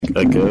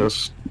I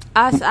guess.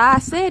 I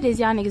said, is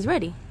y'all niggas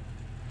ready?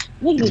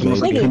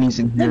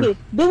 Niggas,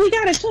 but we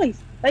got a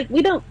choice. Like,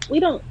 we don't.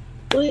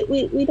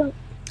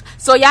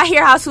 So y'all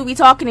hear how Sue be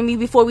talking to me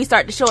before we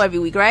start the show every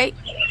week, right?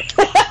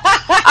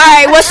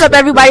 Alright, what's up,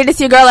 everybody? This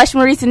is your girl, Ash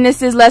Maurice, and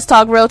this is Let's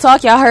Talk Real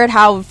Talk. Y'all heard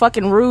how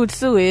fucking rude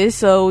Sue is,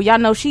 so y'all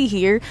know she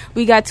here.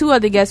 We got 2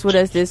 other guests with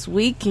us this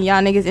week. Can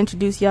y'all niggas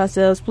introduce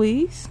yourselves,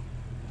 please?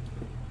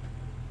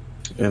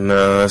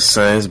 And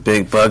son, it's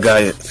Big Bug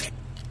Guy.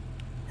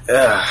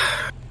 Yeah,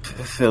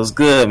 it feels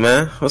good,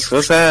 man. What's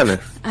happening?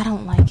 I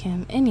don't like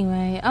him.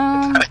 Anyway,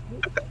 that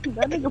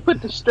nigga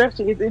put the stress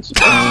in his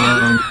intro.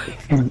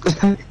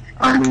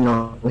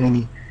 I'm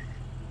Rennie.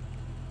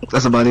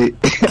 That's about it.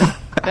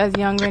 That's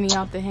young Rennie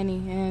off the Henny,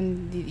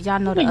 and y'all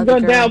know the he other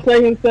girl. He gonna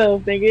downplay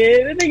himself,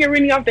 nigga. That nigga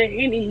Rennie off the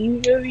Henny.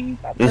 You feel me?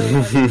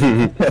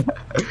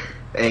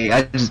 Hey,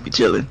 I just be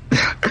chilling.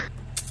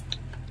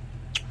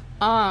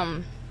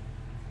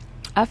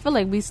 I feel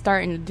like we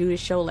starting to do this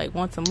show like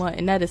once a month,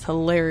 and that is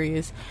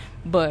hilarious.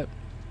 But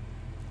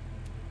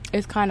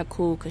it's kind of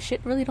cool because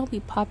shit really don't be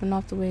popping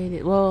off the way it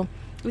is. Well,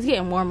 it's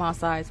getting warm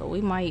outside, so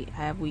we might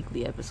have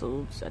weekly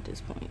episodes at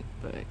this point.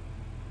 But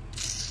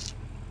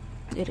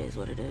it is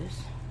what it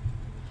is.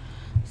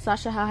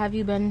 Sasha, how have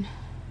you been?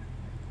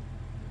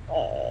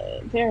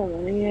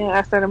 Terrible. Yeah,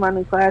 I started my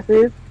new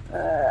classes.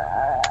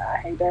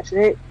 I hate that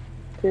shit,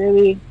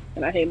 clearly,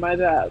 and I hate my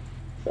job.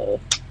 So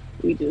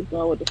we just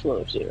going with the flow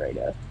of shit right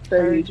now.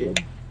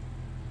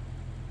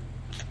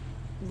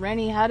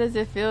 Rennie, how does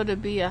it feel to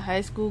be a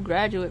high school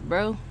graduate,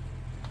 bro?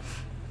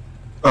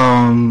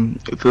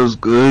 It feels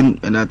good,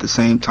 and at the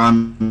same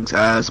time, it's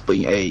ass. But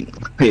hey,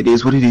 it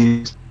is what it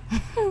is.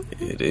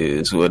 It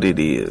is what it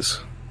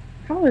is.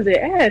 How is it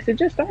ass? It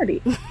just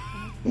started.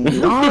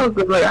 No,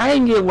 cause like I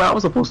didn't get what I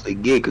was supposed to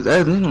get. Cause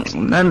that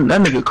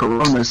nigga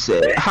Corona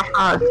said,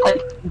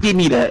 give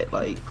me that.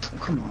 Like,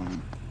 come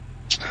on.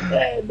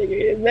 That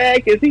nigga is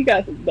mad because he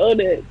got some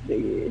donuts,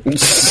 nigga.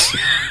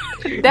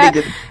 that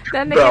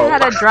nigga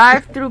had a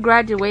drive-through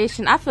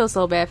graduation. I feel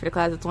so bad for the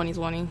class of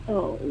 2020.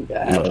 Oh my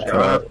god.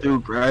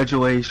 Drive-through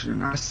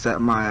graduation. I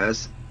sat my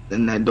ass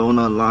in that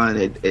donut line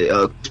at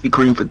Krispy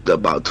Kreme for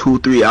about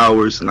 2-3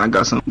 hours, and I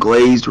got some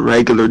glazed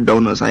regular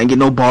donuts. I ain't get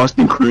no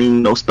Boston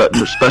cream, no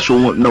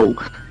special one, no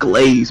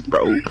glaze,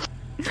 bro.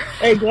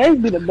 Hey, glaze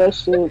be the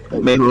best shit.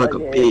 Made me look a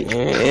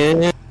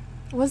bitch.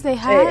 Was they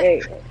hot?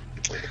 Hey.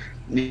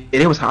 Yeah,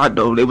 it was hot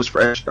though. They was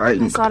fresh. I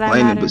ain't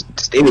complaining, but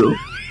still.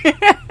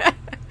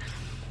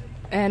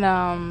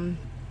 And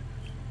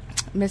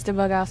Mr.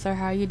 Bugout, sir,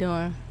 how you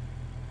doing?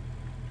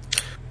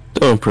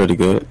 Doing pretty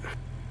good.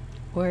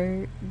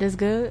 Word, this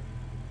good?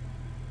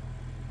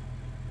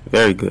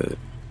 Very good.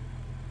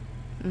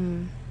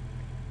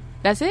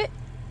 That's it?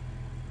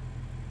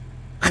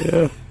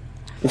 Yeah.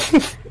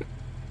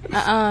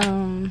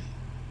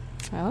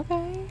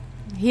 Okay.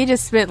 He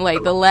just spent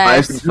like the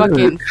last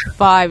fucking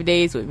 5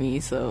 days with me,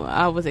 so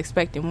I was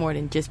expecting more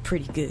than just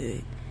pretty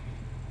good.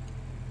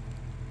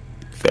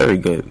 Very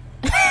good.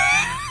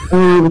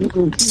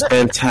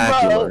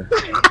 Spectacular.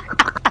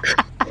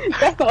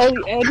 That's the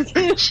only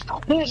adjective.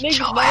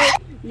 Nigga, man.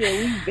 Yeah,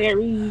 we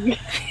very.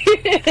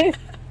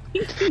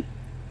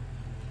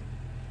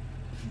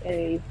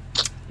 Hey,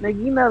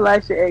 nigga, you know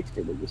Lisha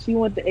extra, nigga. She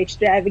want the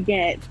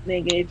extravagant,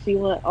 nigga. She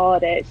want all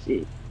that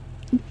shit.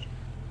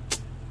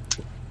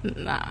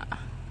 Nah.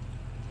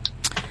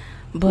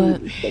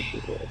 But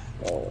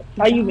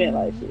how you been,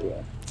 Lisha?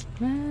 Yeah.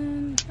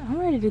 Man, I'm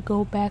ready to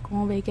go back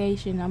on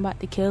vacation. I'm about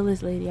to kill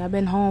this lady. I've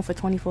been home for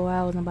 24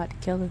 hours. I'm about to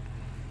kill her.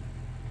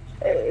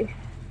 Hey,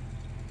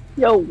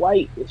 yo,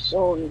 white is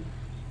showing.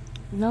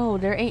 No,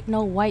 there ain't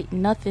no white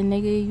nothing,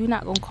 nigga. You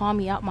not gonna call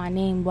me out my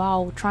name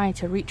while trying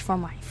to reach for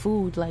my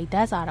food. Like,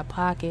 that's out of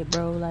pocket,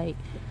 bro. Like,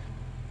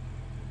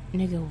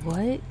 nigga,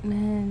 what?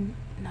 Man,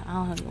 no, I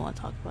don't even want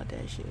to talk about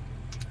that shit.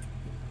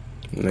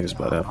 Niggas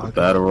about to have a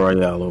battle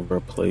royale over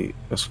a plate.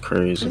 That's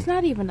crazy. It's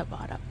not even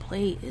about a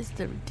plate. It's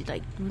the,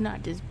 like, you're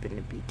not just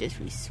gonna be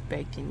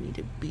disrespecting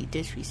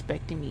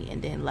me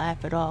and then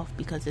laugh it off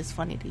because it's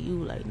funny to you.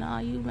 Like, nah,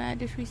 you mad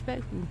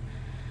disrespectful.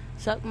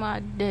 Suck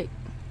my dick.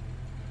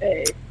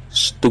 Hey.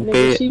 Stupid.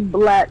 Nigga, she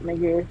black,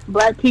 nigga.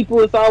 Black people,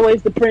 it's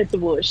always the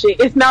principle of shit.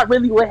 It's not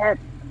really what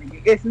happened,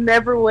 nigga. It's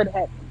never what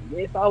happened.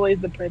 It's always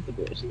the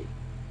principle of shit.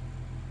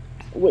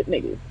 With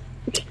niggas.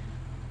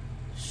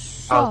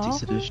 So,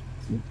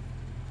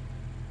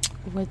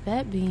 with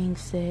that being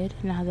said,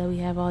 now that we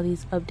have all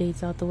these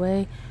updates out the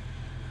way,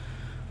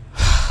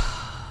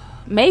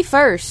 May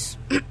 1st.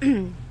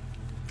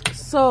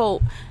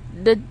 So,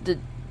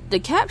 the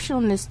caption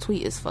on this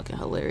tweet is fucking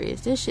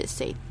hilarious. This shit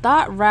say,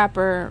 thought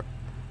rapper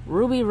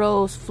Ruby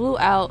Rose flew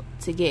out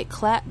to get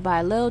clapped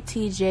by Lil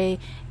TJ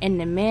and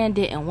the man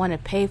didn't want to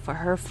pay for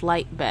her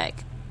flight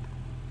back.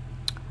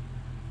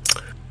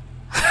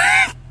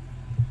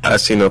 I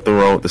see nothing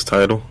wrong with this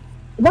title.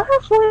 Why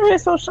her forehead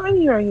is so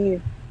shiny right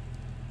here?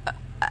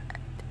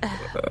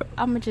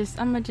 I'ma just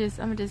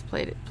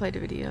play the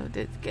video.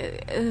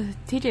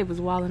 TJ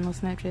was wilding on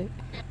Snapchat.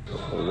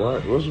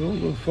 What? What's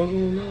wrong? What the fuck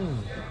going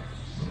on?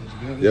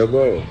 Yeah,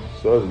 bro.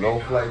 So there's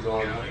no flights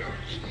on.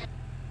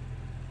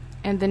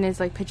 And then it's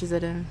like pictures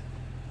of them.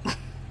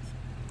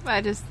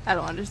 I don't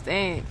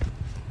understand.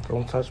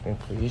 Don't touch me,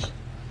 please.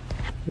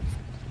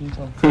 He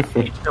want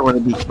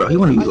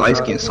to be light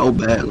skinned so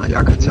bad, like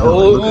I could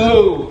tell.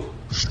 No.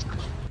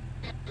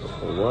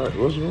 What?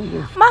 What's wrong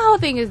with My whole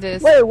thing is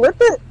this. Wait, what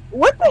the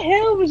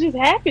hell was just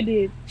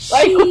happening?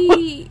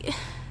 She.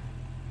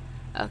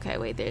 Okay,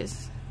 wait.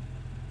 There's.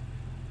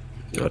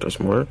 Oh, there's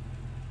more.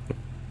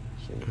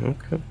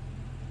 Okay.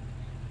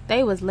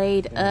 They was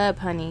laid up,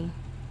 honey.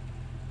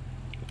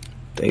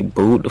 They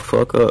booed the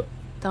fuck up.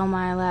 Don't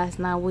mind last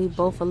night. We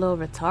both a little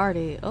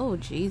retarded. Oh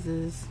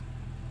Jesus.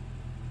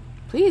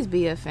 Please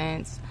be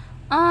offense.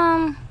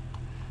 So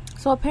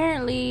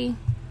apparently,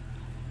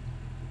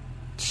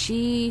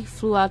 she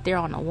flew out there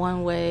on a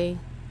one-way.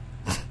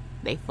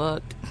 They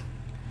fucked.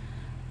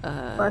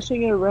 Why she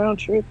get a round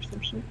trip or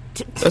some shit?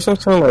 That's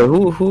what I'm saying.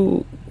 Like,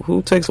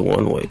 who takes a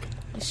one way?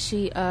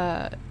 She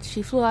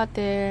flew out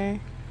there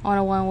on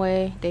a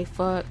one-way. They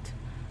fucked.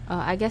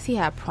 I guess he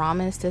had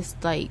promised to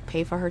like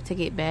pay for her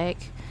ticket back.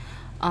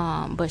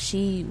 But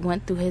she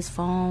went through his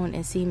phone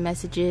and see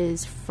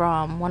messages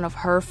from one of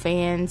her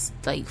fans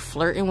like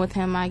flirting with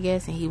him, I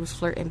guess, and he was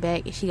flirting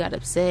back, and she got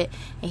upset,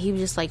 and he was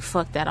just like,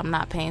 fuck that, I'm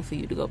not paying for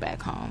you to go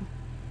back home.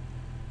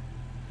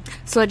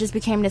 So it just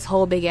became this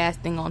whole big ass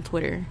thing on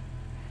Twitter.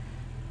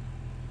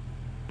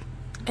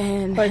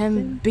 And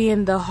him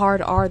being the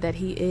hard R that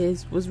he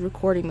is was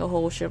recording the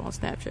whole shit on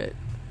Snapchat.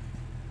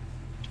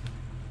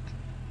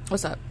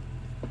 What's up?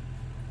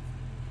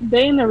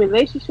 They in a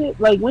relationship?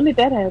 Like, when did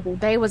that happen?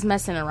 They was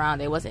messing around.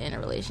 They wasn't in a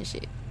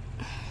relationship.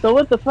 So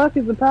what the fuck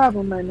is the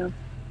problem right now?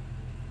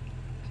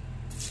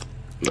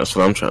 That's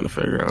what I'm trying to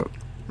figure out.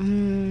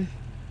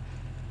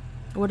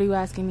 What are you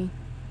asking me?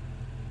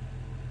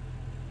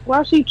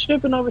 Why is she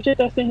tripping over shit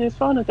that's in his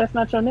phone if that's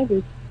not your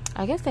nigga?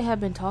 I guess they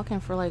have been talking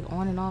for like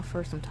on and off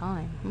for some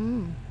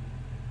time.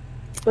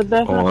 But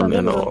that's not On your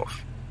and nigga.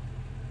 off.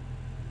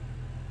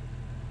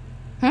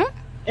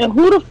 And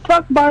who the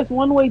fuck buys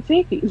one-way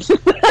tickets?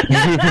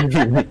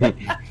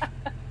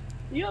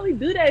 You only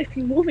do that if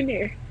you moving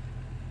there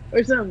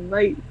or something.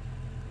 Like,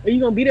 are you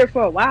gonna be there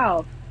for a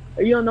while,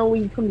 or you don't know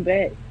when you come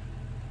back?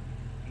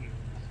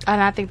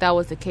 And I think that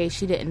was the case.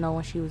 She didn't know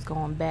when she was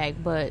going back,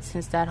 but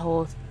since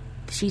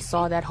she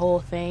saw that whole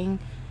thing,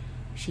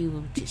 she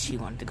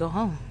wanted to go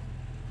home.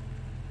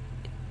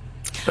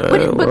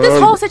 But this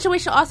whole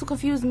situation also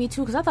confused me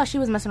too, because I thought she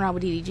was messing around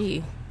with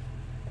DDG.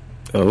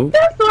 Oh.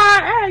 That's why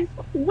I asked,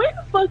 when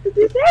the fuck did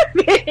this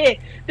happen?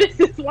 This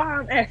is why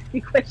I'm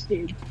asking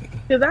questions.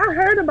 Because I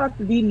heard about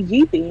the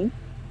DDG thing.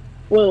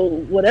 Well,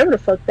 whatever the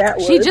fuck that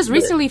was. She just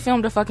recently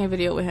filmed a fucking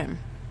video with him.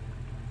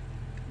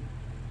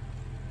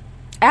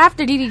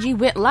 After DDG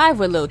went live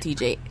with Lil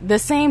TJ. The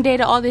same day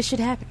that all this shit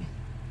happened.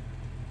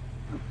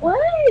 What?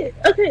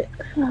 Okay.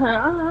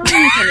 I'm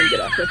trying to get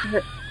off this.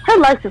 Her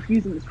life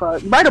confusing as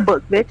fuck. Write a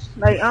book, bitch.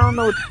 Like, I don't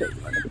know what to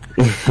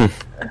say.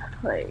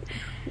 Like,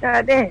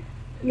 goddamn.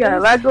 You got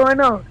a lot going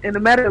on in a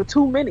matter of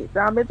 2 minutes.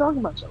 I've been talking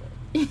about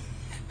you.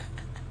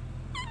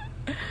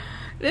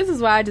 This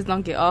is why I just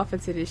don't get off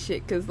into this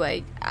shit, because,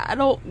 like, I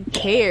don't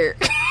care.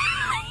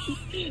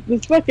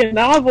 This fucking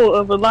novel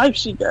of a life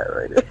she got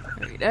right there.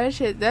 That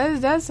shit,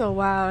 that's some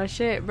wild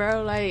shit,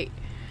 bro. Like,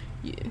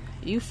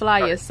 you fly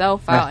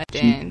yourself out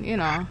and then, you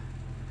know,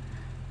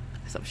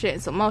 some shit,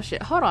 some more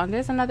shit. Hold on,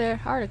 there's another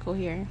article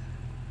here.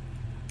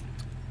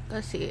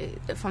 Let's see,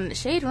 from the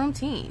Shade Room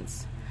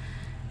Teens.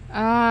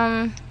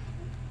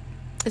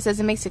 It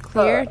says it makes it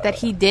clear that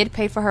he did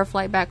pay for her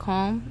flight back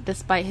home,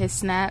 despite his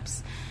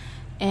snaps,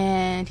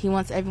 and he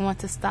wants everyone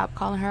to stop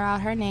calling her out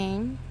her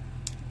name.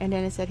 And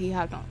then it said he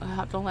hopped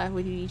on live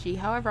with DDG.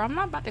 However, I'm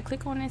not about to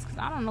click on this because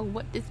I don't know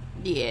what this.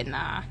 Yeah,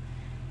 nah,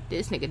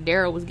 this nigga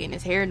Daryl was getting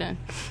his hair done.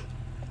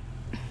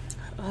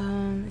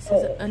 It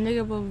says a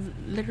nigga will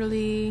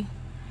literally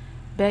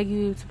beg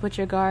you to put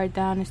your guard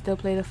down and still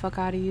play the fuck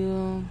out of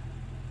you.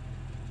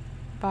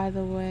 By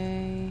the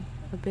way,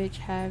 a bitch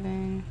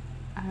having.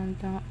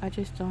 I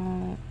just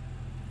don't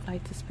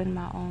like to spend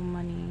my own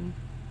money.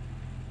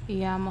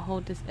 Yeah, I'm gonna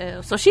hold this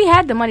L. So she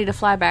had the money to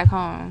fly back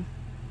home.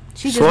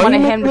 She just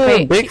wanted him to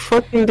pay. Big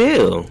fucking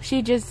deal.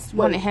 She just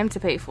wanted him to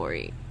pay for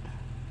it.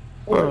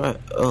 Alright.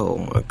 Oh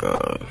my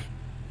god.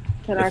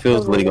 It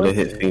feels legal to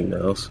hit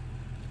females.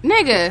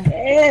 Nigga.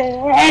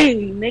 Hey,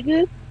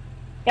 nigga.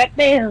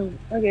 Goddamn.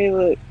 Okay,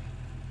 look.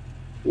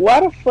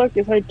 Why the fuck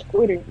is her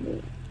Twitter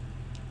name?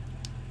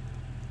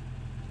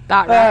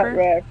 Thought rapper.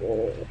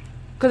 Rapper.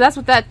 Because that's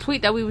what that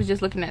tweet that we was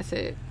just looking at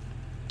said.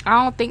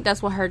 I don't think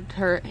that's what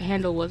her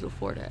handle was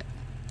before that.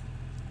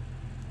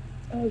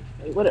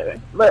 Okay, whatever.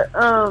 But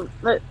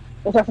let's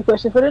ask a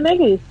question for the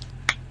niggas.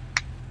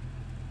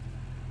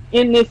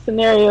 In this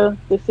scenario,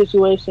 this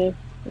situation,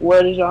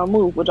 where did y'all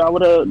move? Would y'all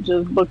would have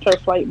just booked her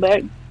flight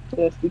back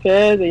just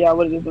because, or y'all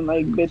would have just been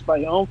like, bitch, buy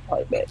your own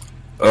flight back?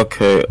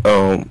 Okay.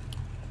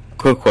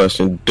 Quick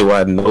question: do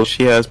I know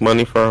she has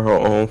money for her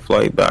own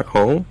flight back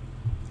home?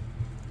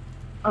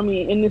 I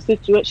mean, in this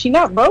situation, she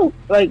not broke.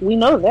 Like, we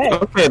know that.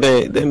 Okay,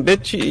 then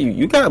bitch,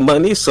 you got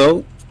money,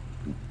 so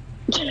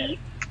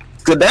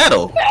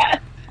skedaddle.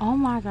 Oh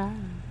my god.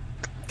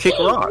 Kick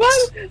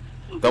rocks.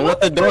 Don't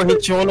let the door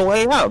hit you on the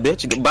way out,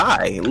 bitch.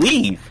 Goodbye.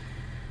 Leave.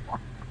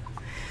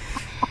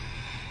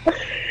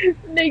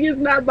 Niggas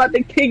not about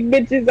to kick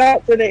bitches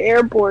out to the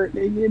airport.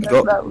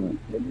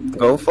 Nigga.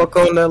 Go fuck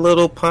on that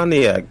little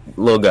Pontiac,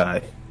 little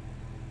guy.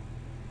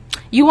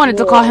 You wanted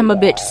to call him a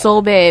bitch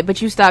so bad,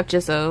 but you stopped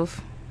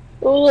yourself.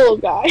 Little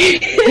guy.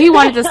 He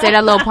wanted to say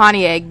that little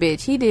Pontiac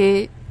bitch. He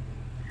did.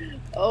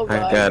 Oh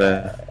my I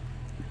gotta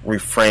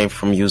refrain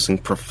from using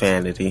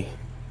profanity.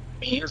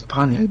 Here's a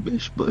Pontiac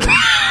bitch, but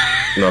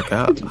Knock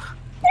out.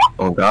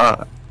 Oh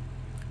God.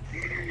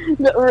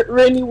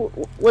 Randy,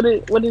 what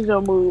is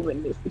your move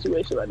in this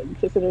situation right now? You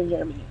consider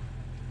Jeremy?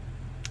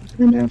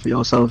 man, for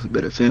yourself, you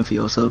better fend for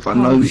yourself. I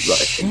know you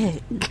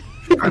Shit.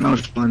 I know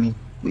she's money.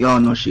 We all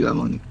know she got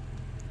money.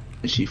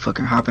 And she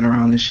fucking hopping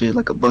around and shit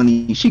like a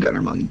bunny. She got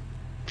her money.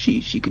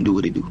 She can do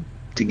what it do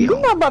to get You're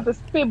home. not about to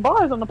spit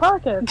bars on the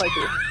podcast like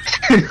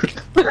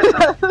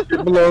this.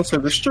 It belongs to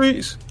the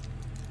streets.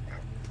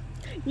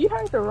 You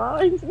heard the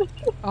rhymes,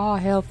 nigga. Oh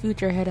hell,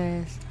 Future head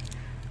ass.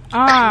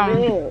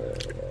 Yeah.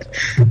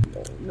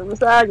 The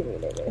misogyny,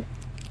 nigga.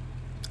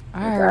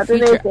 I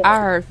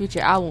heard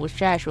Future album was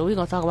trash, but we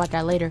gonna talk about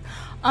that later.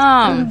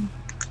 I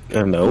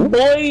know.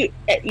 Boy,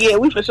 yeah,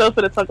 we for sure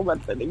finna talk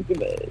about that nigga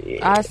today.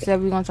 Yeah. I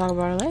said we gonna talk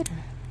about it later.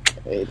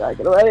 We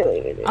talking about it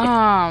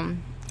later.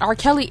 R.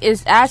 Kelly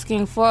is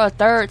asking for a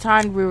third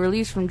time to be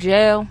released from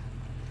jail,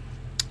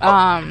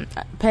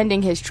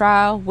 pending his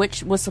trial,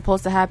 which was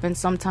supposed to happen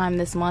sometime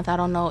this month. I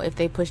don't know if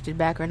they pushed it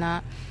back or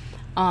not.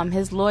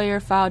 His lawyer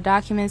filed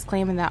documents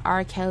claiming that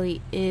R.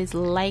 Kelly is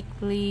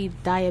likely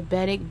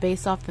diabetic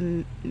based off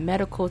the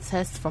medical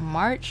tests from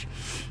March.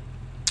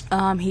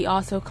 He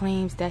also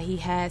claims that he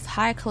has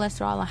high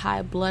cholesterol and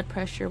high blood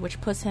pressure, which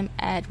puts him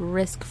at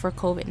risk for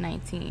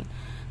COVID-19.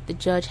 The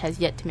judge has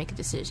yet to make a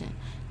decision.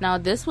 Now,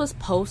 this was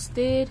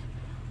posted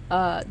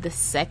the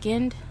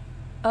 2nd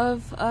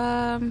of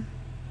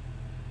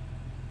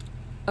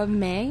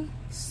May.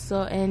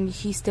 So, and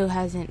he still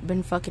hasn't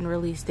been fucking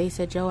released. They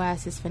said your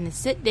ass is finna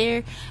sit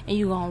there and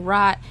you gonna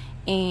rot,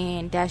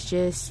 and that's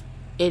just,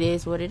 it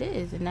is what it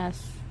is, and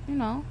that's, you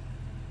know,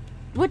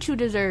 what you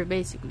deserve,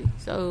 basically.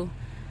 So,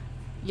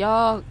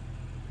 y'all,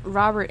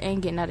 Robert ain't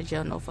getting out of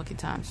jail no fucking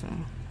time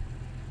soon.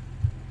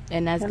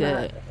 And that's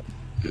good.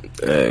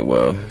 Hey,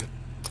 well,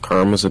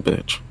 karma's a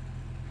bitch.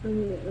 Let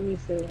me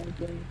say one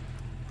thing.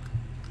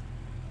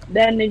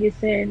 That nigga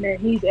saying that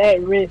he's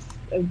at risk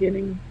of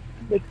getting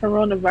the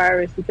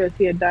coronavirus because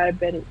he a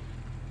diabetic.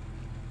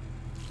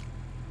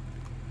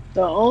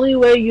 The only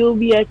way you'll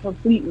be at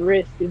complete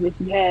risk is if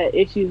you had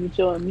issues with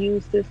your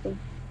immune system,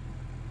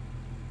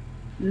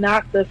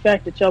 not the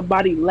fact that your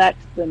body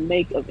lacks the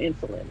make of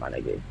insulin, my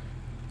nigga.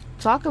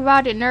 Talk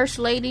about it, nurse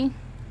lady.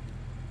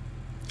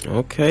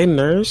 Okay,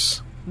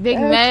 nurse. Big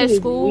That Mad shit is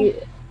School.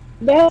 weird.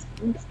 That's,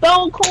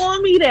 don't call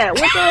me that.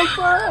 What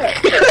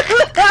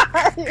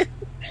the fuck?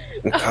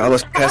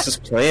 College pass is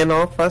playing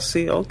off. I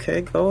see.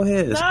 Okay, go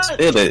ahead. Nah.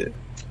 Spit it.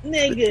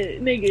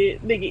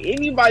 nigga,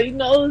 anybody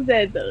knows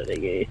that though,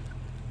 nigga.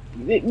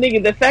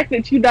 Nigga, the fact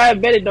that you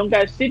diabetic don't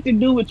got shit to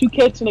do with you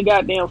catching a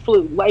goddamn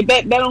flu. Like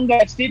that don't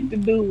got shit to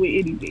do with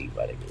anything,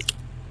 my nigga.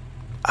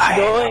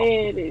 Go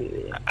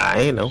ahead. I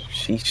ain't know.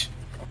 Sheesh.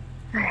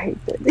 I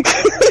hate that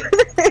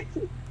nigga.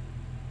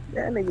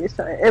 That nigga's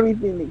trying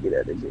everything to get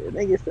out of jail.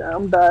 Nigga said,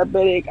 I'm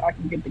diabetic, I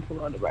can get the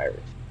coronavirus.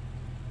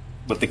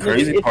 But the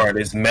crazy part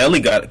is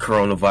Melly got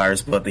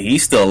coronavirus, but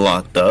he's still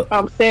locked up.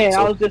 I'm saying,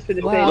 So- I was just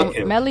gonna Well,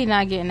 say, Melly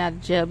not getting out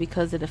of jail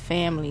because of the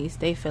families.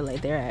 They feel like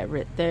they're at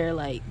risk. They're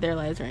like their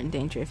lives are in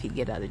danger if he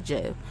get out of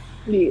jail.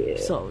 yeah.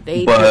 So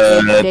they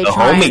But they the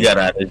trying, homie got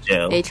out of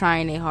jail. They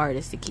trying their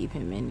hardest to keep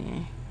him in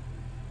there.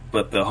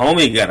 But the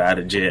homie got out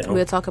of jail.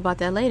 We'll talk about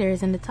that later.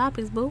 It's in the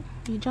topics, boo.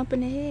 You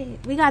jumping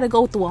ahead. We got to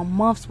go through a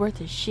month's worth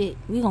of shit.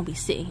 We gonna be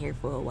sitting here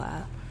for a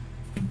while.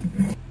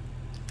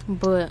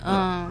 But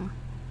I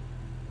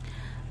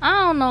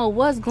don't know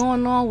what's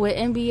going on with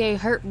NBA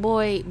Hurt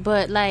Boy,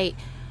 but like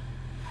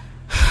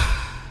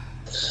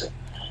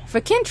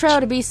for Kentrell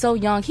to be so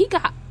young, he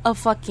got a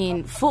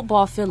fucking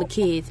football field of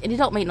kids, and it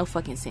don't make no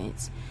fucking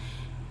sense.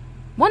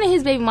 One of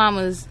his baby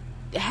mamas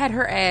had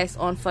her ass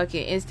on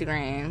fucking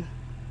Instagram,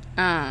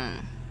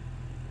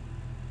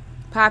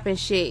 popping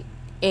shit,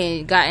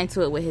 and got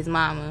into it with his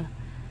mama.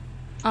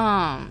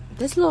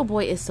 This little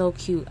boy is so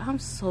cute. I'm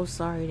so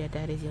sorry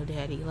that is your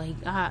daddy. Like,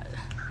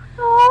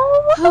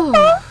 Oh,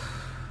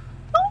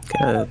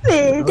 God.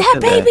 that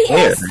baby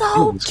hair. is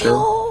so cute.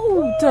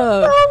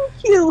 so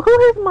cute.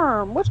 Who his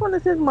mom? Which one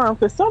is his mom?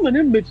 Because some of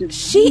them bitches.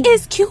 She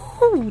is cute.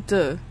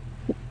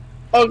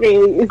 Okay,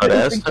 is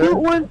that's the cute her?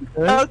 one?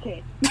 Yeah.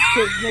 Okay.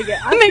 'Cause, nigga,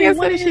 I Nigga seen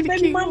one said of she his the baby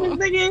cute mamas, one.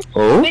 nigga.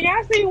 Oh? Nigga,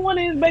 I seen one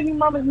of his baby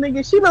mamas,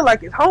 nigga. She looked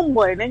like his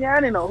homeboy, nigga. I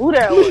didn't know who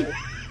that was.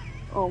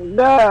 Oh,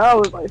 God. I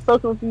was, like, so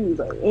confused.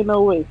 Like, ain't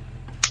no way.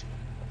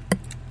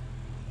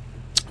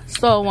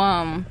 So,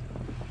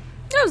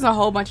 there was a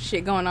whole bunch of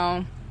shit going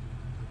on.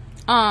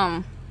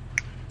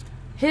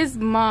 His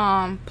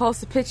mom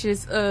posted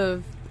pictures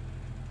of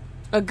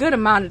a good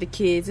amount of the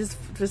kids.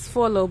 There's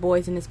 4 little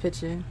boys in this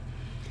picture.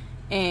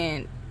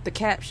 And the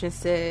caption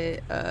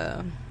said,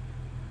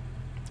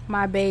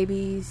 "My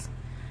babies,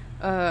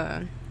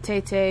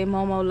 Tay Tay,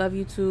 Momo, love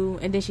you too."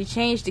 And then she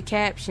changed the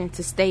caption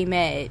to "Stay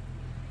mad,"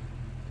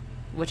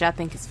 which I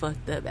think is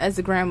fucked up. As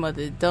a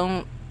grandmother,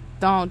 don't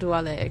do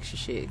all that extra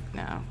shit.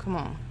 Now, come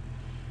on.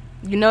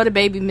 You know the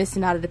baby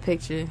missing out of the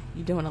picture.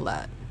 You're doing a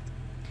lot.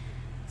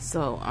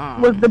 So,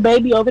 Was the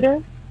baby over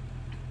there?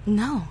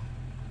 no.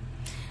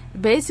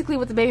 Basically,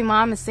 what the baby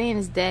mom is saying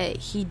is that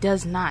he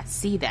does not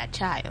see that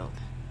child.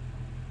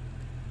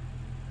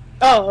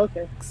 Oh,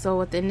 okay. So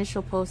what the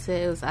initial post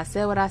said was, "I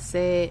said what I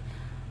said.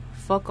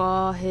 Fuck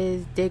all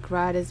his dick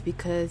riders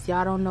because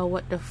y'all don't know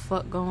what the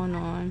fuck going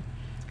on.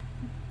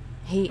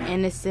 He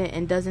innocent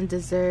and doesn't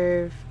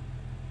deserve...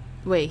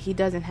 Wait, he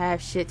doesn't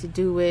have shit to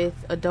do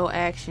with adult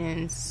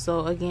actions.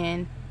 So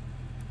again,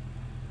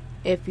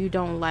 if you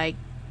don't like,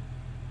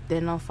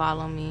 then don't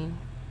follow me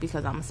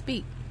because I'ma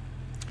speak."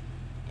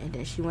 And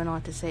then she went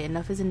on to say,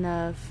 "Enough is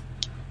enough.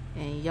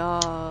 And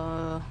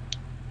y'all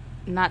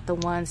not the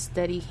ones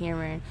steady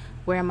hearing,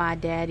 'Where my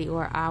daddy?'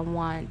 or 'I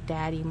want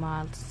daddy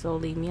ma, so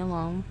leave me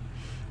alone.'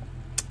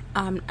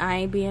 I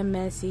ain't being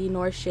messy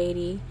nor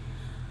shady,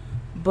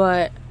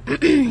 but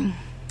I'm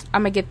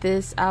gonna get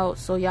this out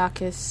so y'all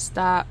can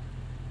stop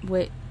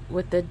with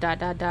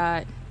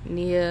the ...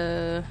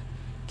 Nia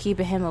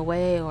keeping him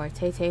away or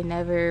Tay Tay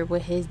never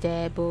with his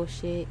dad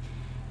bullshit.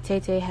 Tay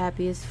Tay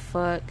happy as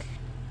fuck.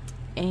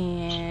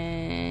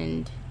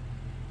 And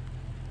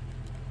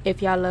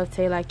if y'all love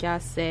Tay like y'all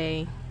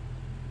say,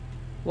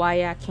 why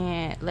y'all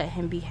can't let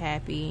him be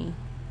happy?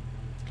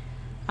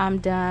 I'm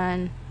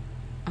done.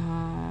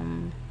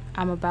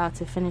 I'm about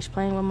to finish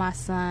playing with my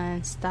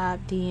son.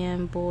 Stop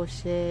DM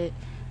bullshit.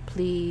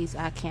 Please,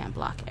 I can't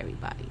block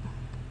everybody."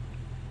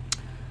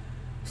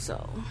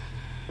 So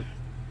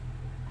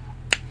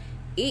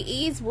it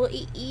is what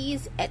it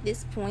is at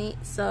this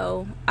point.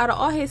 So out of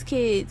all his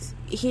kids,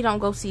 he don't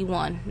go see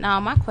one.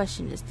 Now my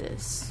question is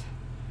this: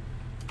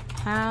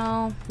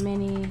 how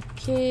many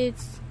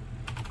kids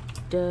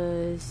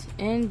does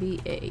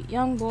NBA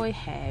YoungBoy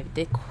have?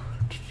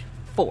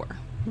 4.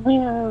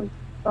 Yeah,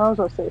 I was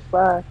gonna say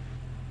 5.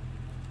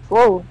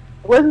 4.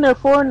 Wasn't there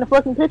 4 in the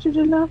fucking picture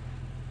just now?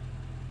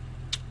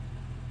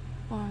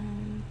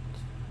 1.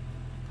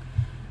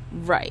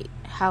 Right.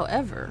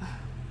 However,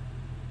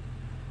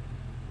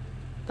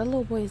 the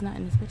little boy is not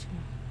in this picture.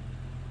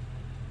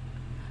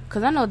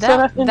 Cause I know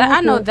that,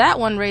 I know that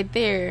one right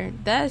there.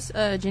 That's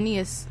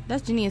Jania's.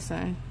 That's Jania's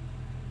son.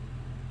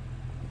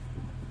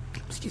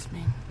 Excuse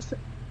me.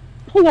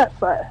 He got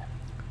 5.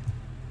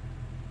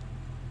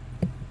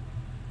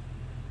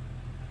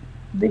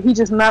 Did he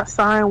just not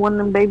sign one of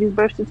them baby's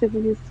birth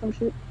certificates or some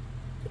shit?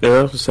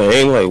 Yeah, I'm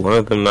saying, like, one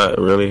of them not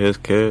really his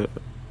kid.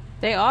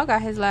 They all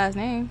got his last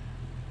name.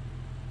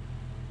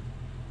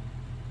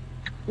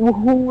 Well,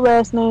 who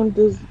last name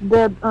does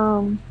that,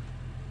 the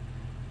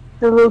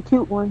little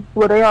cute one?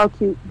 Well, they all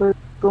cute, but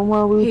the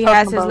one we He talking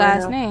has his about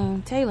last right now.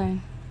 name,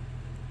 Taylon.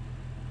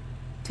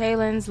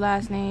 Taylon's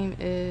last name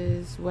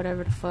is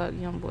whatever the fuck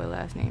YoungBoy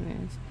last name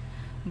is.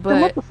 Then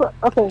But what the fuck?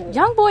 Okay.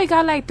 YoungBoy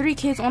got like 3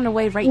 kids on the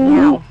way right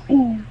now.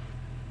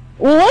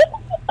 What?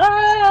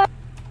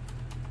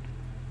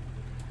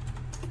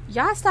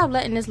 Y'all stop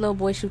letting this little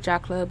boy shoot y'all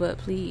club up,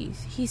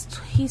 please. He's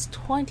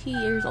 20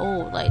 years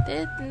old. Like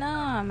that,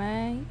 nah,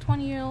 man. He's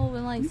 20 years old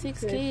with like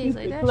 6 kids.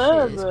 Like that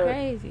shit is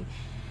crazy.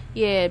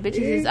 Yeah, bitches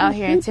is out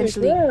here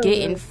intentionally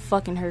getting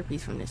fucking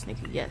herpes from this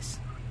nigga. Yes.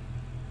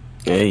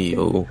 Hey,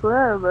 yo.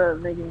 Clever,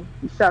 nigga.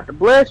 You shot the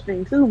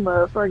bloodstream too,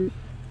 motherfucker.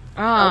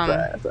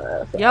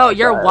 Yo,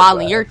 you're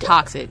wilding. You're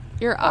toxic.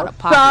 You're out of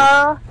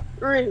pocket.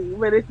 Sorry,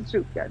 but it's the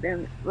truth.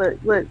 Goddamn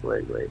it. Look.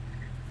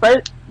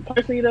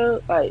 Personally,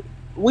 though, like,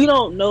 we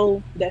don't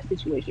know that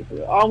situation for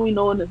real. All we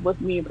know is what's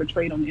being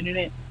portrayed on the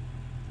internet.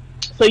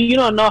 So you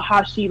don't know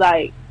how she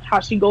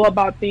go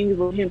about things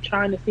with him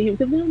trying to see him,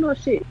 because we don't know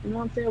shit. You know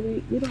what I'm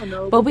saying? We don't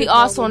know. But we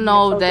also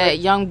know that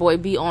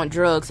YoungBoy be on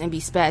drugs and be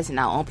spazzing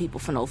out on people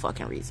for no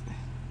fucking reason.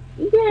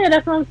 Yeah,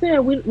 that's what I'm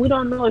saying. We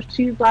don't know if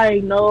she's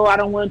like, no, I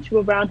don't want you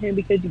around him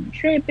because you be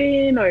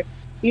tripping, or,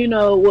 you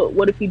know,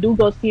 what if you do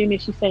go see him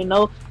and she say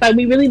no? Like,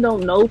 we really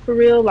don't know for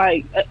real.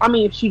 Like, I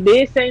mean, if she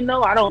did say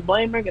no, I don't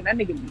blame her, because that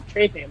nigga be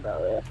tripping,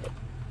 bro.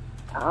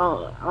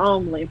 I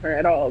don't blame her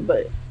at all,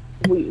 but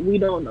we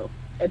don't know.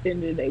 At the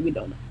end of the day, we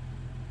don't know.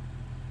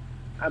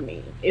 I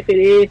mean, if it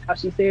is how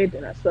she said,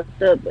 then that's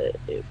fucked up, but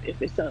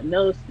if it's something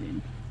else,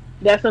 then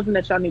that's something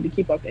that y'all need to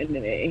keep off the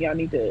internet, and y'all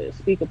need to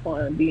speak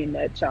upon being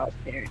that child's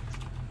parents.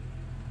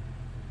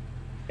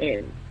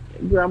 And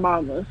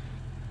grandmama,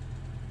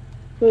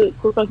 quit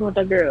fucking with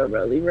that girl,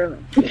 bro. Leave her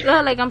alone.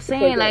 Yeah, like I'm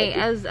saying, like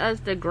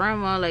as the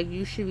grandma, like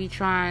you should be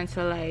trying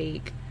to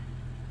like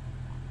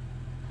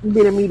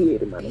be the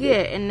mediator, man.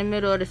 Yeah, in the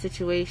middle of the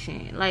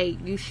situation, like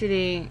you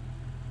shouldn't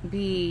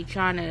be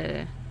trying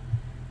to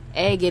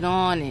egg it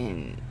on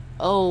and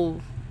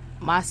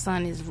my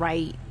son is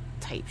right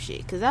type shit,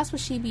 because that's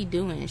what she be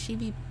doing. She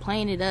be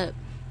playing it up.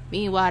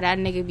 Meanwhile, that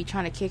nigga be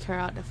trying to kick her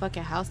out the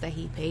fucking house that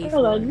he paid for.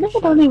 Like,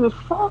 nigga don't even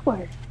fuck with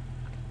her.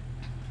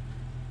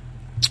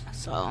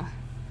 So,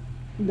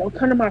 Don't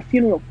come to my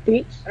funeral,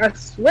 bitch. I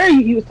swear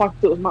he was talking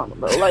to his mama,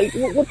 bro. Like,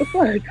 what the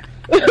fuck?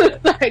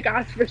 Like,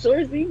 I for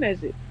sure seen that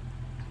shit.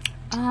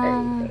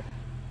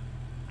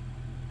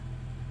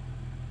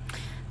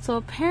 So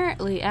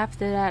apparently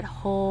after that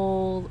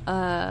whole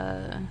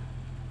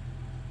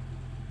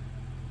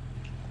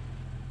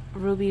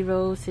Ruby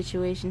Rose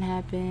situation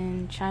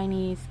happened,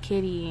 Chinese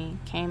Kitty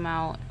came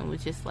out and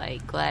was just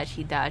like glad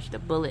she dodged a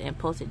bullet and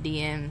posted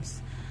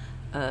DMs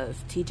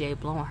of TJ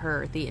blowing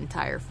her the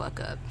entire fuck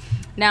up.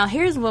 Now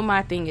here's what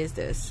my thing is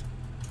this.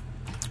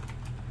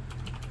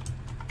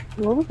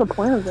 What was the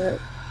point of that?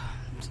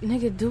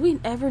 Nigga, do we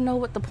ever know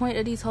what the point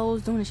of these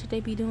hoes doing the shit they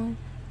be doing?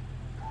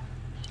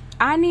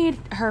 I need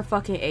her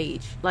fucking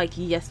age, like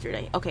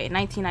yesterday. Okay,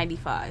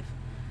 1995.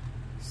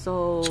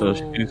 So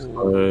she's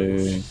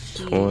like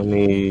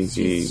 20.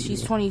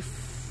 She's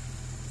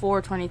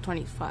 24,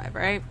 25,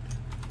 right?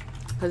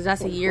 Because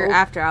that's a year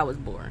after I was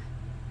born.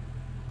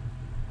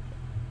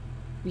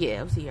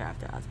 Yeah, it was a year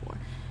after I was born.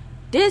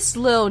 This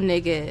little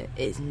nigga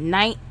is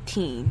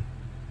 19.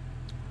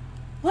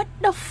 What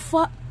the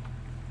fuck?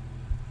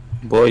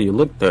 Boy, you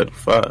look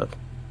 35.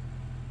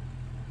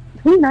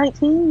 He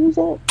 19, you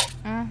said?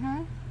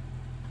 Mm-hmm.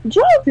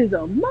 Drugs is a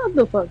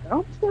motherfucker.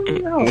 I'm telling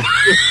you.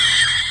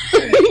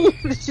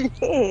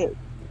 Shit.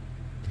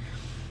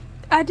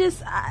 I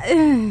just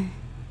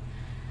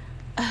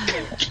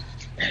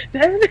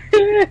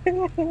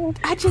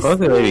Fuck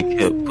lady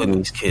kept putting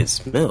these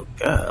kids milk.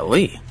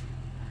 Golly.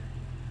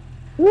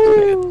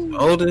 Woo.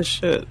 Old as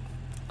shit.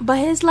 But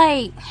it's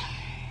like,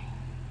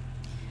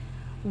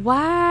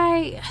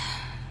 why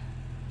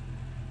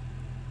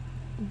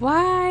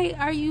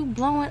are you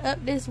blowing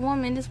up this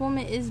woman? This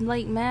woman is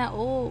like mad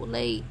old.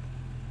 Like,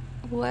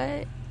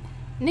 what?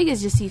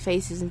 Niggas just see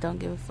faces and don't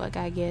give a fuck,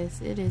 I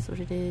guess. It is what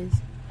it is.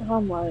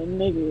 I'm like,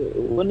 nigga,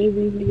 when of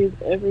these niggas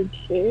ever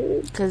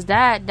cared? Cause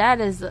that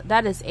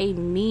is a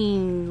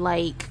mean,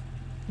 like,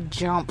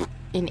 jump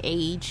in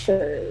age.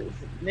 Cause,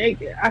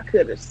 nigga, I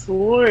could have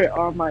sworn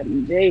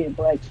Almighty J and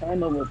Black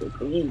China was a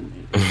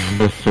thing.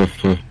 Like,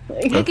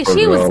 Nigga,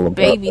 she was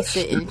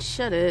babysitting.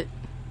 Shut it.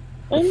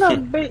 Ain't no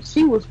bitch.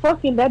 She was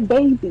fucking that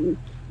baby.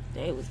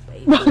 They was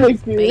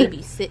Like,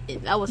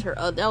 babysitting. That was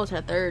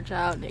her third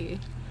child, nigga.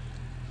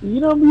 You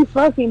don't be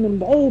fucking them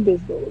babies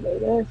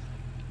though.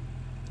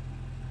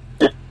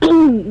 That's.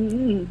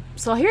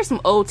 So here's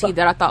some OT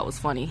that I thought was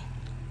funny.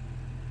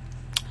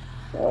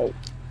 Right.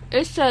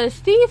 It says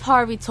Steve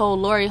Harvey told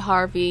Lori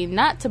Harvey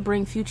not to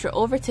bring Future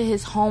over to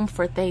his home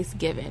for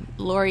Thanksgiving.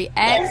 Lori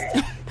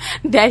asked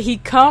that he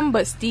come,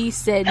 but Steve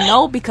said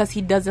no because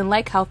he doesn't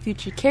like how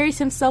Future carries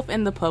himself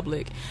in the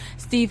public.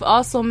 Steve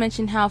also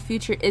mentioned how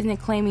Future isn't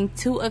claiming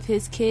 2 of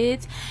his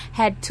kids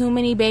had too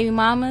many baby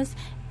mamas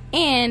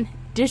and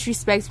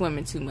disrespects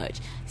women too much.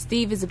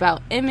 Steve is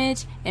about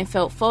image and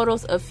felt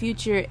photos of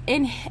Future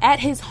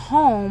at his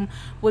home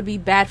would be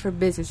bad for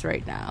business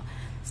right now.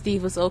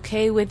 Steve was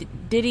okay with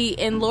Diddy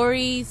and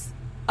Lori's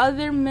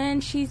other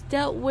men she's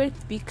dealt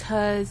with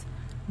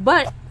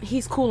but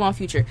he's cool on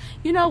Future.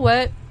 You know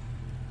what?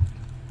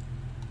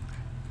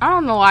 I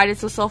don't know why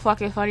this was so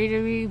fucking funny to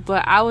me,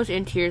 but I was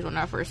in tears when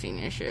I first seen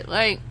this shit.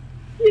 Like,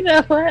 you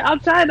know what? I'm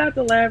trying not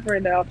to laugh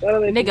right now.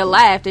 Nigga,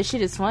 laugh. This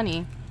shit is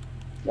funny.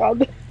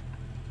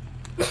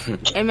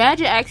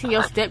 Imagine asking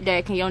your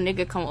stepdad, can your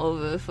nigga come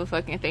over for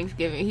fucking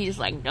Thanksgiving? He just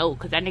like, no,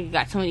 because that nigga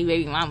got too many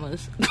baby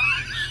mamas.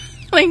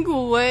 Like,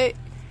 what?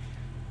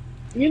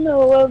 You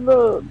know what,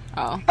 look.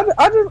 Oh.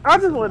 I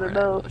just want to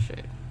know.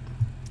 Bullshit.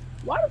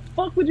 Why the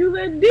fuck would you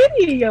let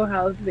Diddy in your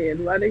house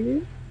then, my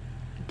nigga?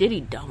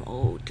 Diddy dumb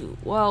old, dude.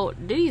 Well,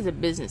 Diddy's a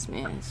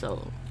businessman,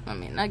 so, I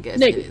mean, I guess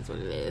Nigga. It is what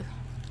it is.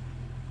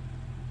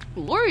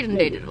 Lori done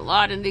dated a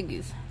lot of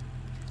niggas.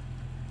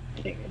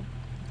 Nigga.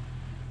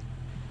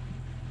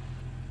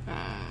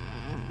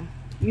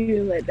 You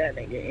didn't let that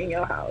nigga in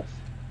your house.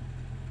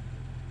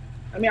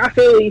 I mean, I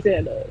feel what he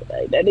said though.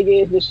 Like, that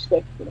nigga is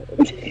disrespectful.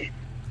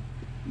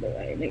 But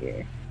like,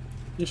 nigga,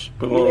 You should you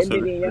put let on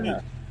nigga in your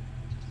house.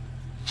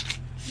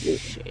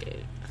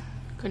 Shit.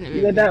 Couldn't have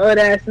You let been. that old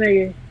ass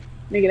nigga,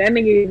 that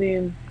nigga is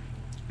in.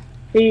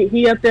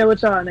 He up there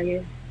with y'all,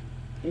 nigga,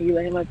 and you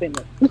let him up in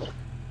there.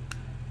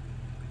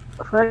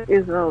 Fuck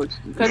is wrong with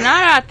you? Because now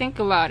that I think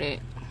about it,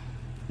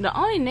 the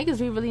only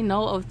niggas we really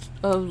know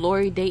of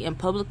Lori dating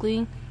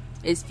publicly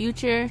is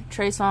Future,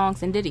 Trey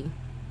Songz, and Diddy.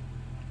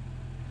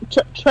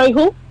 Trey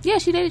who? Yeah,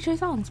 she dated Trey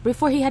Songz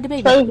before he had the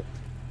baby. Trey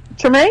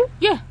Tremaine?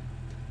 Yeah.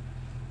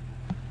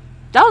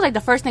 That was like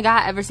the first nigga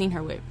I ever seen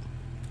her with.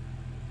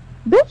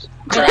 Bitch.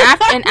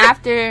 And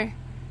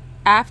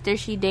after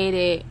she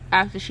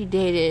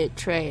dated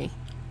Trey,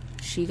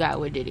 she got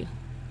with Diddy.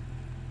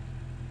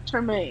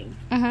 Tremaine.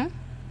 Mm-hmm.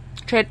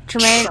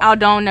 Tremaine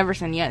Aldone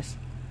Neverson, yes.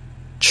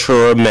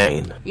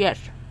 Tremaine. Yes.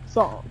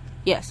 Song.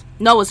 Yes.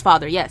 Noah's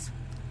father, yes.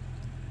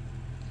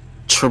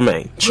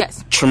 Tremaine.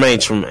 Yes.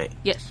 Tremaine.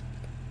 Yes.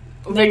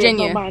 Nigga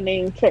Virginia. know my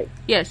name Trey.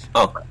 Yes.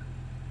 Okay.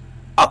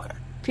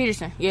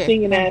 Peterson, yeah.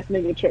 Singing ass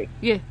nigga Trey.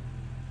 Yeah.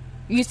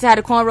 You used to have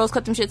the cornrows,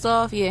 cut them shits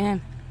off? Yeah,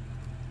 him.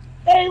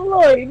 Hey,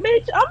 Lloyd,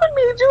 bitch, I'm gonna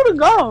need you to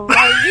go.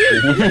 Like,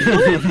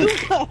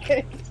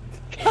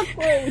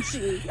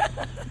 you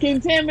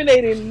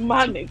contaminating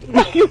my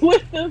nigga.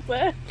 What the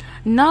fuck?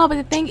 No, but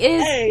the thing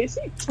is, Hey,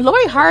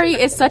 Lori Harvey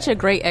is such a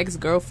great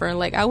ex-girlfriend.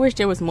 Like, I wish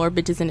there was more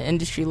bitches in the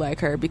industry like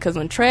her, because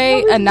when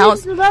Trey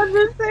announced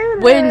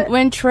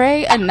when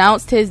Trey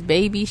announced his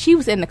baby, she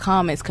was in the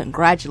comments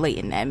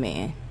congratulating that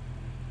man.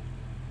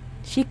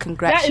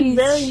 That is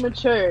very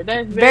mature.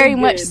 That's very good.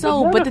 much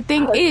so. But the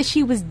thing is,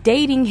 she was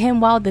dating him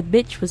while the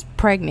bitch was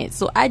pregnant.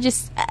 So I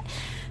just,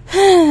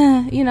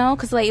 you know,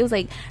 because like it was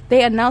like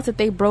they announced that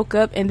they broke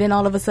up, and then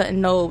all of a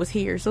sudden Noah was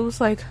here. So it was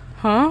like,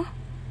 huh?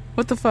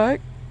 What the fuck?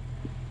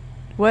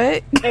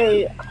 What?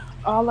 Hey,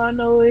 all I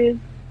know is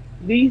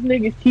these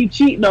niggas keep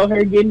cheating on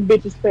her, getting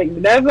bitches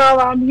pregnant. That's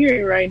all I'm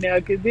hearing right now.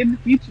 Because in the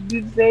future,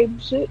 do the same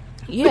shit.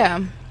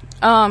 Yeah.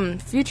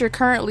 Future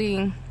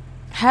currently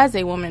has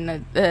a woman that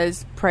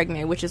is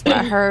pregnant, which is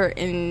why her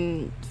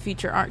and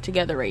Future aren't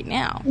together right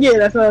now. Yeah,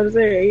 that's what I'm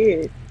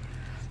saying.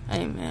 Yeah.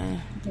 Hey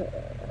man,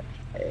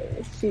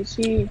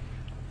 she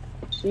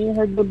in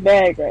her good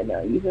bag right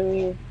now. You feel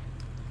me?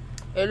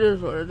 it is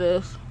what it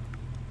is.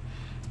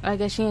 I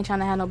guess she ain't trying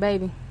to have no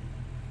baby,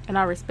 and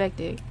I respect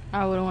it.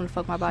 I wouldn't want to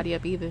fuck my body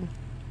up either.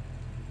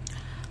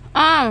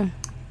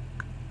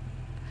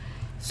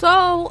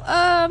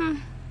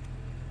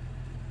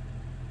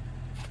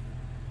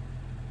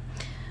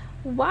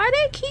 Why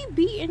they keep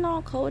beating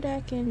on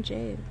Kodak in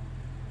jail?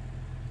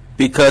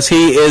 Because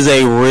he is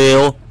a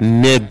real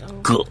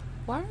nigga.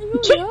 Why are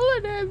you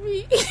yelling at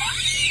me?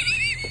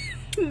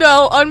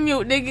 No,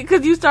 unmute, nigga,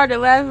 because you started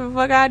laughing.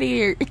 Fuck out of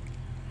here.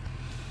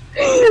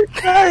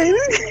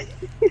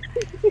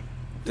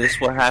 This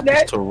what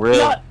happens to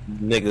real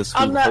niggas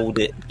who hold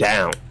it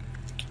down.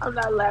 I'm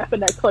not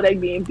laughing at Kodak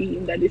being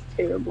beaten. That is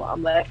terrible.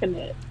 I'm laughing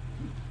at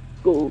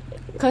school.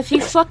 Because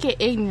he's fucking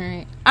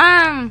ignorant.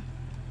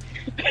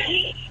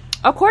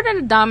 According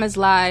to Dama's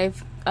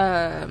Live,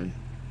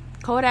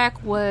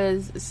 Kodak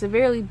was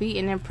severely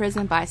beaten in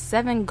prison by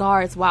 7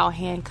 guards while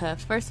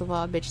handcuffed. First of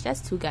all, bitch, that's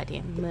too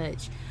goddamn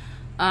much.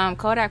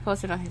 Kodak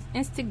posted on his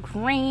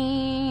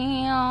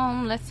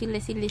Instagram. Let's see.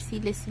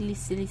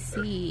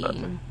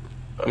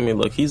 I mean,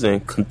 look, he's in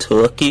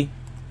Kentucky.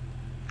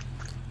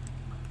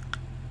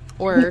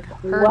 Word.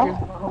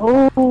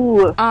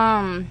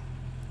 Wow.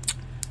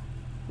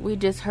 We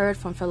just heard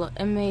from fellow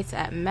inmates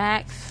at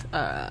Max,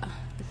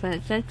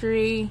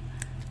 Penitentiary,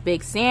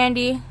 Big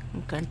Sandy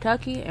in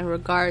Kentucky in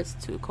regards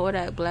to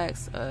Kodak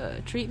Black's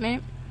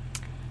treatment.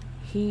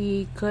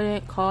 He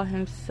couldn't call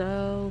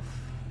himself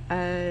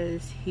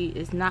as he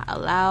is not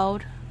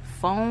allowed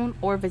phone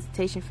or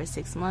visitation for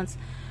 6 months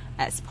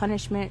as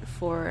punishment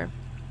for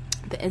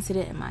the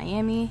incident in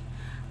Miami,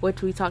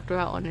 which we talked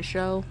about on the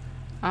show.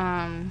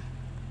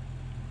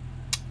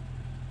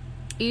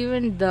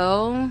 Even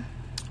though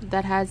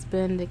that has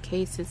been the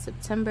case since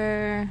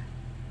September,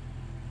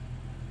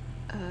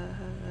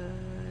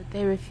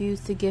 they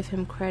refused to give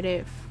him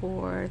credit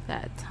for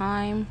that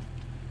time.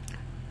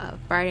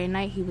 Friday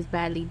night, he was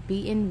badly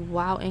beaten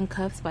while in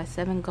cuffs by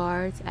 7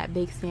 guards at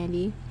Big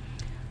Sandy.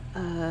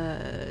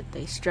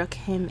 They struck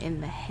him in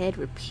the head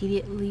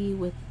repeatedly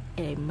with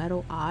a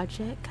metal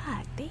object.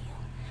 God damn.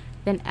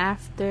 Then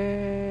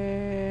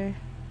after,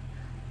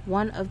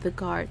 one of the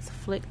guards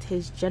flicked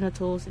his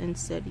genitals and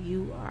said,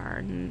 "You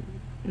are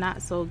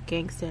not so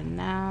gangster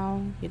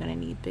now. You're gonna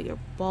need bigger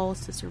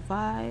balls to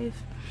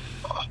survive."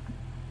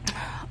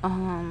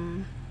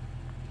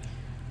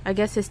 I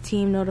guess his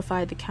team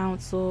notified the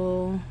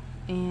council,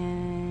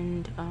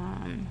 and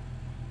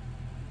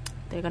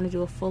they're gonna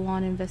do a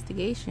full-on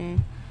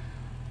investigation.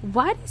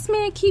 Why does this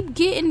man keep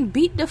getting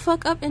beat the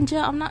fuck up in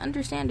jail? I'm not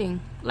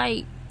understanding.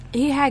 Like,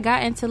 he had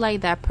got into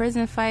like that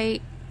prison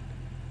fight,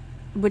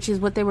 which is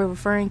what they were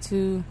referring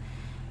to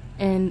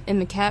in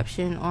the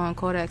caption on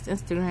Kodak's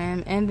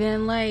Instagram, and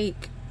then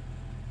like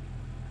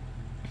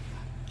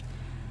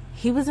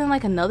he was in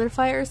like another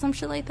fight or some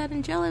shit like that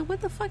in jail. Like, what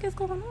the fuck is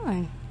going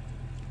on?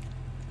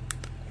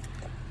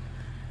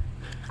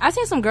 I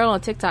seen some girl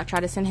on TikTok try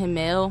to send him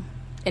mail,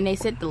 and they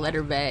sent the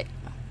letter back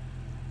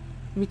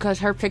because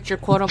her picture,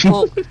 quote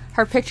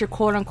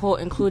unquote,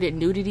 included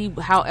nudity.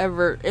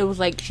 However, it was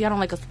like she had on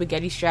like a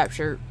spaghetti strap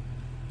shirt,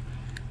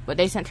 but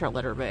they sent her a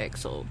letter back.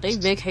 So they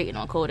big hating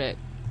on Kodak.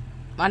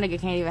 My nigga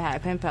can't even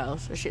have pen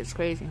pals. That shit's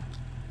crazy.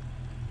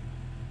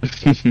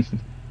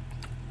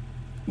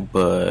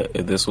 But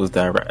if this was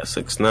Direct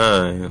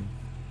 6ix9ine,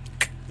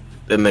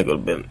 that nigga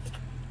would've been,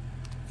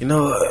 you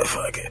know what,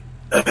 fuck it.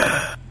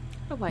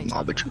 Nobody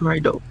Nah, but you're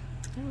right though.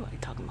 Nobody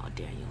talking about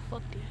Daniel.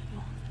 Fuck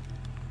Daniel.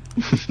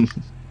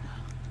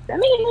 That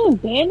nigga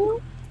named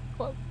Daniel?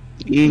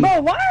 Yeah.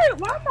 Bro, why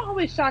am I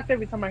always shocked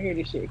every time I hear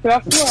this shit?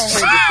 Because I swear I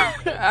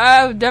heard this shit.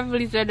 I've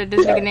definitely said that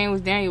this nigga name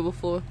was Daniel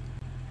before.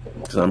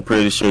 Cause I'm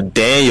pretty sure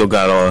Daniel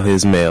got all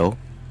his mail.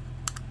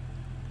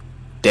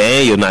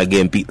 Daniel not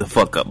getting beat the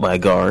fuck up by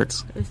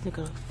guards. This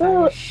nigga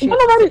Bro, shit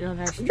nobody, on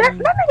that stream. that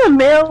nigga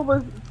Mel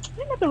was...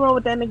 There's nothing wrong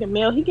with that nigga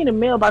Mel. He getting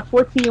mailed by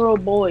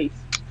 14-year-old boys.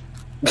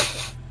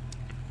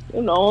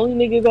 You're the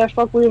only niggas that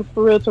fuck with him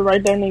for real to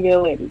write that nigga a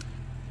letter.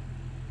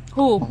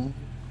 Who?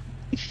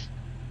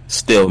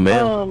 Still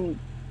male.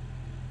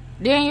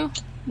 Daniel?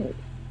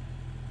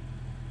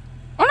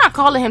 I'm not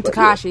calling him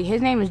Tekashi.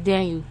 His name is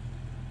Daniel.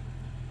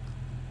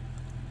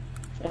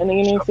 That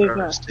nigga named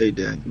 6ix9ine. Stay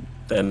down.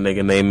 That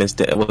nigga name is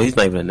well, he's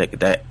not even a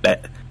nigga.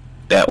 That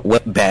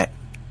wetback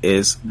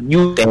is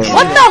You. Damn.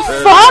 What the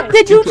fuck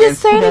did you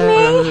just say to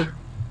me?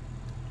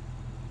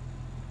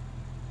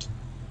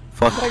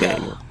 fuck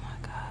Daniel.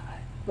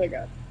 Oh my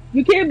god.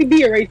 You can't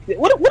be racist.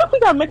 What if we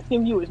got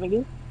Mexican viewers,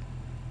 nigga?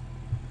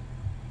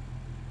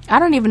 I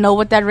don't even know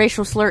what that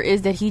racial slur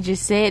is that he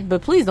just said,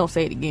 but please don't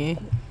say it again.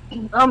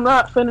 I'm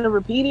not finna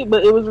repeat it,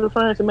 but it was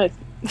referring to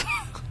Mexican.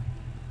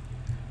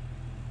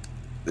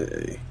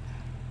 Hey,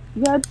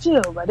 You gotta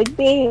chill, buddy.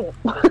 Damn.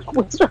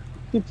 What's wrong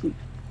with you?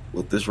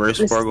 with this race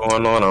war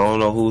going on, I don't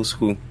know who's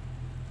who.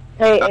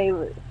 Hey,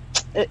 look.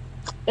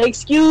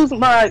 Excuse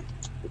my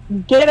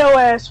ghetto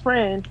ass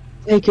friend.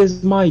 Take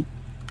his mic.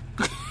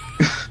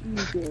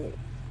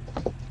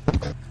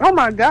 Oh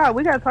my god,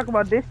 we gotta talk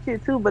about this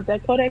shit too, but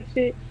that Kodak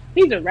shit,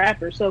 he's a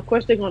rapper, so of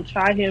course they're gonna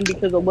try him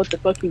because of what the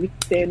fuck he was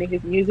saying in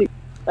his music.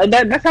 Like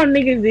that's how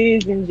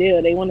niggas is in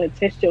jail. They wanna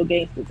test your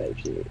gangster type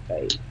shit.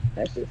 Like,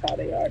 that's just how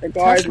they are. The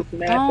guards are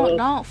some assholes.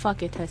 Don't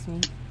fucking test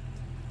me.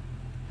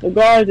 The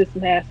guards are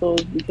some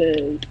assholes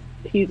because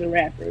he's a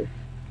rapper.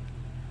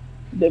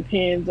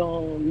 Depends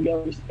on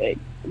your respect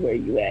where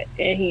you at.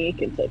 And he in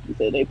Kentucky,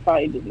 so they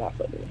probably just not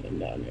fucking with him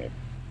down there.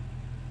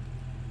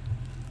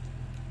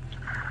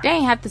 They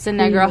ain't have to send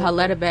that girl her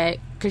letter back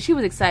because she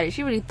was excited.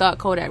 She really thought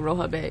Kodak wrote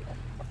her back.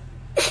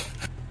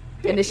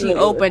 And then she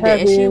opened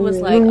it and she was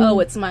like, "Oh,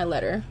 it's my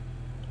letter."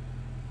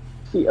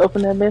 She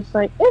opened that bitch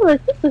like, "Hey,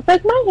 look, this is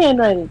like my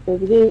handwriting."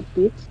 Because it is,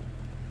 bitch.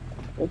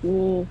 What you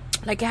mean?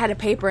 Like, it had a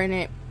paper in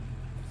it,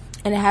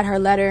 and it had her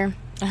letter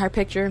and her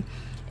picture,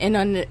 and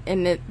on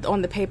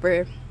the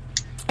paper,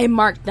 it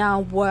marked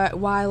down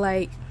why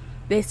like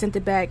they sent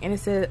it back, and it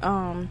said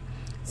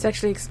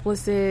sexually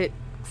explicit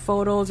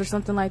photos or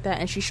something like that.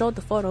 And she showed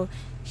the photo.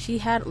 She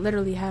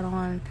literally had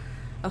on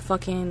a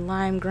fucking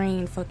lime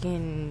green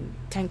fucking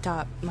tank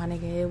top, my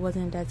nigga. It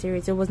wasn't that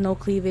serious. There was no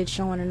cleavage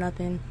showing or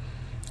nothing.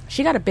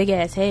 She got a big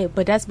ass head,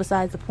 but that's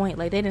besides the point.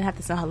 Like, they didn't have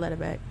to send her letter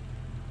back.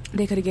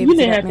 They could have gave it to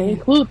that man. You didn't have to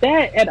include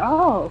that at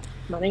all,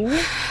 my nigga.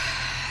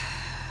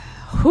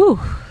 Whew.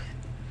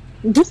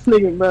 This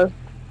nigga, bro.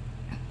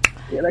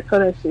 Yeah, that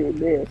Kodak shit,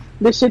 man.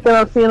 This shit that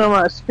I'm seeing on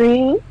my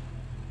screen,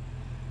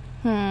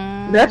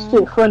 that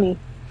shit funny.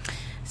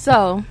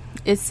 So,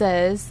 it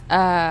says,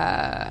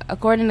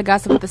 according to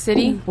Gossip of the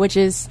City, which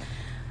is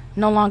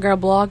no longer a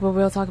blog, but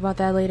we'll talk about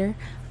that later.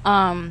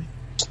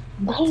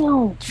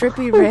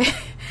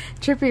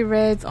 Trippie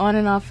Red's on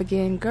and off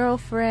again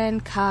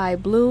girlfriend Kai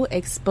Blue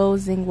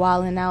exposing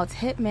Wildin' Out's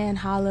hitman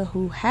Holla,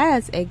 who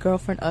has a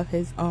girlfriend of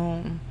his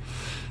own.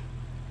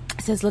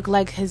 It says look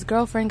like his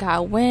girlfriend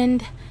got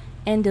wind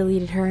and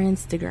deleted her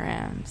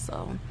Instagram.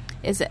 So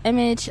it's an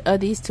image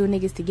of these two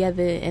niggas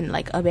together in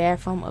like a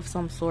bathroom of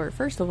some sort.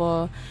 First of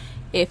all,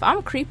 if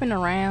I'm creeping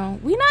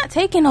around, we not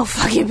taking no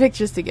fucking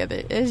pictures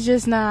together. It's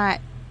just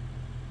not.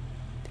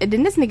 And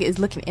then this nigga is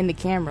looking in the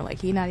camera like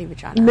he not even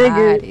trying to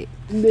hide it.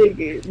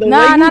 Nigga, the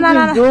way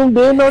you zoomed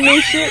in on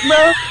this shit,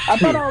 bro. I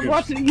thought I was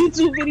watching a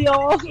YouTube video.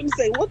 I was gonna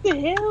say, what the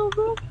hell,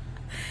 bro?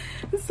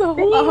 So,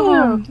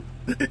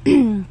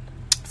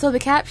 so the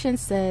caption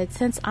said,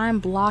 "Since I'm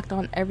blocked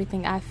on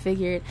everything, I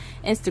figured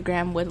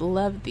Instagram would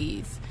love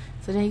these."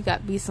 So then you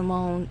got B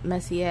Simone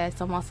messy ass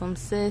talking about some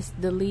sis,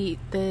 delete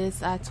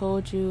this. I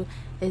told you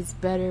it's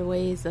better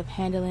ways of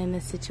handling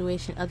the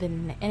situation other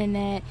than the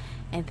internet.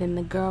 And then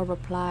the girl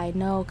replied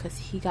no, because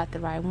he got the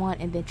right one.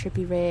 And then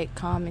Trippie Redd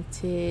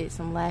commented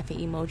some laughing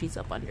emojis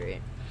up under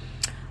it.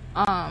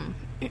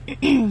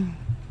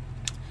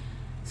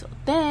 So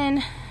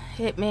then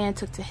Hitman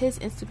took to his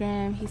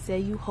Instagram. He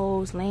said, "You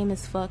hoes lame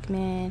as fuck,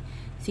 man.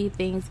 See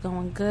things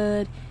going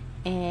good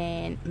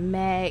and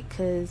mad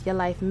because your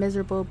life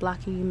miserable,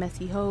 blocking you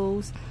messy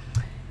hoes."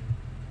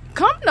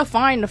 Come to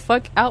find the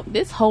fuck out,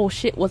 this whole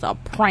shit was a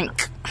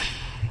prank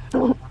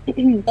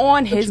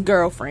on his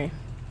girlfriend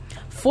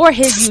for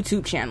his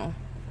YouTube channel.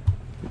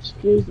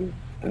 Excuse me.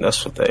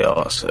 That's what they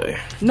all say.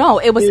 No,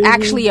 it was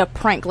actually a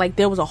prank. Like,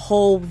 there was a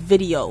whole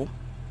video.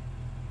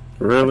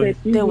 Really?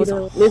 Okay, there was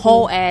a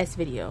whole ass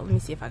video. Let me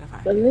see if I can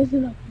find it.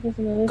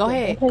 Listen. Go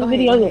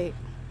ahead.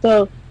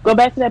 So, go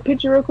back to that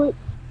picture real quick.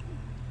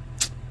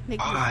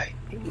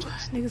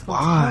 Niggas gonna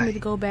tell me to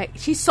go back.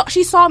 She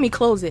saw me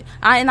close it.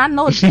 I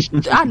know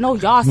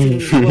y'all seen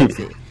me close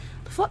it.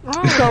 The fuck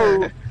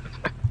wrong?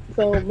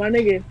 So my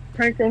nigga,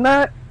 prank or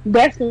not,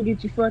 that's gonna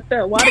get you fucked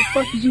up. Why the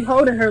fuck is you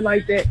holding her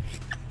like that?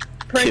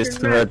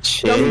 Kissing her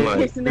chin, like,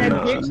 kissing that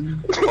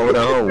bitch. Hold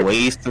on,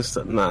 waist and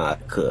stuff. Nah, I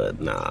could.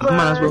 Nah. You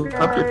might as well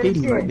cup your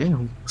titty right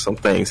now. Some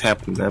things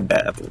happen in that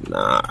bathroom.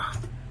 Nah.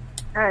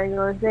 I ain't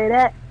gonna say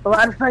that. But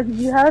why the fuck is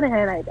you holding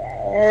her like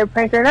that?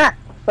 Prank or not?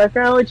 What's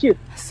wrong with you?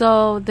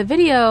 So the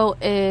video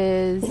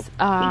is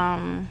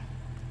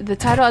the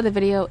title of the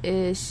video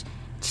is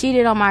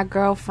 "Cheated on My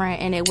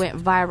Girlfriend and It Went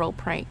Viral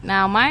Prank."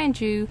 Now, mind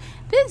you,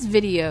 this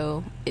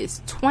video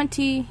is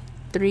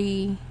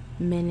 23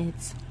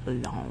 minutes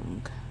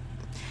long.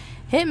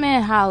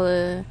 Hitman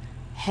Holla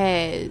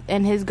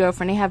and his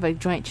girlfriend, they have a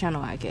joint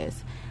channel, I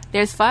guess.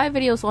 There's 5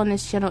 videos on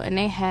this channel, and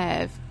they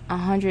have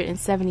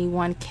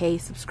 171K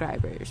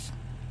subscribers.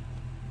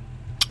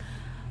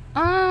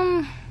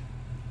 Ain't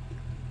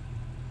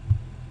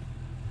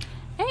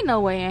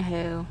no way in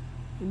hell.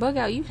 Bug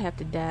out, you have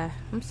to die.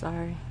 I'm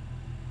sorry.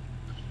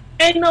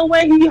 Ain't no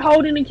way he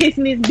holding and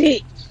kissing his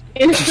bitch.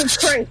 And it's a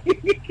prank.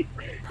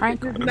 Prank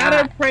This or is not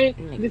a prank.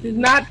 nigga, This is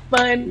not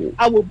fun.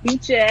 I will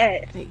beat your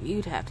ass. nigga,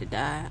 you'd have to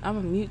die. I'm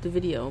gonna mute the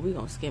video and we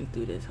gonna skim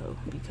through this hoe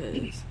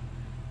because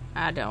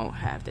I don't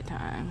have the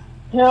time.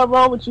 Hell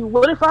wrong with you?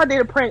 What if I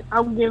did a prank?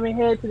 I'm giving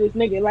head to this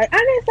nigga. Like, I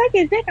didn't suck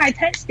his dick. I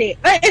touched it.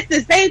 Like, it's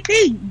the same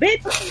thing,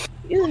 bitch.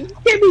 You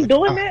can't be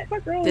doing that.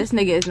 Fuck wrong. This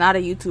nigga is not a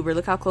YouTuber.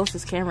 Look how close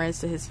his camera is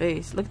to his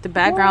face. Look at the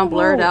background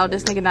blurred out.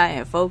 This nigga not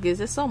in focus.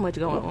 There's so much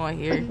going on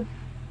here.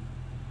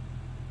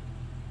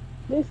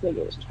 This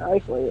nigga is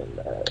trifling,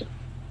 bro.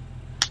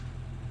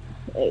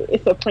 Hey,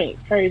 it's a prank,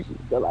 crazy,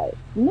 but like,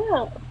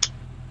 no.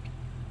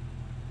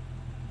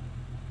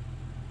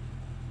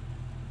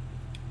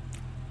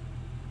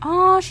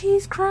 Oh,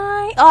 she's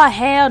crying. Oh,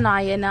 hell nah,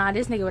 yeah, nah.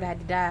 This nigga would have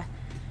had to die.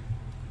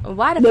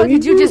 Why the No, fuck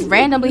did you you just do.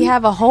 randomly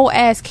have a whole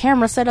ass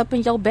camera set up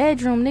in your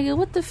bedroom, nigga?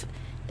 What the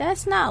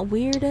that's not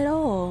weird at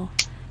all.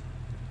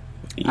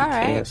 You All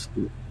right. can't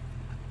sleep.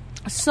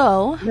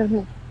 So,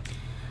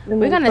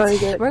 we're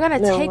gonna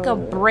take a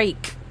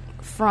break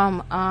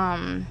from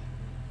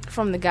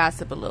the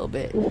gossip a little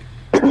bit.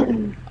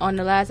 On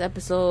the last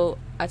episode,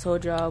 I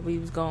told y'all we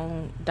was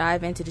gonna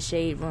dive into the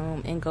shade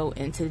room and go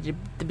into the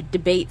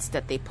debates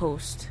that they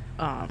post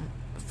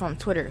from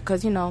Twitter,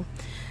 because you know,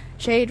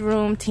 shade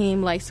room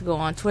team likes to go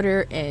on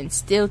Twitter and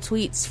steal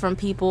tweets from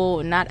people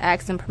and not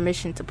ask them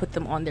permission to put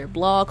them on their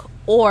blog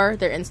or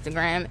their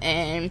Instagram,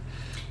 and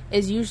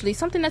is usually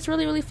something that's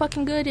really, really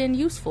fucking good and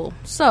useful.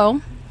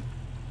 So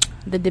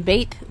the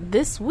debate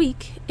this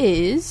week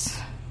is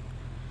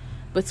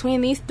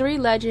between these 3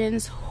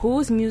 legends,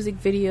 whose music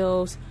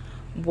videos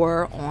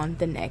were on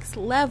the next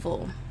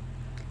level.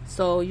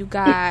 So you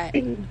got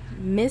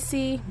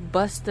Missy,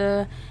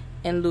 Busta,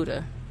 and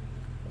Luda.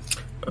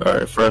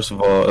 Alright, first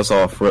of all, it's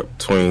all flip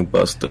between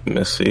Busta and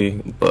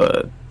Missy,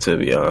 but to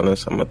be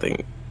honest, I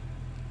think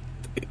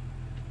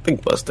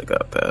Busta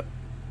got that.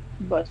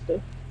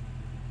 Buster.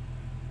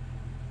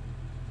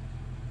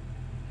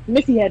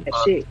 Missy had that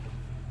shit.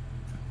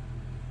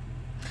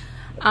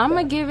 I'm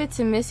gonna give it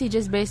to Missy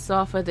just based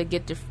off of the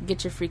Get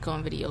Your Freak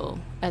On video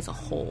as a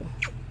whole.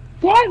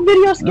 That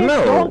video scared No.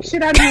 the dog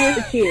shit out of me as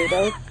a kid,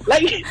 though.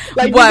 Like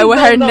What? When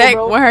her no, neck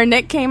bro. when her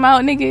neck came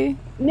out, nigga.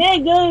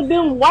 Nigga,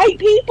 them white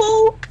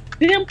people,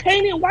 them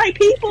painted white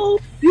people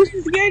used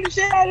to scare the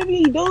shit out of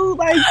me, dude.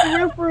 Like,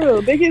 for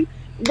real. Niggas,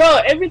 bro,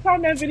 every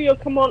time that video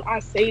come on, I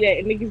say that,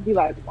 and niggas be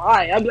like,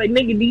 why? I'm like,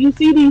 nigga, do you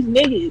see these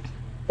niggas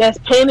that's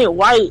painted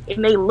white,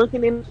 and they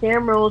looking in the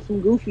camera on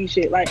some goofy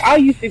shit? Like, I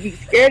used to be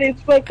scared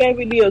as fuck that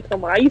video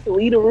come on. I used to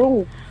leave the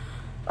room.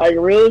 Like,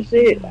 real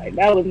shit. Like,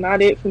 that was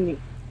not it for me.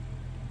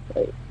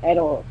 Like, at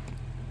all.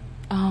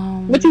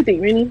 What you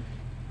think, Rennie?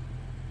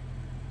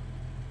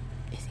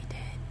 Is he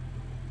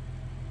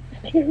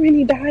dead? Nigga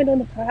really died on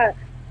the pot.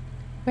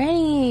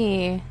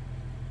 Rennie.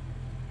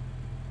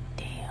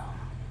 Damn,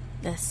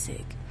 that's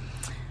sick.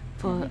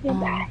 But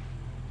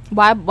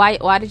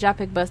why did y'all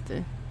pick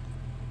Busta?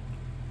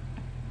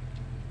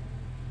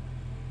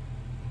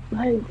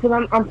 Like,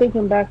 cause I'm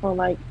thinking back on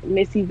like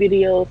Missy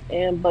videos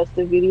and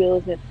Busta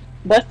videos, and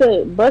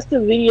Busta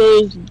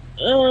videos.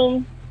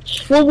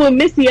 Well, with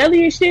Missy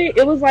Elliott shit,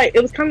 it was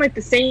kind of like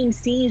the same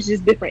scenes,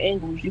 just different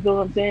angles. You know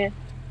what I'm saying?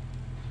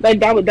 Like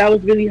that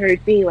was really her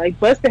thing. Like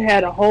Busta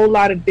had a whole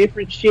lot of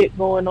different shit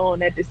going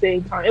on at the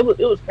same time. It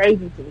was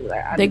crazy to me.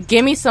 Like The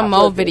Gimme Some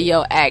Mo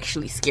video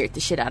actually scared the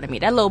shit out of me.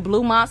 That little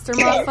blue monster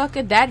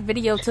motherfucker. That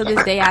video to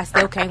this day I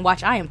still can't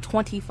watch. I am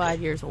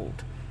 25 years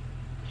old.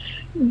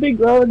 Big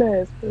grown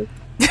ass.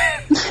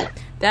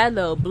 That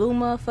little blue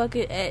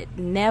motherfucker,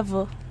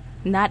 never,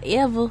 not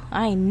ever.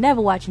 I ain't never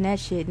watching that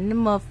shit. And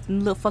them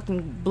little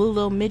fucking blue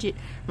little midget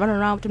running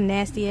around with them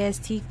nasty ass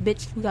teeth,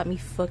 bitch. You got me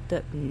fucked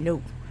up.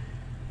 No.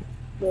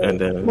 And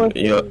then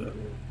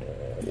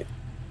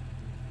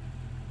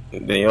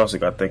you also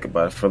got to think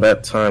about it. For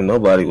that time,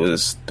 nobody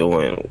was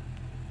doing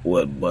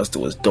what Busta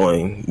was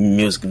doing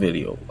music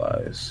video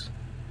wise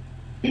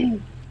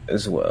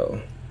as well.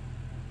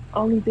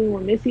 Only thing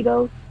with Missy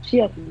though, she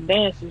had some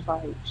dancers.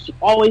 Like she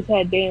always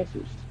had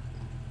dancers.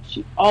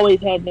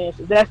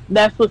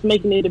 That's what's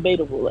making it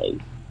debatable.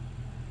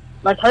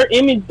 Like her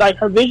image, like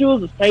her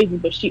visuals was crazy,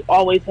 but she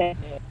always had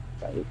dancers.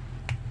 Like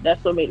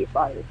that's what made it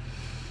fire.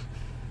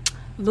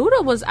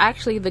 Luda was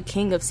actually the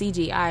king of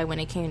CGI when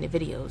it came to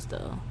videos,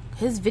 though.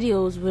 His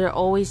videos were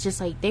always just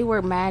like, they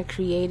were mad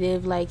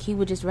creative. Like, he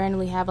would just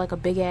randomly have like a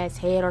big ass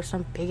head or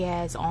some big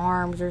ass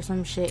arms or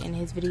some shit in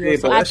his videos. Yeah,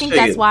 so but I that think shit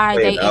that's is why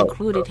they played out,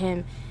 included bro.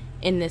 him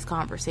in this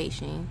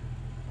conversation.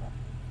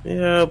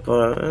 Yeah,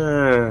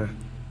 but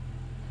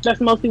That's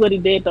mostly what he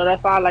did though.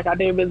 That's why I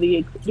didn't really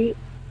include it.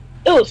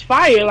 It was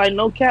fire, like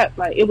no cap,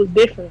 like it was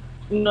different.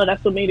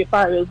 that's what made it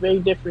fire. It was very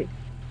different,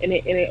 and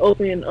it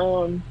opened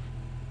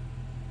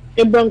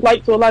it brought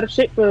light to a lot of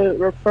shit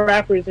for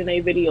rappers in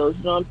their videos.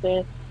 You know what I'm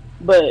saying?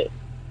 But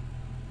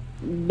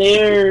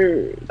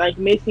they're like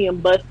Missy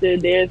and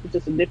Busta. Theirs was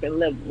just a different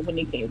level when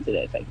it came to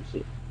that type of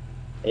shit.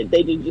 And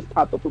they didn't just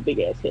pop up with big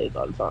ass heads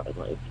all the time.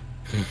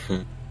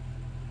 Like,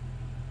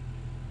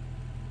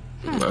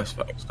 Nice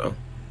facts though.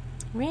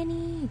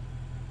 Rennie.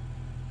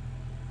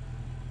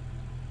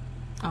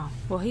 Oh,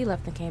 well, he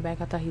left and came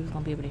back. I thought he was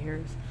gonna be able to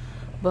hear us,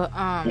 but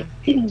I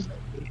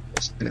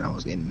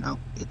was getting out.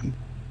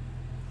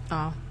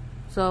 oh,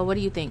 so what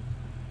do you think?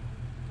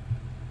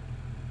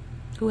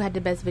 Who had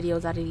the best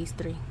videos out of these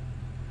three?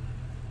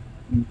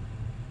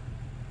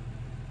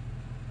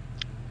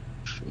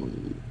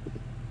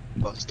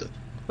 Busta.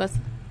 Busta.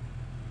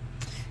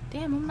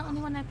 Damn, I'm the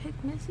only one that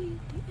picked Missy.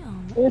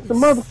 Damn, it's a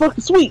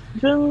motherfucking sweet.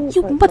 You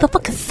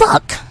motherfucking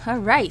suck. All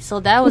right, so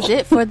that was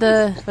it for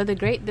the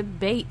great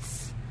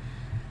debates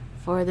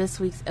for this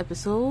week's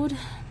episode.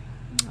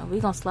 We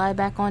gonna slide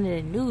back on to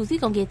the news. We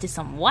gonna get to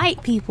some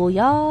white people,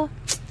 y'all.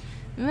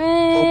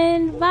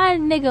 Man, my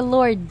nigga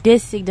Lord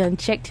Disick done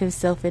checked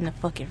himself in the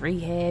fucking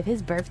rehab.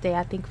 His birthday,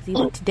 I think, was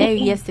either today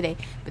or yesterday.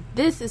 But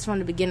this is from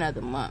the beginning of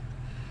the month.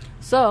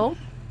 So,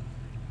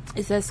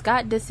 it says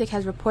Scott Disick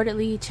has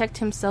reportedly checked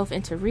himself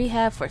into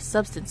rehab for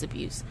substance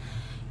abuse.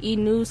 E!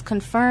 News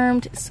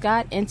confirmed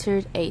Scott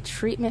entered a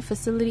treatment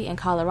facility in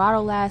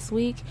Colorado last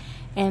week,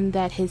 and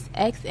that his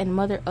ex and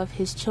mother of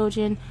his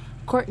children,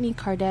 Kourtney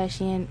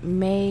Kardashian,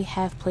 may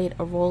have played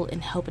a role in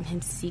helping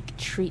him seek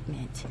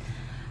treatment.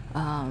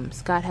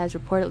 Scott has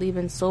reportedly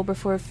been sober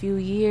for a few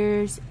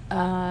years.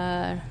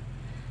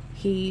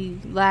 He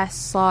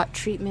last sought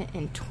treatment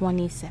in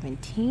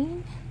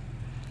 2017.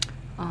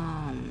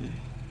 And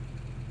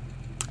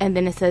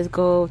then it says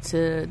go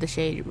to the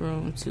shade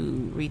room to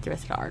read the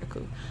rest of the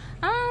article.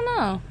 I don't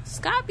know.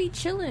 Scott be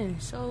chilling,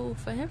 so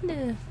for him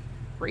to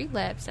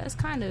relapse, that's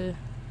kind of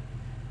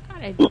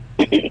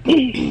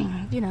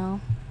you know,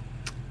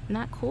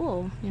 not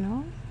cool, you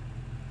know.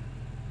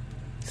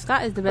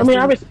 Scott is the best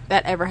thing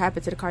that ever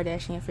happened to the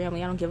Kardashian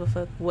family. I don't give a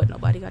fuck what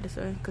nobody got to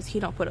say, because he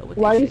don't put up with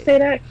Why that you shit. say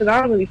that? Because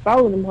I don't really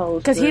follow them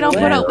hoes. Because he don't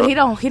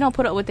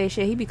put up with their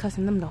shit. He be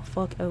cussing them the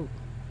fuck out.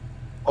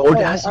 Oh,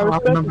 that's how I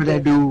remember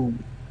that dude.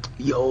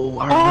 Yo,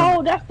 I remember.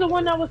 Oh, that's the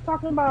one that was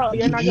talking about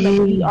you're not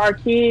gonna beat our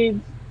kids.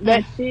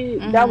 That shit.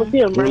 Mm-hmm. That was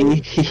him,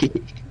 right?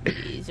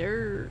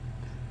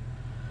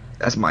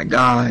 That's my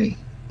guy.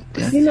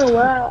 You know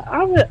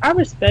what? I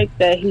respect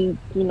that he,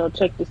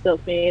 checked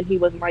himself in. He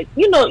wasn't like,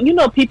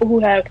 people who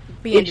have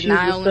be in issues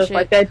denial and stuff and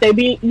like that. They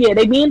be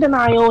in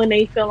denial and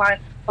they feel like,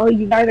 oh,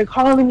 you guys are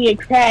calling me a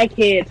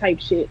crackhead type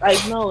shit. Like,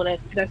 no,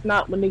 that's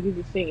not what niggas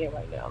is singing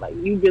right now. Like,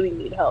 you really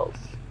need help.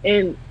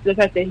 And the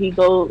fact that he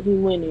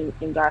went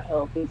and got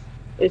help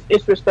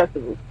it's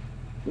respectable,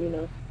 you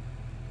know.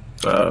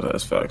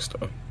 That's facts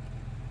though.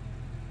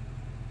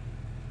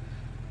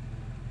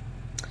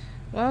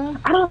 Well,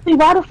 I don't see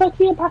why the fuck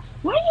why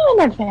you in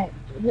that fact?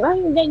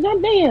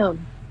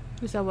 Goddamn.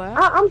 You said what?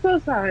 I'm so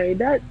sorry.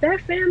 That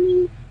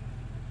family.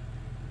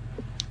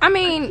 I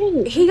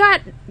mean, he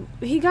got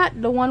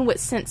the one with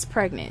Sense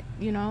pregnant,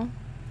 you know.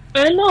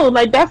 I know,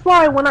 like that's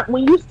why when I heard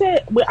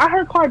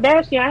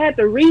Kardashian, I had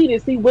to read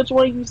and see which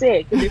one you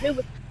said, because if it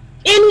was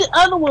any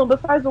other one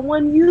besides the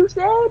one you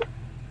said,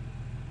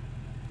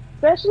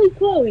 especially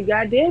Chloe,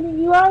 goddamn it,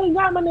 you already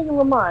got my nigga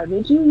Lamar,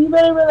 bitch. You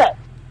better relax.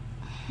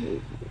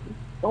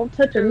 Don't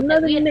touch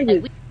another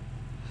nigga.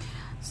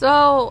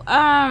 So,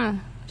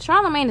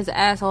 Charlamagne is an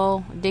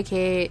asshole,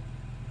 dickhead,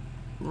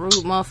 rude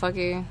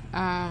motherfucker.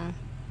 Can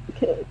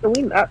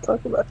we not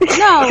talk about this?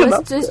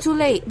 No, it's too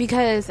late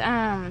because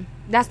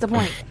that's the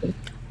point.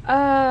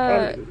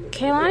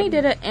 Kehlani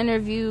did an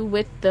interview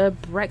with the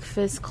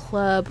Breakfast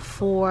Club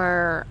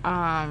for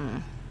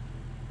I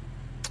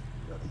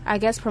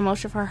guess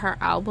promotion for her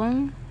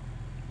album.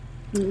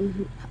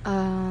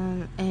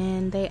 Mm-hmm.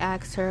 And they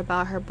asked her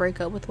about her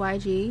breakup with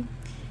YG.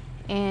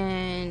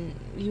 And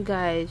you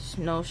guys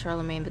know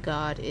Charlamagne the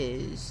God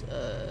is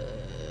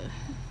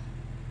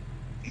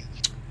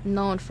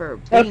known for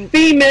being a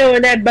female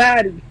in that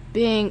body,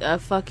 being a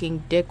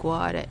fucking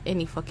dickwad at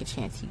any fucking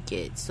chance he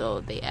gets. So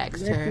they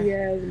asked her.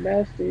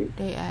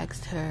 They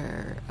asked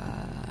her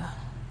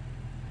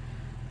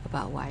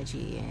about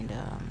YG, and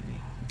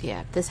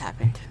yeah, this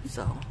happened.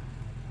 So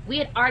we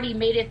had already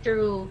made it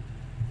through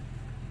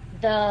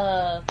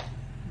the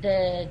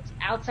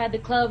outside the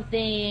club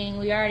thing.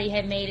 We already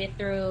had made it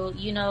through,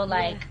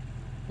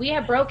 we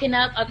had broken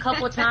up a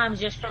couple times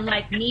just from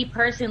like me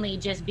personally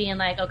just being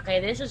like, okay,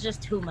 this is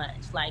just too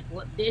much. Like,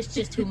 this is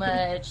just too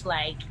much.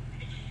 Like,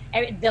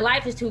 the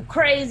life is too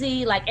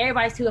crazy. Like,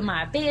 everybody's too in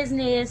my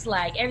business.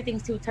 Like,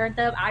 everything's too turned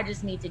up. I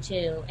just need to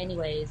chill.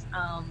 Anyways,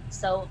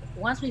 so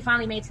once we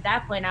finally made to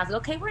that point, I was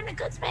like, okay, we're in a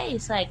good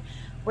space. Like,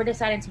 we're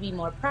deciding to be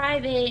more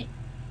private.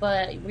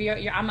 But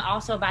I'm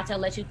also about to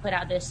let you put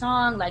out this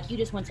song. Like, you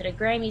just went to the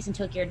Grammys and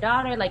took your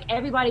daughter. Like,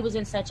 everybody was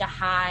in such a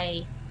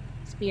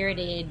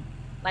high-spirited,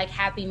 like,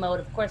 happy mode.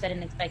 Of course, I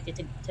didn't expect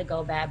it to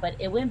go bad, but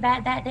it went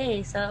bad that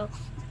day. So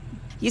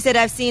You said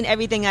I've seen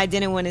everything I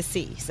didn't want to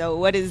see. So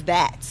what is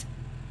that?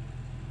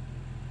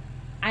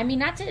 I mean,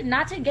 not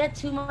to get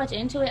too much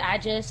into it.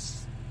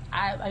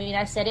 I mean,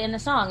 I said it in the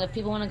song. If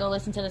people want to go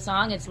listen to the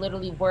song, it's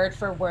literally word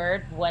for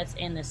word what's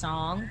in the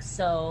song.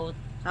 So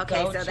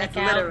Okay, go so check that's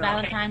out literal.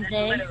 Valentine's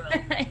Day.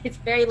 It's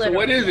very literal. So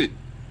what is it?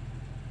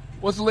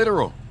 What's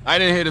literal? I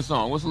didn't hear the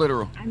song. What's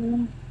literal?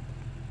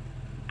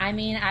 I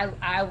mean,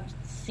 I've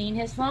seen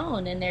his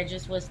phone, and there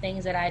just was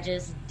things that I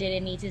just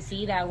didn't need to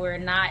see that were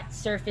not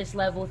surface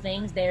level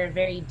things. They're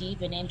very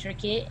deep and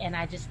intricate, and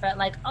I just felt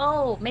like,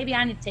 oh, maybe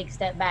I need to take a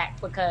step back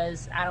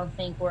because I don't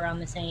think we're on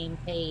the same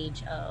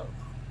page of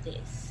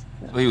this.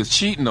 So he was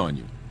cheating on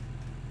you.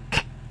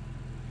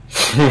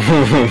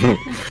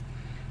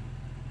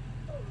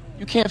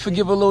 You can't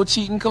forgive a little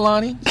cheating,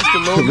 Kalani? Just a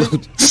little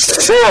bit?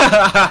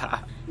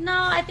 No,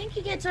 I think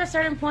you get to a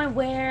certain point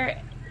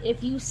where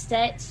if you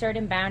set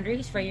certain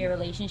boundaries for your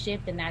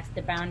relationship, then that's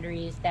the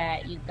boundaries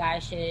that you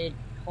guys should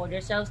hold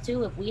yourselves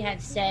to. If we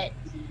had set,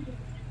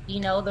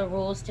 the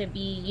rules to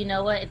be,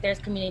 if there's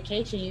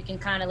communication, you can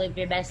kind of live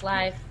your best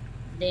life,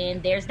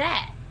 then there's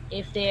that.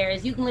 If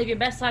you can live your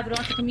best life but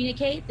don't have to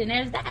communicate, then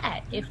there's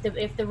that.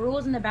 If the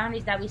rules and the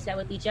boundaries that we set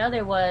with each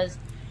other was,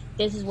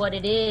 this is what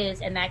it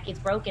is, and that gets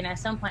broken, at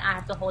some point I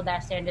have to hold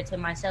that standard to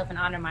myself and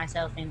honor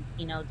myself and,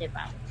 dip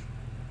out.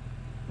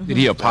 Did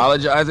he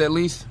apologize at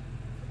least?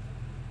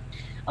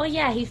 Oh,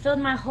 yeah, he filled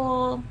my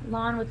whole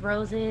lawn with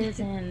roses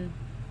and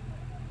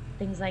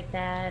things like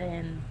that,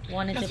 and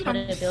wanted to put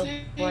a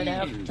billboard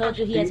up. Told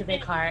you he has a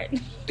big heart.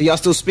 Do y'all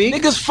still speak?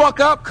 Niggas fuck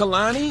up,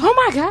 Kalani. Oh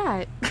my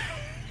god.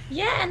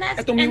 Yeah, and that's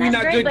That don't mean we're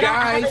not great, good but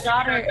guys.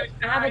 I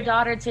have a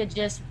daughter to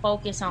just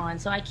focus on,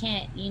 so I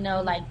can't,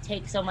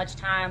 take so much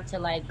time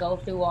to go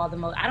through all the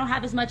I don't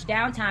have as much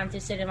downtime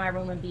to sit in my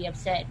room and be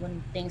upset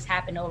when things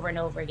happen over and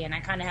over again.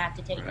 I kind of have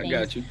to take things. I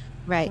got you.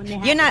 Right.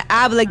 You're not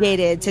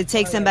obligated to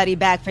take somebody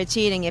back for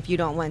cheating if you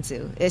don't want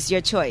to. It's your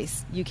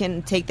choice. You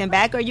can take them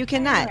back or you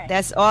cannot. Right.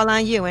 That's all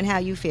on you and how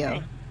you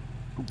feel.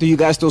 Do you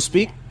guys still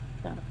speak?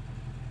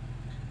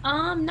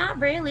 Not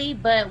really,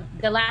 but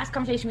the last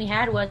conversation we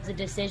had was a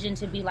decision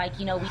to be like,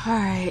 All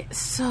right,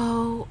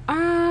 so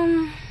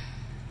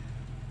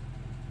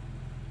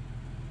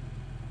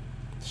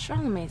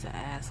Charlamagne's an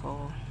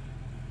asshole.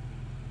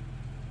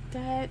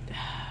 That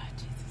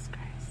Jesus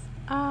Christ.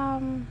 I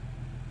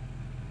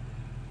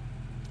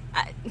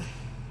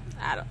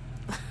don't.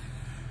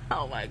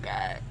 Oh my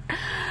god.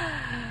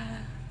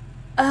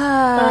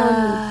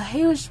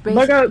 He was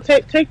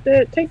basically. Take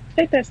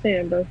that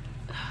stand, bro.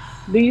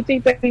 Do you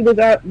think that he was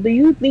out? Do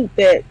you think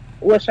that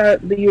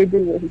do you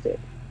agree with what he said?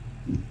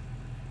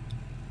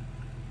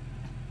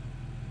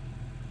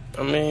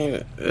 I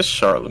mean, it's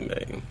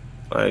Charlamagne.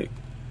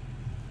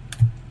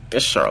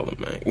 It's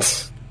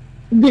Charlamagne.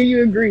 Do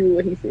you agree with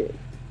what he said?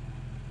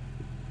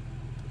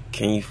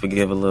 Can you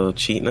forgive a little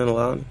cheating,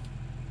 Alani?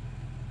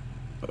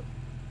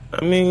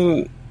 I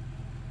mean,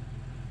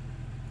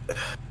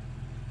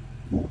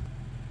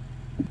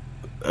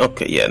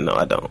 okay, yeah, no,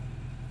 I don't.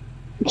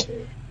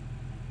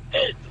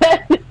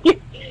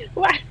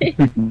 Why?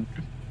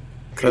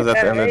 Because at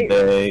the end of the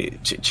day,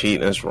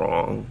 cheating is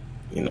wrong.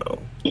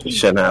 You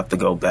shouldn't have to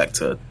go back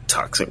to a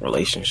toxic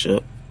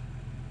relationship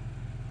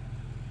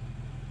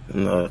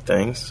and other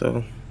things.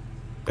 So,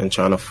 and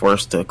trying to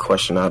force the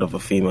question out of a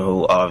female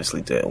who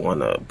obviously didn't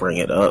want to bring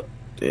it up,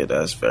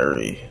 that's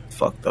very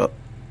fucked up.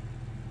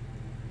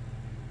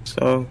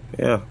 So,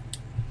 yeah.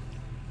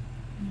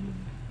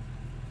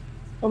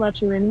 What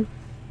about you, Rennie?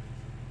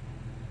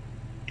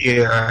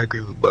 Yeah, I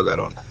agree with Bug Out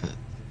on that.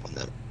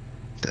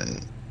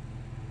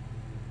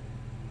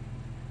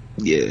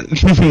 Yeah,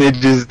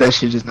 that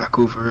shit just not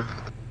cool for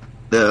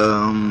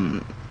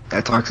the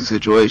that toxic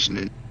situation,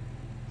 and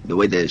the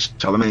way that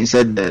Charlamagne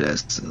said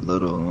that's a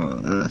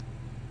little.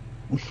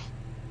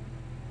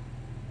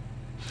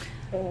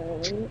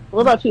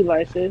 What about you,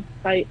 Lysa?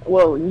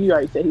 Well, you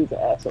already said he was an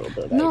asshole,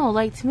 but No,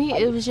 to me,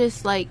 it was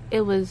just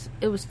it was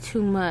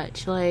too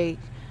much.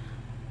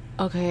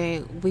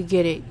 Okay, we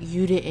get it.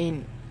 You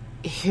didn't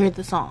hear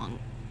the song.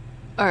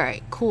 All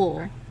right,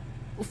 cool.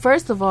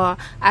 First of all,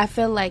 I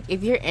feel like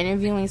if you're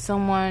interviewing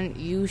someone,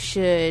 you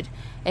should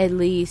at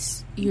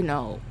least,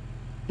 know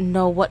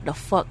what the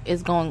fuck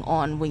is going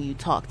on when you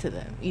talk to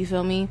them. You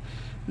feel me?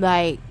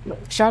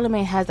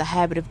 Charlamagne has a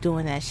habit of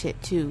doing that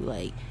shit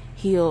too.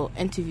 He'll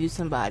interview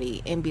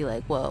somebody and be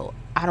like, well,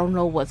 I don't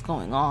know what's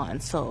going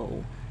on,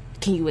 so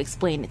can you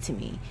explain it to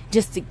me?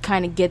 Just to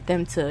kind of get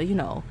them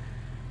to,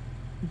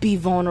 be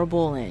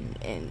vulnerable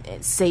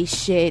and say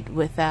shit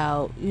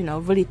without,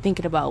 really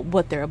thinking about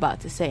what they're about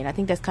to say. And I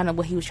think that's kind of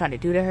what he was trying to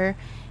do to her.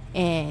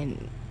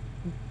 And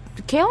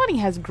Kehlani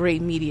has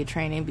great media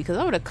training, because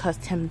I would have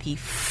cussed him the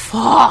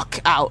fuck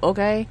out,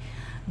 okay?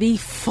 The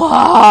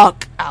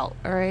fuck out,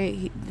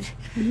 alright?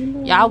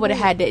 Y'all would have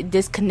had to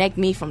disconnect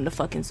me from the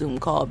fucking Zoom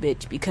call,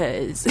 bitch,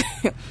 because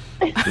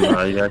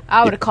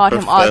I would have called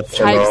him all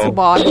types of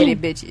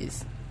bald-headed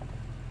bitches.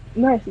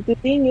 Nice. The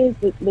thing is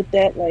with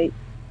that,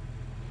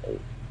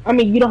 I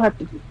mean, you don't have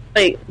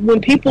to, when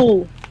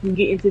people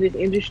get into this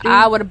industry,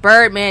 I would have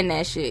Birdman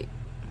that shit.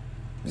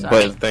 Sorry.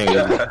 But the thing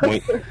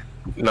is,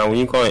 when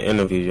you go in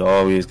interviews, you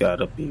always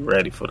gotta be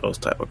ready for those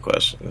type of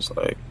questions,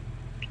 like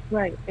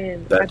Right,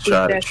 and I that think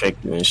try to that's trick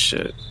you and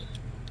shit.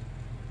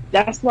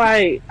 that's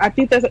why I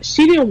think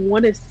she didn't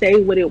want to say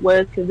what it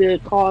was because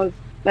it caused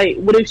like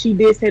what if she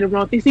did say the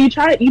wrong thing. So you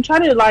try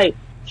to like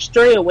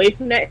stray away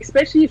from that,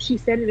 especially if she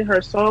said it in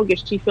her song. If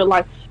she feel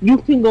like you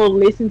can go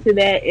listen to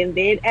that and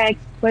then ask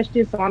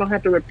questions, so I don't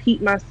have to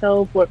repeat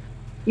myself or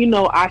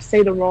I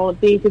say the wrong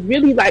thing. Because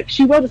really, like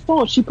she wrote a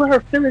song, she put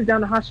her feelings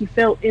down to how she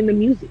felt in the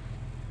music.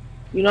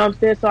 You know what I'm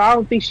saying? So I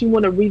don't think she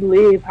want to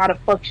relive how the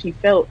fuck she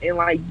felt and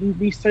like you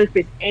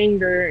resurface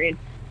anger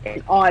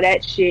and all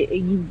that shit,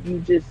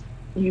 and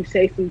you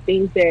say some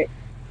things that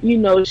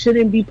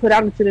shouldn't be put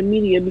out into the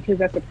media because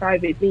that's a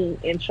private thing.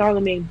 And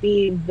Charlamagne,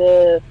 being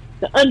the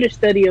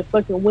understudy of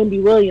fucking Wendy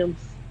Williams,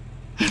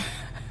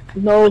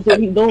 knows what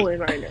he's doing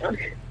right now.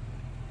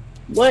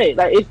 What?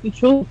 Like, it's the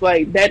truth.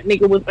 Like, that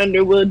nigga was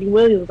under Wendy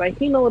Williams. Like,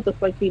 he know what the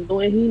fuck he's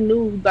doing. He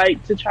knew,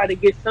 like, to try to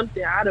get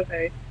something out of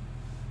her.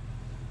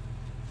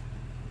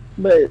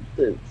 But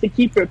to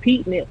keep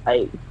repeating it,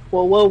 like,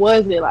 well, what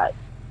was it like?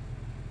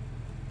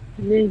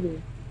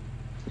 Nigga.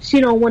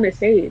 She don't want to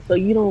say it, so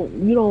you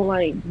don't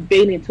like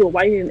bait into it.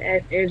 Why you didn't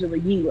ask Angela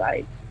Yee,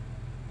 like,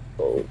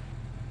 oh,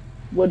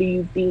 what do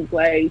you think,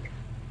 like,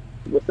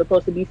 what's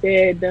supposed to be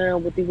said,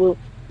 done,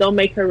 don't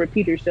make her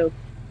repeat herself.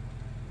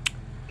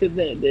 Because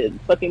the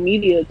fucking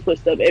media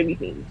twist up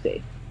everything you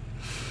say.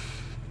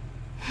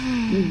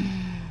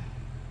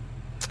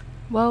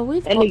 Well,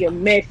 that nigga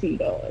messy,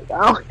 dog.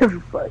 I don't give a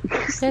fuck.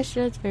 That's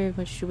very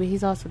much true, but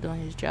he's also doing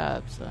his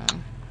job, so...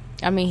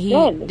 I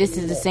mean, this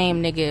is the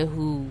same nigga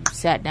who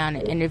sat down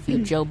and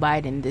interviewed Joe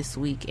Biden this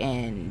week,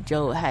 and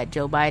Joe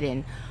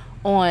Biden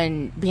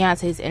on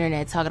Beyonce's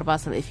internet talking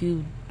about something. If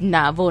you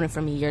not voting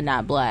for me, you're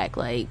not black.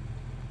 Like,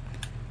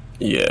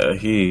 yeah,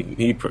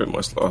 he pretty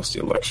much lost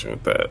the election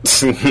with that.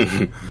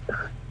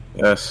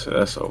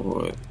 that's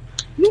over with.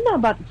 You're not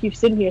about to keep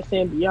sitting here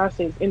saying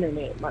Beyonce's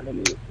internet, my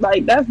nigga.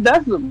 Like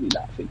that's what we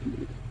not fixing to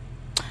do.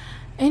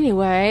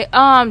 Anyway,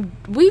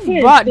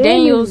 we've brought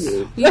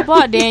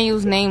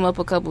Daniel's name up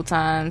a couple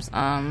times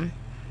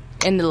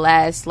in the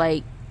last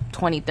like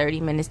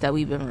 20-30 minutes that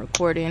we've been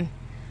recording,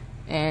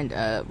 and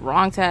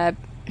Wrong Tab,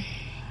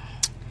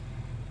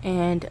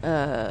 and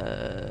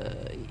I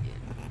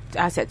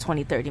said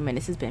 20-30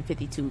 minutes. It's been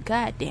 52.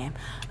 God damn.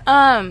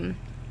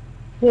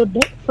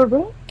 For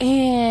real?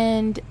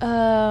 And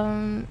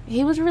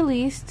he was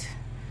released.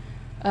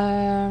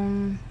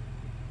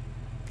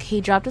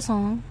 He dropped a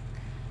song.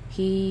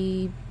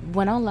 He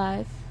went on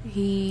live.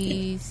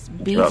 He's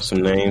dropped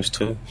some names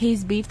too.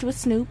 He's beefed with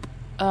Snoop,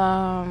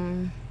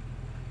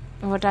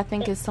 which I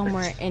think is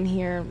somewhere in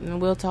here,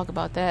 and we'll talk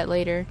about that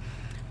later.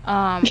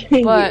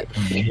 But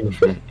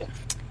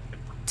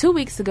 2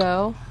 weeks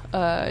ago,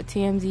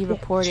 TMZ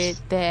reported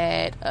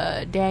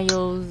that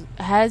Daniels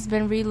has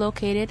been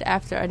relocated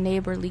after a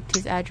neighbor leaked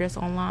his address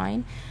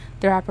online.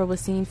 The rapper was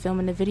seen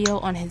filming a video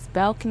on his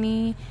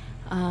balcony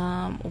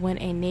when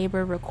a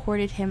neighbor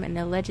recorded him and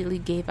allegedly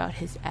gave out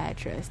his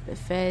address. The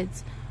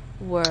feds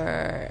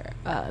were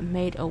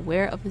made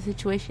aware of the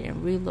situation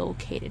and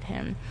relocated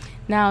him.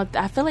 Now,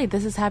 I feel like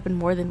this has happened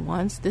more than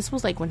once. This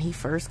was like when he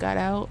first got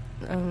out,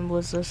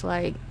 was just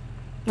like,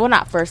 well,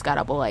 not first got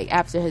out, but like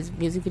after his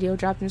music video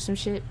dropped and some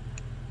shit.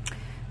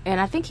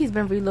 And I think he's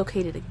been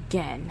relocated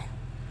again.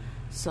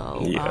 So,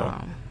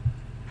 yeah.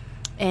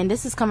 And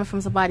this is coming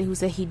from somebody who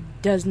said he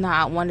does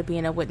not want to be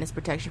in a witness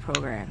protection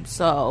program.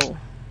 So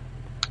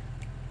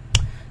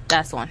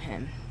that's on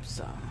him.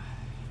 So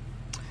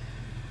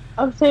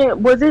I'm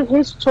saying, was it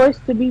his choice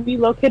to be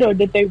relocated, or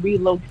did they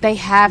relocate? They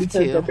have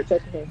to.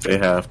 They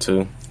have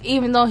to.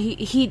 Even though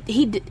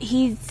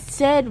he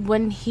said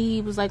when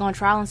he was like on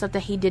trial and stuff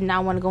that he did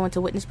not want to go into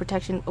witness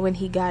protection when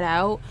he got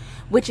out,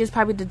 which is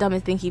probably the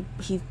dumbest thing he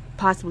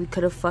possibly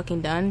could have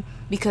fucking done,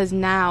 because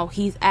now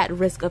he's at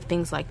risk of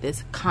things like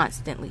this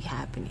constantly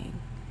happening,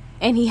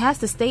 and he has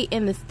to stay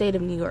in the state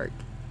of New York.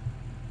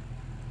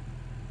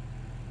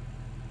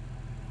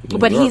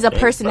 But he's a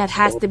person that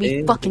has to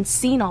be fucking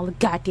seen all the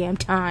goddamn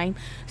time.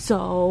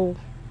 So,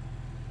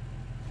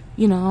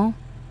 you know,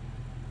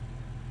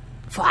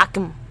 fuck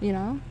him, you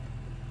know?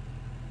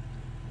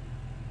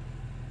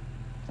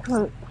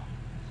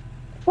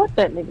 Fuck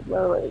that nigga,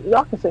 bro. Like,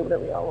 y'all can say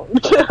whatever y'all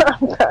want. I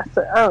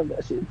don't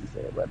got shit to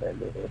say about that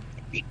nigga.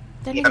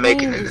 That nigga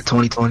making it to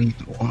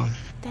 2021.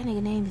 That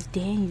nigga name is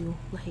Daniel.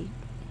 Like,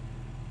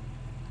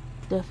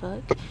 the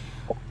fuck?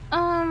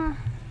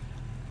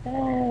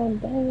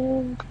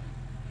 Damn.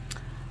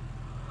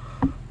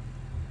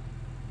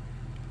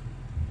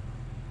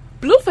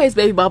 Blueface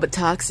Baby Baba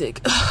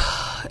toxic.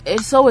 And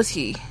so is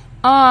he.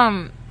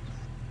 I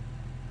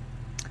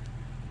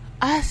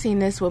seen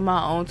this with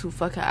my own two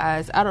fucking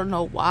eyes. I don't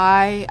know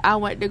why I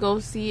went to go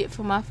see it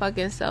for my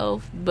fucking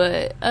self,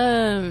 but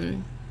I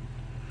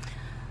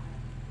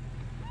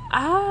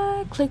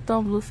clicked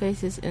on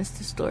Blueface's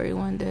Insta story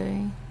one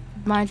day.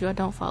 Mind you, I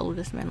don't follow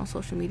this man on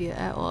social media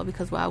at all,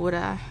 because why would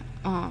I?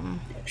 You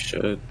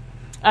should.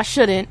 I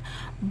shouldn't,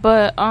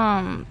 but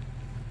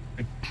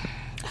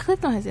I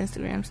clicked on his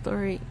Instagram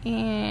story,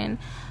 and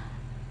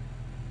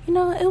you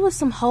know, it was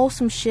some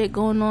wholesome shit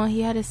going on.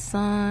 He had his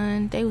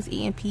son. They was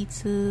eating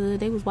pizza.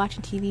 They was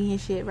watching TV and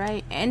shit,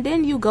 right? And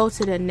then you go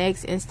to the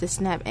next Insta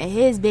snap, and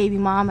his baby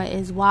mama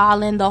is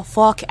wilding the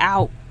fuck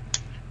out.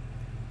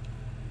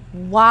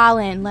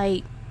 Wilding.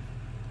 Like,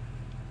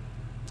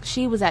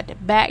 she was at the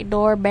back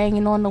door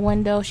banging on the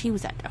window. She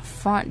was at the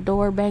front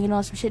door banging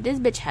on some shit. This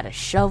bitch had a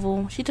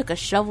shovel. She took a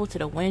shovel to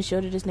the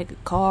windshield of this nigga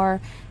car.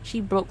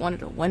 She broke one of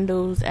the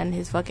windows in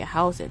his fucking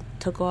house and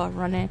took off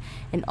running.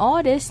 And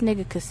all this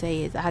nigga could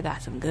say is, I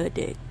got some good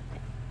dick.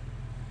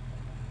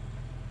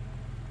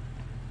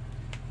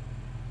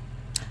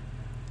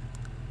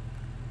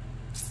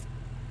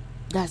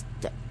 That's...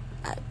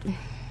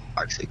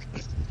 Toxic.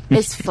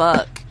 It's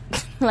fuck.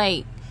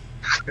 Like...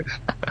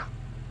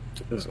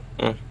 He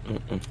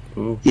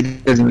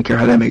doesn't even care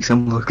how that makes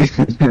him look.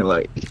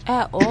 Like,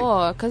 at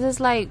all. Because it's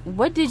like,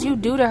 what did you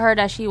do to her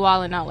that she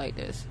wilding out like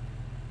this?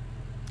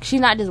 She's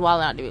not just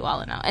wilding out to be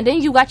wilding out. And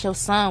then you got your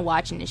son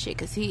watching this shit.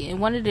 Because he, in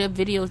one of the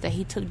videos that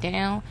he took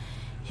down,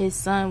 his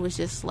son was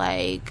just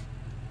like,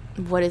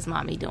 what is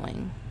mommy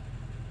doing?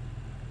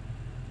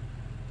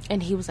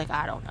 And he was like,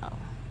 I don't know.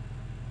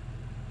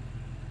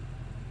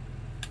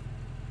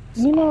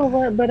 You know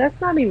what? But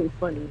that's not even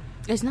funny.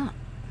 It's not.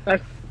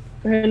 Like,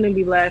 for him to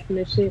be laughing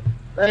and shit.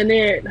 And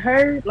then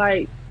her,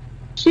 like,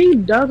 she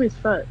dumb as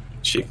fuck.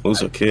 She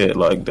lose her kid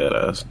like that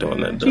ass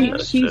doing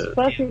that. She's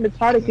fucking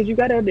retarded because you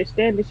gotta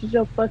understand this is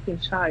your fucking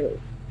child.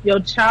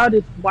 Your child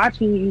is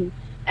watching you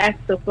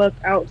act the fuck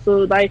out. So,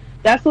 like,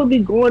 that's what be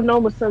going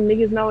on with some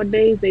niggas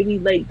nowadays. They be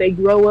like, they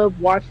grow up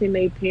watching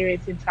their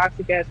parents in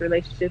toxic ass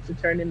relationships and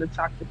turn into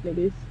toxic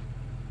niggas.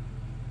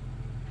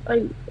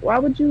 Like, why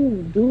would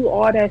you do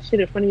all that shit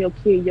in front of your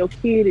kid? Your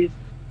kid is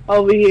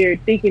over here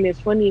thinking it's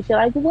funny and shit,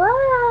 like,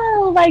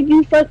 wow, like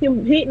you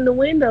fucking hitting the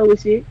window and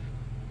shit.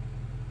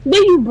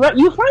 Then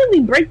you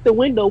finally break the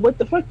window. What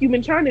the fuck you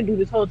been trying to do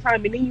this whole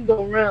time, and then you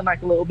go run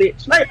like a little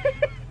bitch. Like,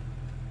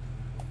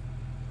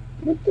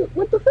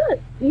 what the fuck?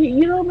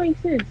 You don't make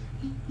sense.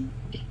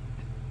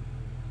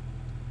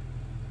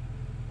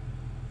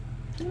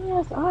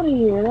 Yes, out of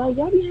here. Like,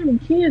 y'all be having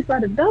kids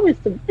by the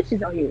dumbest of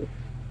bitches out here.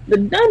 The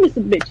dumbest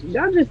of bitches.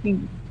 Y'all just be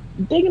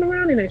digging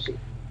around in that shit.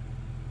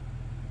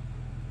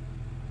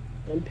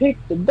 And pick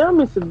the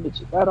dumbest of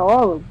bitches out of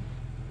all of them.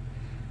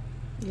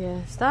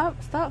 Yeah,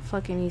 stop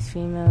fucking these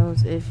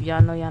females if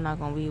y'all know y'all not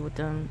gonna be with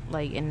them,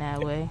 like, in that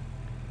way.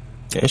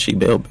 And she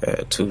built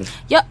bad too.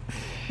 Yep.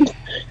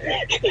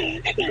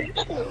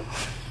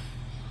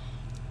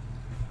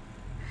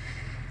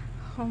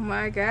 Oh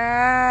my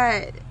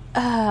god.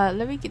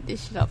 Let me get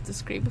this shit off the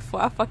screen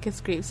before I fucking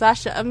scream.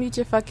 Sasha, unmute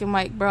your fucking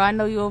mic, bro. I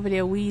know you over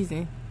there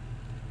wheezing.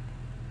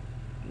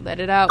 Let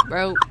it out,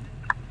 bro.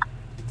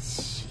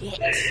 Shit.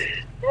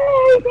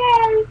 Hey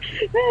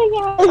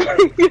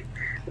guys.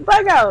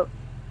 Back out.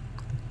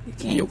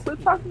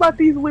 Let's talk about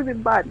these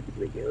women bodies,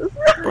 niggas.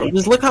 Bro,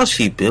 just look how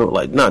she built.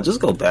 Like, nah, just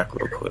go back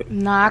real quick.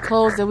 Nah, I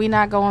closed it. We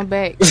not going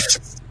back.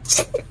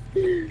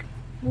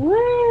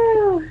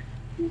 Well,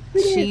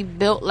 she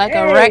built like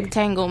a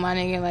rectangle, my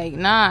nigga. Like,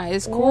 nah,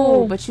 it's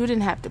cool, but you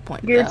didn't have to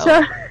point it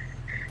out.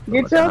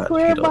 Get your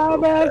clear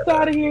bomb ass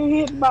out of here and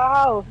hit my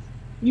house.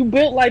 You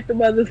built like the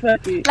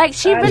motherfucker. Like,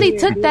 she really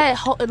took that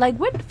whole... Like,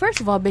 what?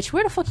 First of all, bitch,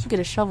 where the fuck you get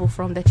a shovel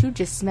from that you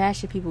just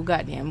smashing people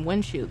goddamn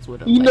windshields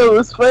with them? You know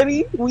what's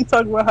funny? We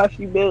talk about how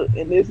she built,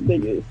 and this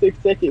nigga 6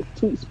 seconds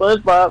tweet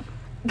SpongeBob.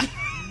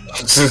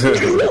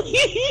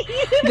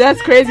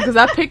 That's crazy, because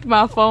I picked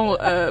my phone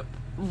up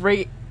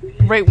right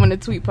when the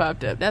tweet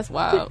popped up. That's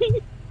wild.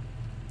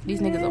 These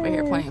niggas over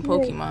here playing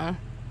Pokemon.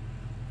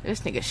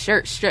 This nigga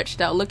shirt stretched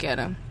out. Look at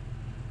him.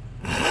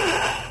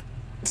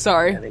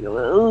 Sorry.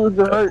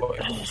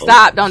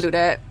 Stop, don't do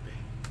that.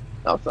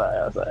 I'm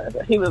sorry.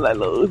 He was like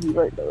Lil Uzi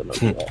Vert though.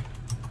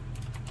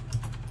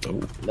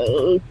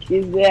 No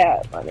kids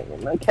out, my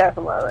nigga. No cap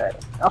for my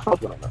rat. I fuck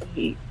with him though.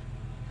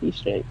 He's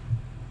straight.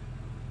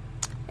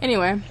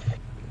 Anyway.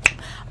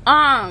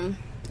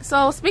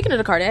 So speaking of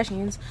the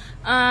Kardashians,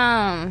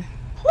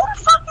 who the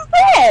fuck is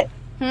that?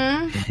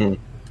 I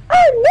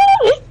know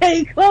it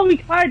ain't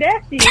Khloe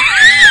Kardashian.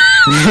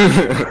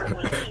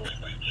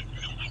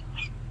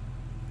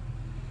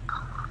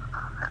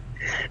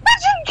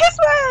 Bitch, you can kiss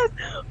my ass.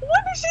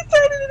 When did she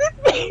turn into this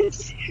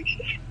bitch?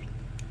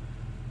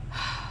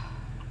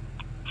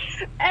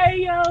 Hey,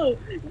 yo.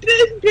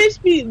 This bitch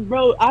be...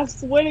 Bro, I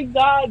swear to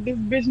God, this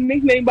bitch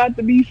nickname about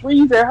to be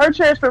Freezer. Her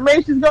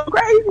transformations go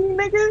crazy,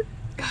 nigga.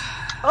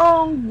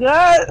 Oh,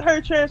 God.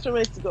 Her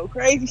transformations go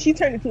crazy. She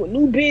turned into a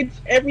new bitch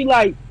every,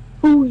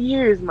 2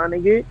 years, my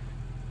nigga.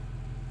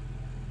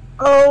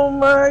 Oh,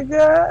 my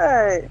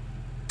God.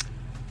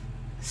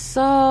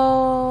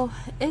 So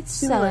it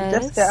says like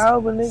Jessica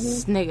Alba,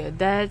 nigga,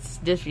 that's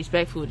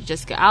disrespectful to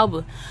Jessica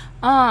Alba.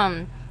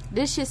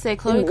 This shit say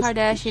Khloe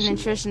Kardashian and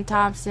Tristan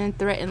Thompson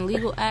threaten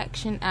legal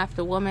action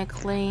after woman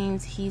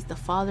claims he's the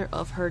father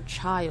of her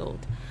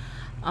child.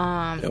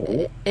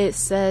 It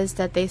says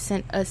that they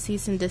sent a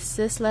cease and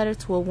desist letter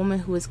to a woman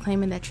who is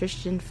claiming that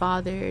Tristan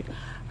fathered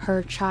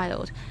her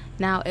child.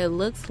 Now, it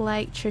looks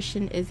like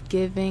Tristan is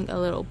giving a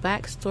little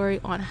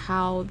backstory on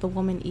how the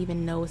woman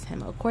even knows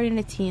him. According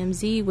to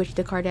TMZ, which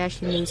the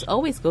Kardashian news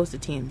always goes to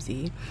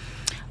TMZ,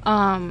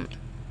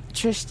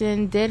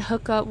 Tristan did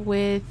hook up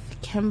with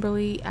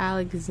Kimberly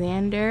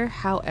Alexander.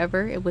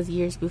 However, it was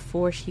years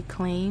before, she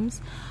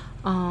claims.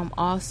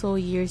 Also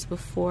years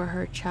before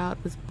her child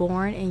was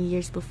born and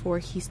years before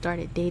he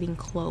started dating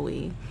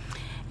Khloe.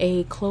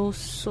 A close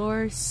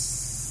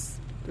source,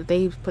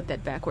 they put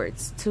that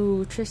backwards,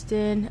 to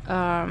Tristan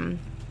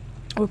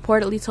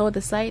reportedly told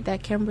the site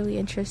that Kimberly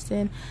and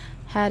Tristan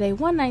had a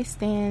one-night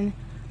stand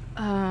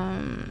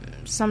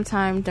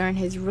sometime during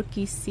his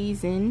rookie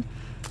season,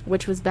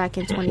 which was back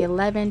in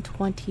 2011,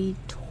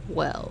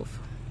 2012.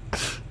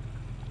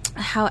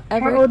 However,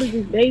 how old is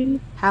his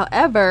baby?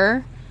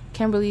 However,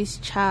 Kimberly's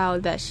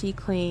child that she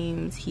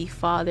claims he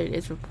fathered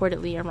is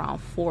reportedly around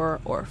 4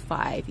 or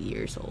 5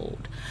 years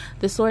old.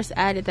 The source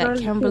added that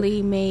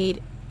Kimberly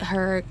made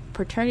her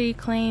paternity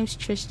claims.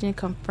 Tristan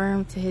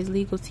confirmed to his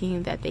legal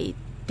team that they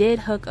did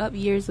hook up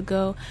years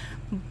ago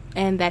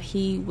and that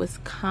he was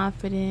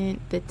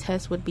confident the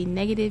test would be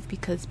negative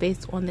because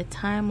based on the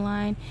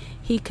timeline,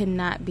 he could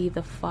not be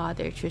the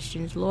father.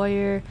 Tristan's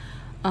lawyer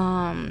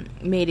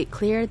made it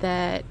clear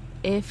that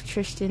if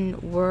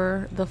Tristan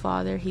were the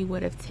father, he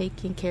would have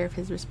taken care of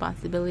his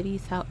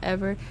responsibilities.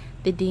 However,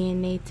 the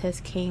DNA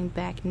test came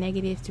back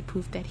negative to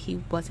prove that he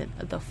wasn't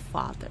the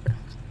father.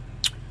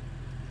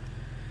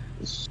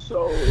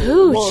 So,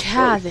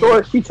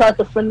 she tried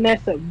to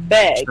finesse a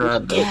bag.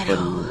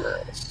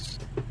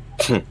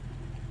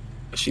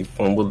 She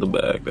fumbled the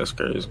bag. That's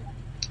crazy.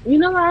 You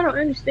know what I don't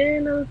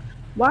understand though?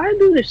 Why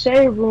do the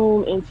Shade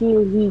Room and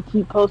TMZ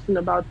keep posting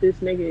about this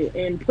nigga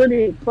and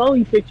putting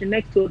Khloe picture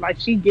next to it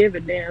like she give a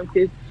damn?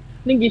 Cause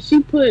nigga,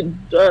 she put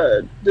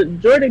the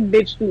Jordan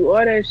bitch through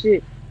all that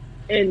shit,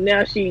 and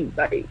now she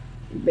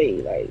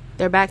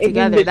they're back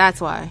together. That's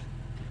why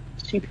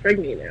she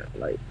pregnant now.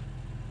 Like,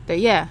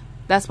 yeah,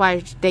 that's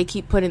why they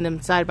keep putting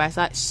them side by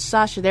side.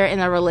 Sasha, they're in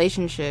a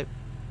relationship.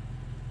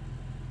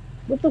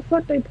 What the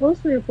fuck they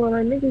posting it for?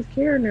 Like, niggas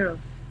care now.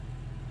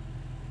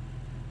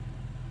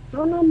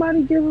 Don't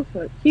nobody give a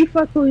fuck. He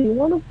fuck who you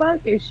wanna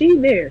fuck and she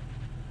there.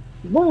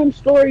 Boom,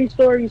 story.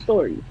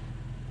 Can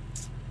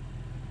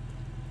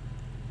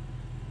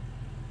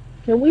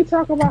we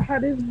talk about how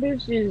this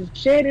bitch is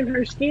shedding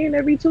her skin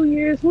every 2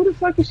 years? Who the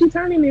fuck is she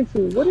turning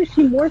into? What is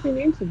she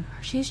morphing into?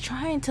 She's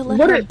trying to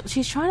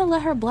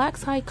let her black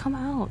side come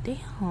out.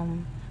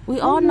 Damn. We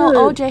all know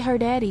OJ her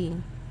daddy.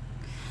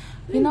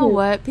 You know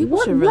what?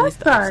 People should really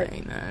stop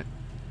saying that.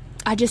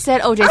 I just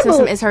said OJ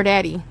Simpson is her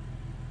daddy.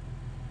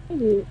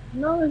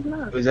 No, it's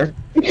not. Is that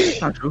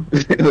not true?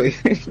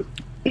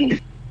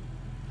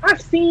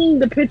 I've seen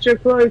the picture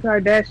of Khloe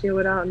Kardashian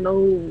without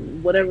no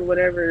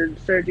whatever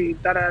surgery.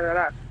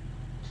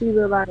 She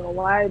look like a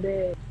wide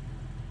bag.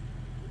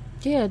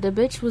 Yeah, the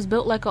bitch was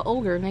built like an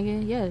ogre,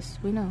 nigga. Yes,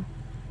 we know.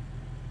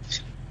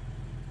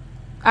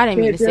 I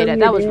didn't mean to say that.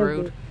 That was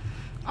rude.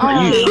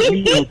 I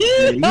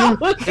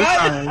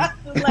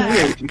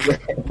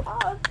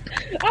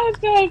was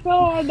trying so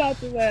hard not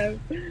to laugh.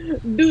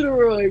 Do the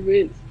Roy,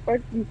 bitch.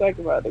 Fuck you talk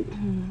about it.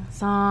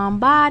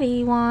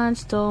 Somebody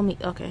once told me.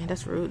 Okay,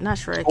 that's rude. Not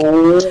Shrek. Fuck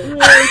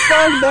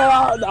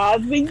that.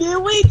 I'm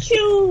thinking with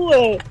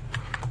you.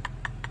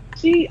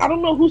 I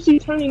don't know who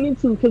she's turning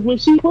into because when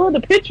she pulled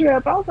the picture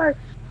up, I was like,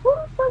 who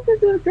the fuck is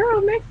this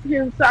girl next to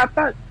him? So I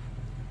thought,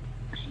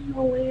 ain't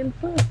no way in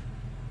the fuck.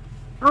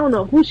 I don't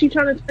know who she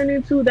trying to turn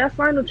into. That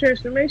final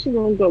transformation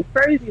gonna go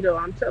crazy though.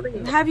 I'm telling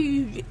you. Have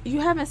you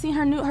haven't seen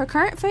her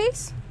current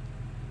face?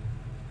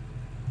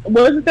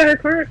 Wasn't that her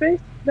current face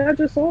that I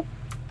just saw?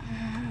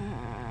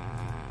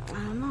 I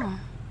don't know.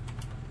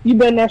 You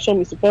better not show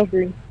me some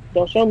fuckery.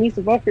 Don't show me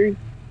some fuckery.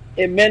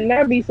 It better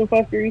not be some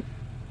fuckery.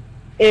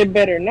 It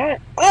better not.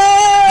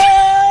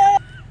 Oh!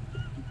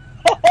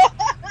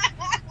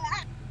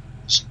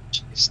 She's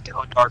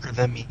still darker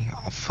than me.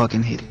 I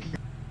fucking hate it.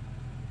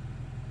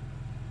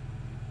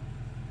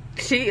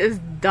 She is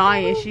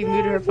dying. She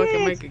muted her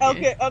fucking mic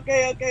again.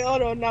 Okay.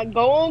 Hold on. Now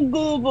go on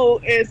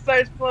Google and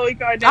search Khloe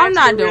Kardashian. I'm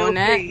not doing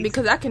that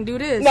because I can do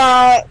this.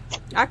 Nah.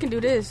 I can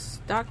do this.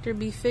 Dr.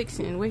 B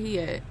Fixin', where he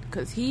at?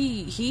 Because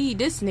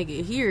this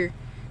nigga here,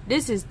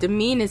 this is the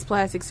meanest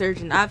plastic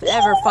surgeon I've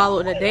ever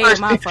followed a day in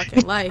my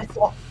fucking life.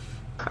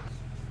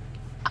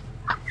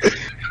 She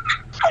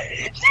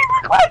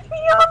look like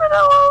Fiona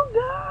though. Oh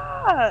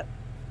God.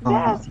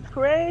 That's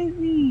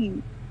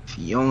crazy.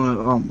 Fiona,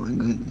 oh my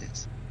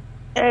goodness.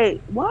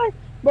 Hey, why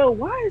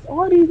is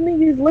all these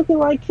niggas looking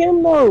like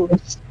Kim though?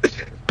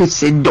 But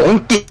said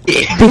don't get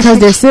it. Because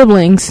they're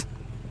siblings.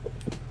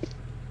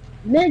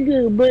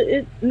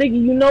 Nigga,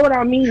 you know what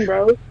I mean,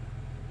 bro.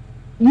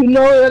 You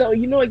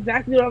know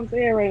exactly what I'm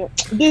saying right now.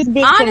 This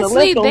bitch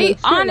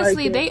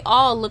honestly, they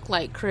all look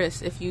like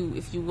Chris. If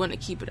you want to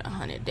keep it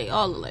 100, they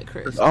all look like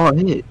Chris. It's all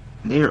hit.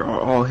 They are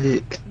all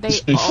hit. They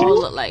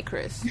all look like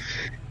Chris.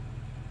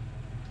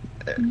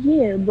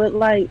 Yeah, but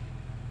like,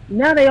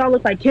 Now they all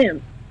look like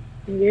Kim.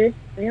 Yeah,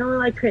 they all look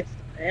like Chris.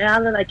 They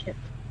all look like Kim.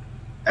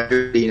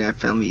 Everybody in that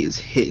family is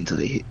hit until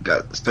they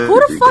got the Who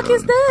the fuck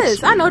is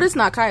this? I know this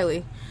not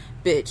Kylie.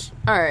 Bitch.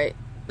 Alright,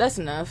 that's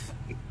enough.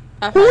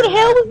 Who the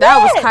hell was that?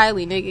 That was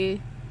Kylie, nigga.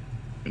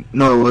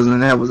 No, it wasn't.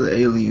 That was an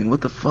alien.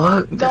 What the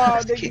fuck?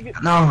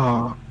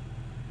 No.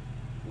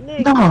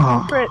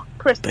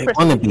 Chris, They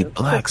want to be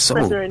black so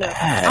bad.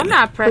 I'm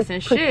not pressing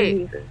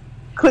shit.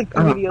 Click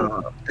the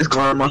video. It's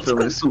going my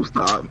feelings. So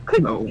stop.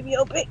 Click No. the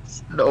video,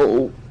 bitch.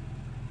 No.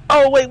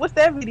 Oh, wait, what's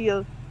that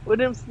video? With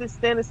them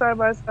standing side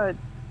by side.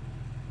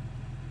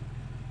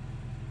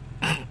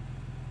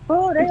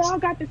 Bro, they all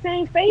got the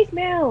same face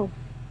now.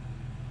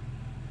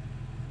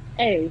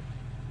 Hey.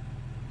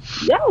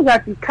 Y'all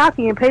got these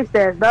copy and paste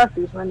ass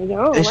doctors, my nigga.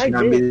 I don't That like shit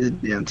got this. me this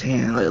damn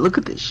tan. Like, look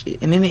at this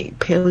shit. And then they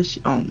pale as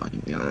shit. Oh my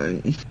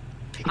god.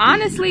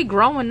 Honestly,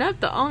 growing up,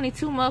 the only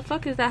two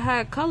motherfuckers that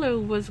had color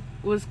was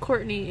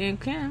Courtney and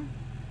Kim.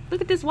 Look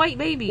at this white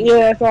baby.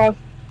 Yeah, that's all.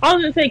 I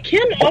was gonna say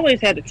Kim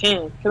always had a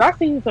tan, cause I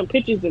seen some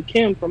pictures of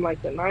Kim from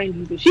like the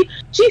 90s, and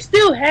she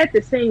still had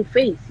the same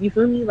face. You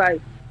feel me?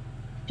 Like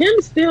Kim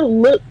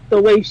still looked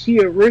the way she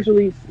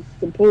originally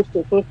supposed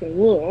to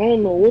fucking look. I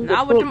don't know what.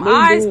 Not the with fuck them they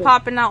eyes doing.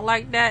 popping out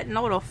like that.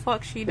 No, the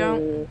fuck she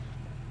don't.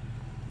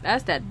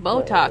 That's that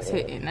Botox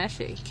hitting. That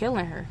shit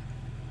killing her.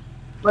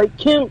 Like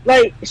Kim,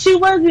 like she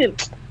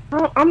wasn't.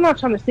 I'm not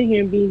trying to sit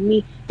here and be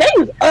mean. They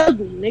was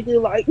ugly,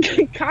 nigga. Like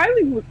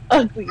Kylie was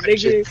ugly,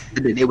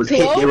 nigga. They was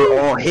hit. They were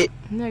all hit.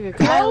 Nigga,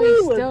 Kylie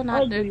Kylie's was still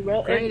not ugly, the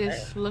bro.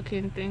 greatest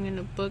looking thing in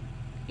the book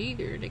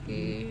either,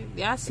 nigga.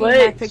 Y'all seen But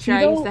that picture she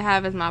I used don't- to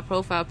have as my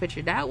profile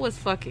picture? That was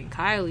fucking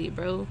Kylie,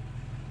 bro.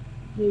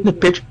 The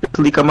picture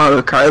actually come out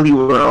of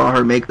Kylie with all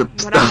her makeup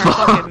Without her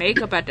stuff. fucking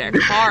makeup at that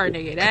car,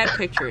 nigga. That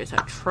picture is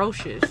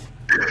atrocious.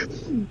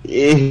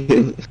 Yeah.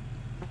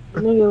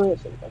 Nigga,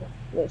 listen,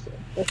 bro.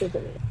 Listen to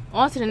me.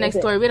 On to the next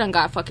Okay. story. We done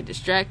got fucking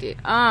distracted.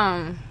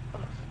 I'm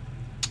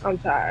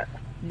tired.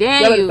 Y'all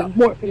better Daniel. stop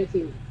morphing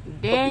into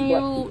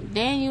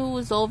Daniel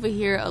was over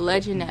here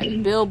alleging that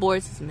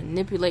Billboards is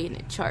manipulating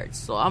the charts.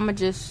 So I'ma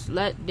just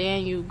let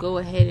Daniel go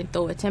ahead and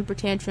throw a temper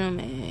tantrum,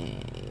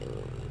 and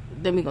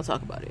then we gonna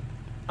talk about it.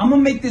 I'm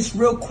gonna make this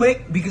real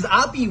quick because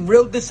I'll be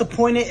real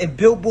disappointed if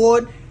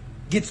Billboard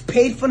gets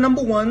paid for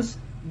number ones,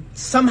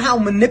 somehow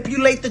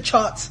manipulate the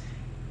charts.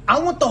 I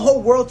want the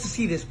whole world to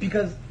see this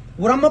because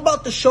what I'm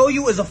about to show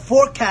you is a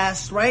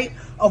forecast, right,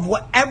 of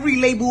what every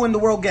label in the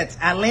world gets.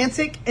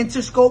 Atlantic,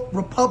 Interscope,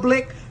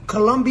 Republic,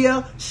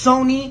 Columbia,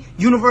 Sony,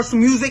 Universal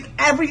Music,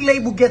 every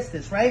label gets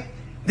this, right?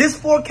 This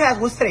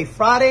forecast was today,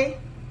 Friday,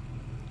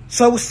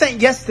 so it was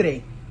sent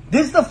yesterday.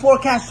 This is the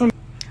forecast from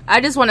I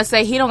just want to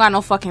say he don't got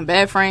no fucking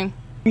bed frame.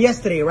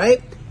 yesterday,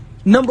 right?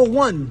 Number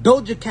 1,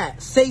 Doja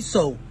Cat, Say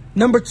So.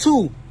 Number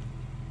 2,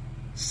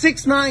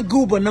 6ix9ine,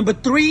 Gooba. Number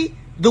 3,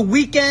 The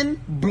Weeknd,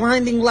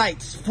 Blinding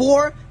Lights.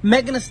 4,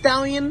 Megan Thee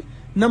Stallion.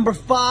 Number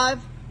 5,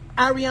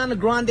 Ariana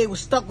Grande was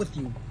Stuck With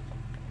You.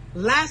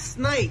 Last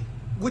night,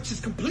 which is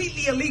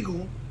completely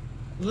illegal,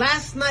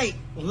 last night,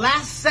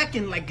 last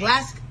second, like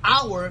last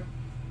hour,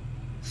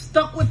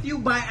 Stuck With You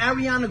by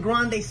Ariana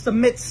Grande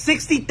submits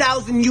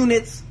 60,000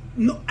 units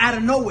out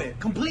of nowhere.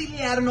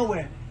 Completely out of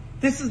nowhere.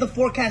 This is the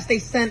forecast they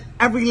sent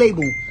every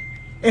label.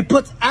 It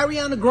puts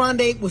Ariana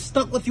Grande was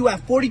Stuck With You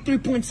at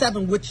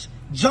 43.7, which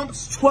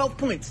jumps 12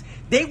 points.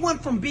 They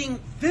went from being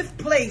 5th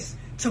place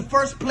to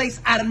 1st place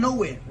out of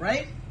nowhere,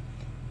 right?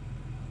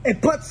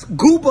 It puts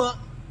Gooba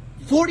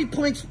 40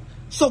 points.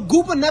 So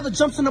Gooba never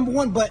jumps to number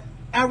 1, but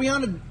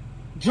Ariana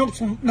jumps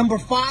from number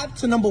 5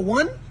 to number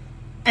 1.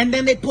 And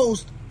then they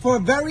post for a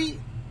very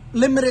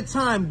limited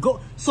time.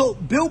 So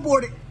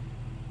Billboard,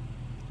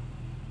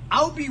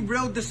 I'll be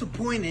real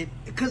disappointed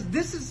because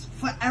this is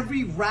for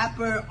every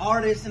rapper,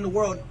 artist in the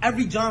world,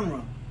 every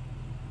genre.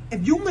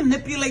 If you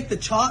manipulate the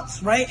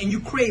charts, right, and you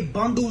create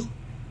bundles,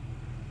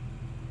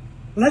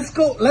 let's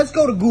go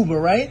to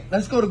Gooba, right?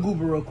 Let's go to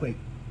Gooba real quick.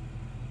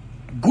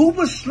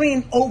 Gooba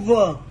streamed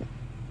over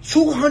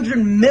 200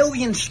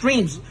 million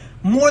streams,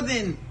 more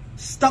than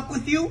Stuck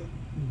With You,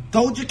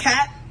 Doja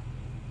Cat,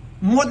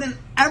 more than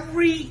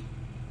every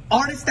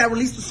artist that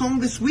released a song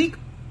this week.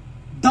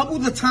 Double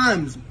the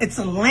times. It's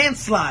a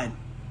landslide,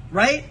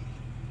 right?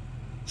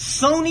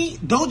 Sony,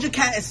 Doja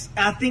Cat is,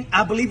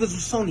 I believe it was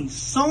Sony.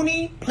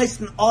 Sony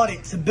placed an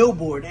audit to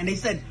Billboard and they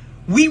said,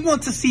 we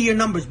want to see your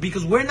numbers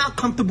because we're not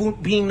comfortable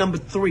being number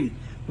 3.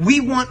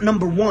 We want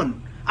number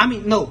 1. I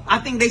mean, no, I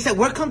think they said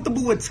we're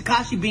comfortable with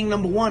Tekashi being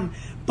number 1,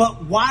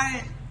 but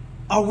why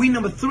are we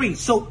number 3?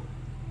 So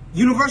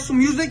Universal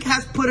Music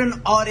has put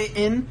an audit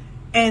in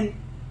and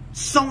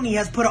Sony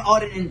has put an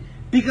audit in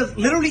because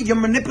literally you're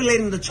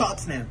manipulating the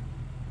charts now.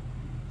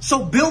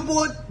 So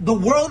Billboard, the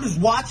world is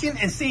watching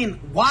and seeing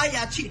why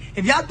y'all cheat.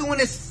 If y'all doing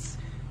this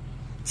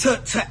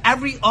to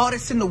every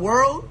artist in the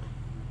world,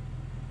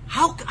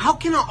 how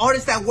can an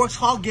artist that works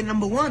hard get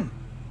number 1?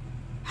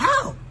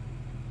 How?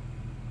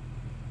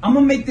 I'm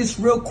gonna make this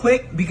real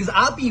quick because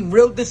I'll be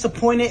real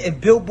disappointed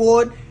if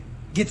Billboard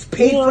gets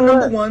paid for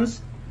number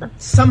ones,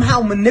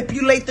 somehow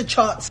manipulate the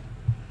charts.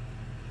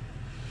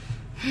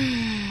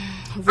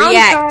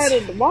 React. I'm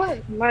tired of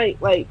why,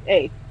 like,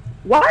 hey,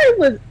 why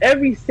was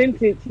every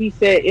sentence he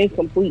said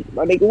incomplete?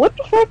 My nigga, what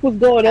the fuck was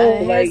going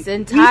on? His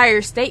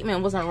entire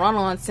statement was a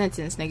run-on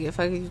sentence, nigga. The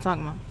fuck are you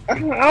talking about?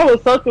 I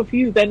was so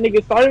confused. That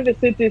nigga started the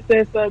sentence,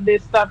 said something,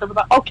 then stopped. I was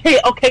like, okay,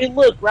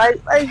 look,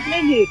 right? Like,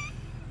 nigga,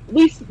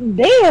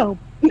 damn.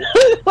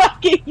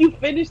 Like, if you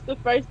finish the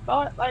first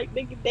thought, like,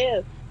 nigga,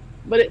 damn.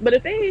 But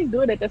if they ain't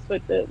doing that, that's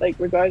fucked up. Like,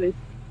 regardless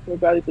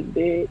of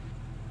dead.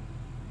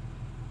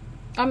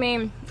 I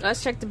mean,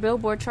 let's check the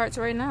Billboard charts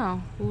right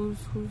now. Who's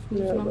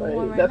number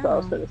one right that's now? all I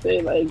was gonna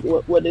say. Like,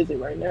 what is it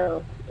right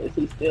now? Is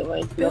he still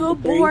like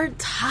Billboard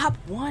Top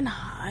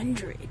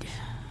 100?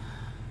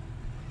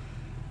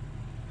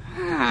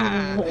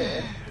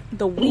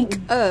 The week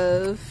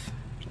of.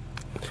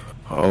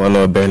 All I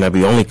know, it better not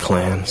be only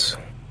clans.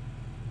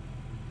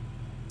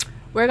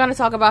 We're gonna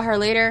talk about her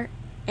later,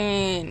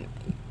 and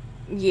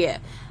yeah,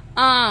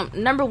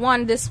 number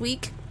one this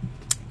week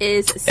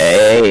is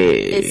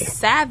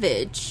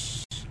Savage.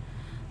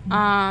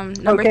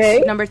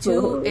 Number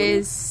two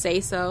is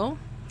Say So.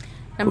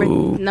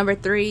 Number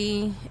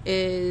 3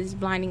 is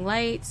Blinding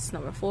Lights.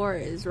 Number 4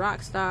 is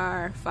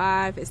Rockstar.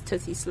 5 is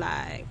Tootsie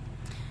Slide.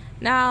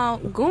 Now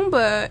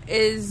Goomba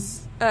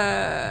is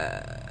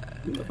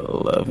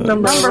 11.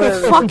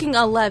 Number fucking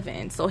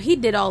 11. So he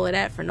did all of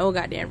that for no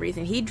goddamn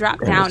reason. He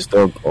dropped down.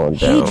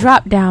 He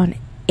dropped down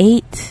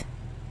 8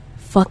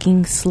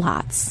 fucking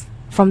slots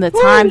from the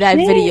time that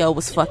video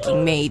was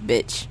fucking made,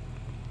 bitch.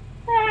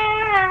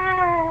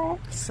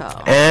 So.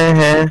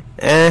 I'm sorry,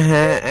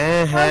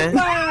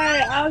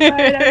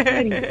 that's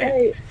petty.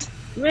 Hey,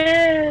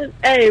 man,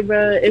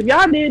 bro, if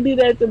y'all did do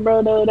that to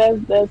bro, though,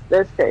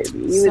 that's crazy.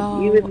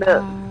 Even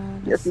though,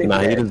 he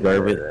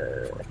deserve it.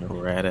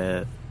 Rat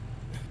at.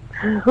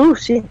 Oh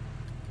shit.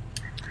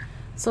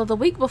 So the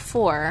week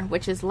before,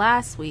 which is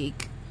last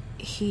week,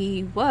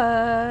 he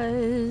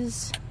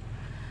was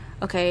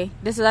okay.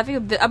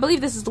 I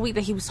believe this is the week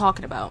that he was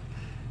talking about.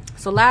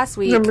 So last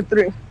week, number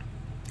 3.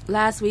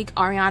 Last week,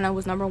 Ariana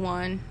was number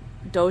 1,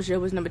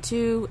 Doja was number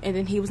 2, and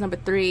then he was number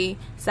 3.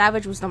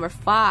 Savage was number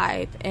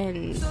 5,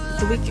 and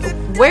the week.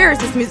 Where is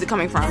this music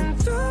coming from?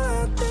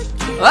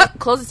 Oh,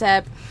 close the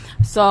tab.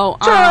 So,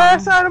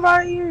 out of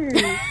my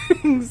ears.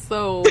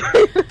 So,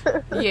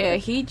 yeah,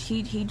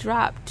 he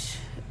dropped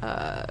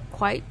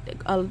quite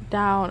a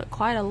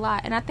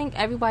lot, and I think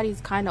everybody's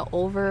kind of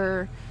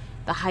over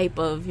the hype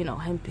of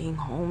him being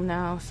home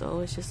now. So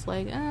it's just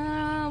like,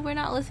 we're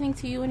not listening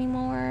to you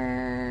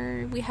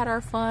anymore. We had our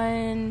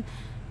fun.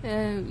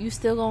 You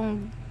still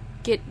gonna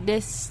get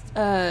this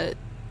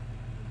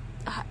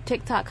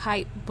TikTok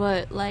hype,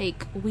 but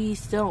like we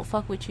still don't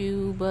fuck with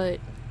you, but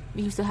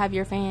you still have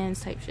your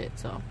fans type shit.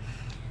 So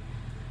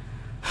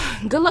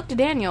good luck to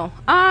Daniel.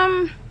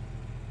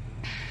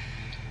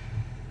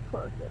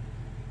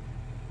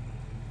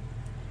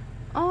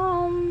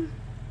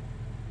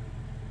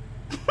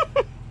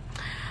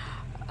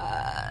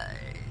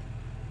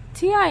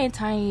 T.I. and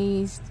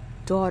Tiny's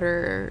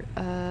daughter,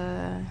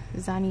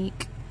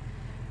 Zanique,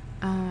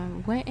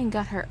 went and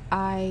got her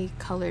eye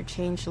color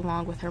changed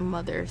along with her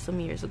mother some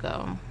years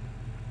ago.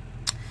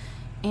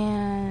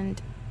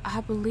 And I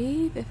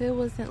believe if it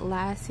wasn't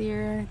last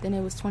year, then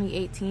it was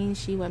 2018,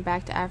 she went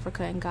back to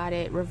Africa and got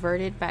it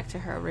reverted back to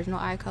her original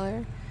eye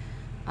color.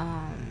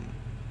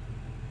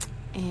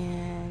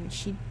 And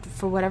she,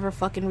 for whatever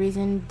fucking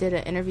reason, did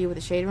an interview with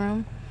the Shade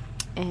Room.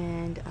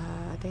 And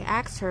they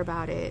asked her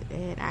about it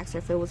and asked her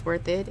if it was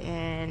worth it,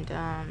 and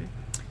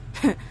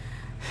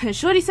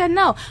Shorty said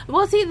no.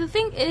 Well, see, the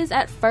thing is,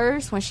 at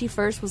first, when she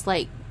first was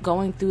like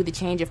going through the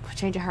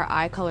changing her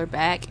eye color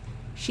back,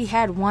 she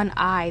had one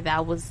eye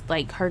that was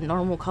like her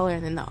normal color,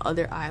 and then the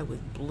other eye was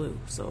blue.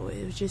 So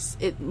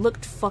it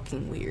looked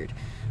fucking weird.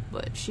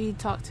 But she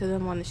talked to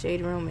them on the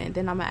Shade Room, and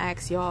then I'm gonna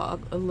ask y'all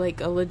a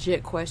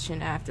legit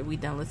question after we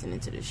done listening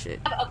to this shit.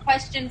 I have a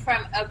question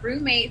from a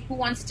roommate who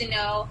wants to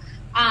know.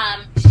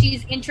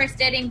 She's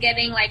interested in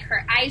getting like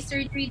her eye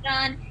surgery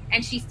done,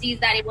 and she sees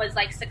that it was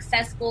like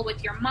successful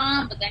with your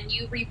mom, but then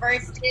you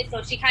reversed it.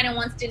 So she kind of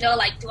wants to know,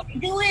 like, do I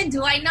do it?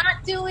 Do I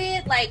not do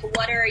it? Like,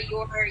 what are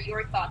your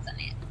thoughts on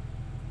it?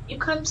 You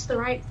come to the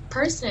right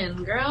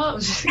person, girl.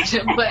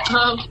 But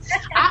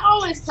I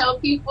always tell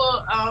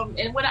people,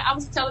 and what I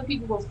was telling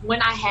people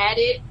when I had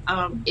it,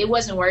 it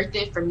wasn't worth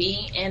it for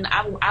me. And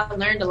I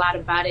learned a lot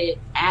about it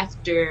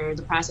after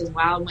the process,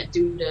 while I went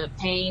through the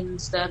pain and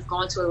stuff,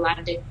 going to a lot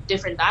of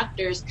different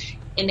doctors.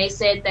 And they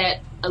said that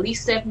at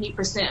least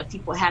 70% of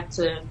people have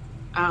to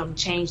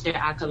change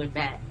their eye color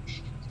back.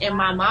 And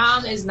my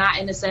mom is not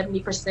in the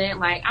 70%.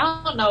 Like,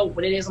 I don't know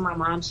what it is with my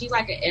mom. She's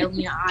like an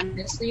alien,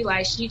 honestly.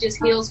 Like, she just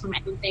heals from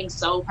everything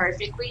so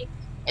perfectly.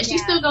 And she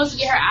still goes to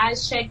get her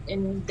eyes checked,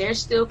 and they're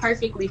still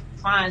perfectly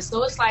fine.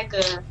 So it's like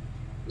a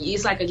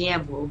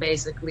gamble,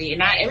 basically.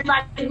 And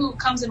everybody who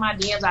comes in my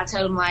DMs, I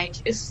tell them, like,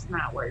 it's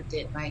not worth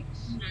it. Like,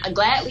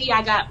 gladly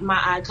I got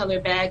my eye color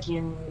back,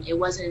 and it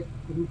wasn't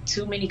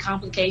too many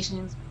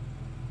complications.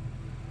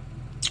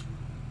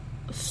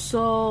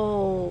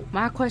 So,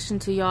 my question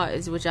to y'all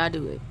is, would y'all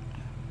do it?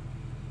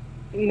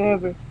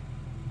 Never.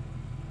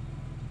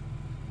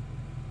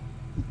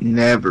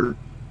 Never.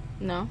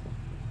 No,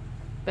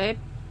 babe.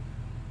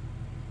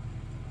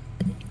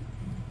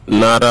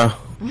 Nada.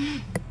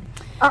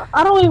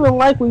 I don't even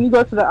like when you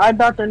go to the eye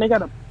doctor and they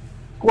gotta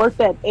squirt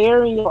that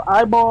air in your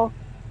eyeball.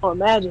 Oh,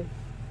 imagine,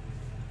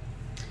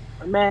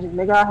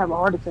 nigga, I have a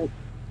heart attack.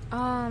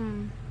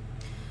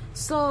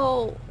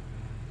 So,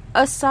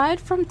 aside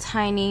from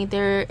Tiny,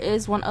 there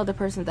is one other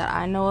person that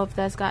I know of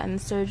that's gotten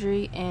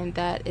surgery, and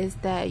that is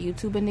that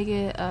YouTuber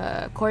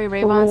nigga, Corey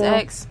Ravon's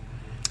ex.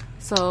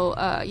 So,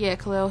 yeah,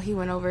 Khalil, he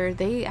went over.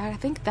 I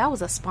think that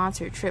was a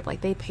sponsored trip.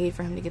 Like, they paid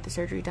for him to get the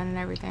surgery done and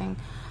everything.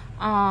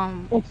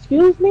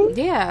 Excuse me?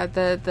 Yeah,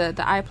 the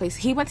eye place.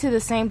 He went to the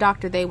same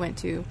doctor they went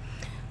to.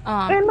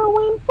 Ain't no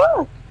way in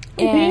fuck.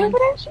 And,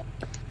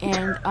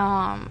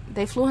 and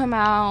they flew him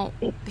out.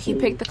 He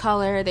picked the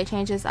color. They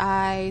changed his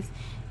eyes.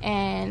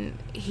 And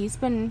he's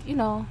been, you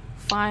know,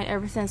 fine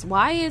ever since.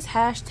 Why is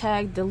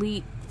hashtag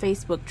delete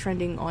Facebook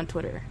trending on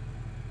Twitter?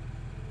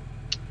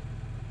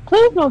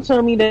 Please don't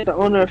tell me that the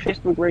owner of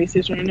Facebook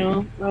racist right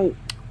now. Like,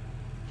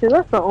 cause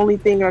that's the only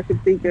thing I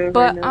could think of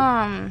right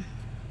now.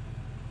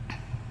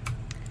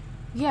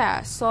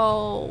 Yeah,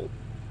 so,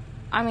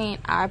 I mean,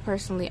 I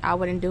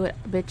wouldn't do it,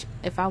 bitch.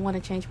 If I want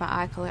to change my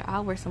eye color,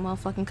 I'll wear some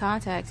motherfucking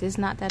contacts. It's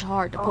not that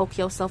hard to poke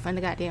yourself in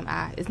the goddamn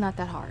eye. It's not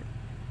that hard.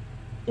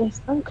 It's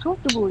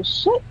uncomfortable as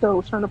shit,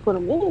 though, trying to put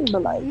them in,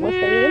 but, like, once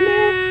they in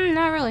there...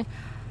 Not really.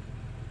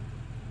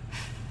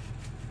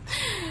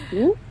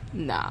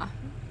 Nah,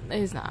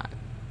 it's not.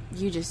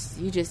 You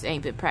just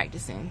ain't been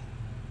practicing.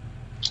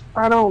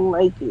 I don't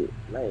like it.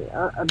 Like,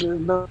 I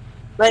just don't...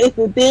 Like, it's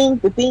the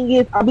thing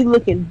is, I'll be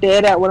looking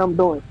dead at what I'm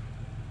doing.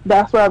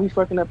 That's where I be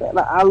fucking up at.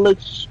 Like, I look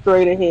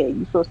straight ahead.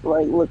 You're supposed to,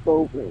 like, look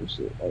over and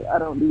shit. Like, I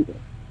don't do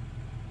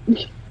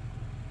that.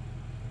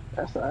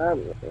 That's what I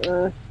mean.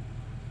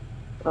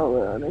 Oh,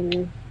 well,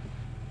 nigga.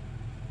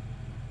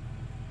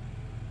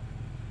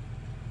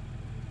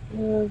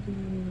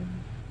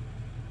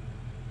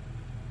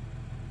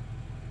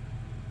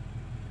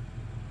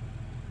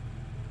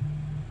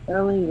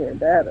 Selling your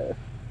data.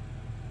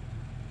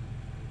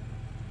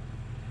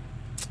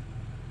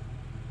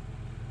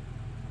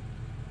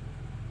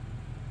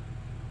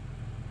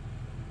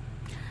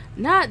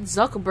 Not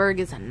Zuckerberg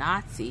is a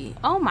Nazi.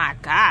 Oh my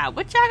god,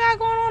 what y'all got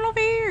going on over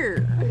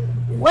here?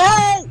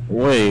 What?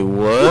 Wait,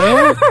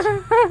 what?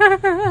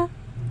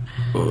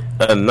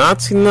 A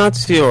Nazi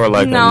or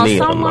like a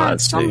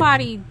neo-Nazi?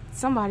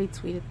 Somebody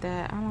tweeted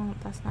that.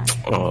 That's not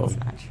true.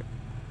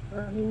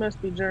 He must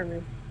be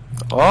German.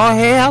 Oh,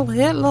 hell,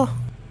 Hitler.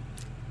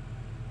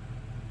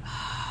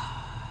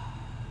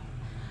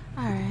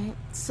 Alright,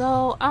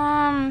 so,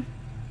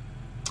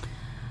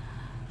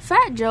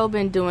 Fat Joe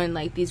been doing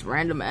like these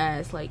random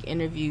ass like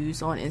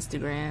interviews on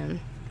Instagram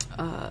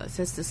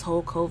since this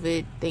whole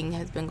COVID thing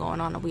has been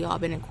going on and we all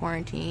been in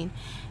quarantine.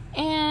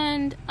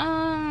 And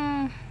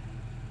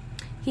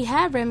he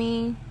had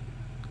Remy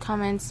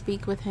come and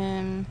speak with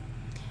him,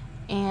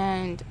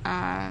 and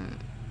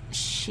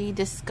she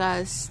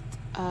discussed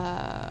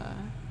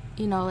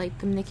you know, like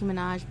the Nicki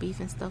Minaj beef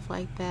and stuff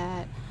like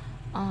that.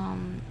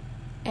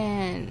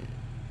 And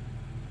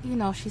you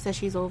know, she said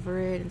she's over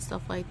it and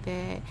stuff like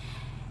that.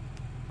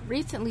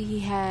 Recently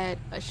he had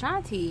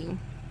Ashanti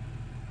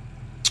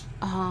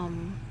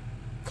come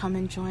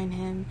and join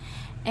him,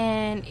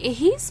 and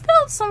he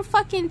spilled some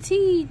fucking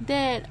tea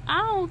that I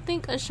don't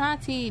think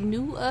Ashanti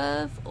knew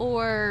of,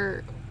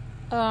 or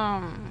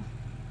I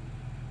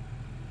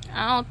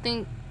don't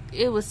think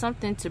it was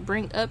something to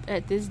bring up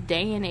at this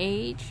day and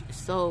age.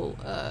 So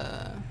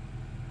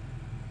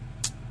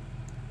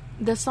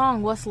the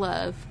song What's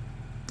Love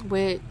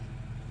with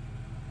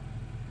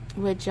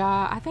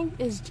Ja, I think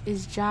is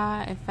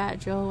Ja and Fat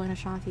Joe and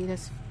Ashanti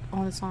that's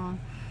on the song.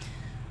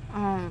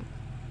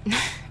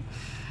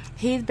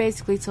 He's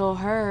basically told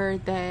her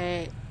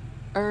that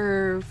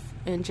Irv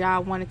and Ja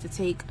wanted to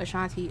take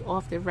Ashanti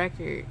off the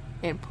record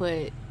and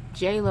put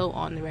J-Lo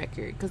on the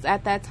record, because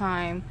at that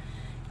time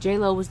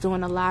J-Lo was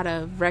doing a lot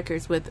of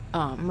records with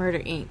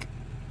Murder Inc.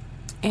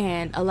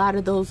 And a lot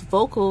of those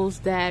vocals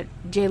that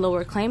J-Lo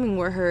were claiming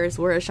were hers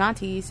were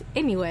Ashanti's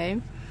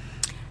anyway.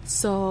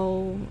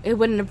 So it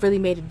wouldn't have really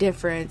made a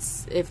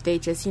difference if they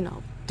just, you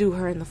know, do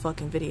her in the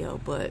fucking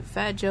video. But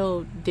Fat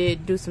Joe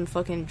did do some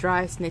fucking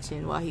dry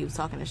snitching while he was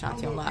talking to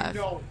Ashanti on live.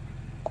 You know,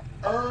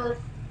 Irv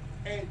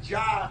and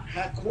Ja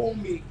had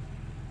called me,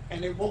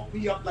 and they woke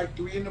me up like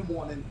 3 in the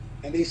morning,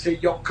 and they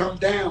said, yo, come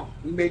down.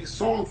 We made a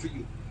song for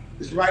you.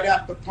 It's right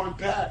after Pun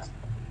Pass.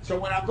 So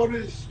when I go to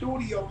the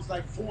studio, it's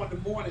like 4 in the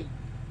morning.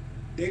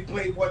 They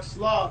played What's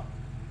Love,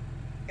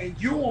 and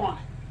you on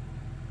it.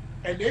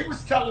 And they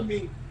was telling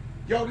me,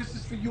 yo, this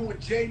is for you and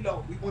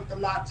J-Lo. We want the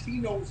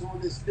Latinos on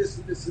this,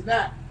 and this, and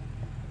that.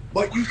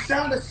 But you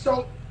sounded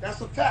so,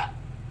 that's a fact.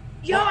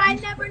 Yo, I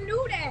never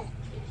knew that.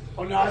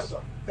 Oh, no, that's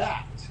a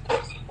fact.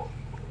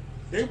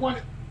 They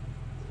want,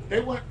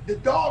 the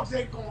dogs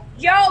ain't going.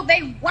 Yo,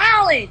 they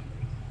wildin'.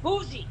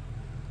 Bougie.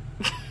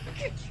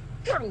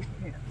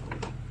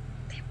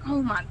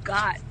 Oh my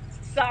God.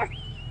 Sorry.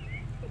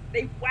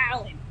 They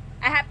wildin'.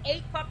 I have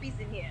 8 puppies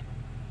in here.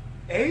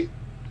 8?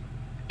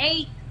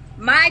 8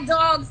 My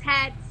dogs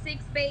had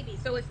 6 babies,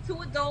 so it's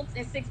 2 adults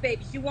and 6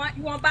 babies. You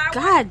want buy one?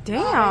 God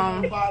damn.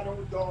 I don't buy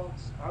those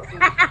dogs.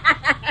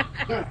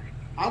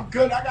 I'm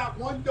good. I got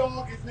one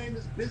dog. His name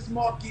is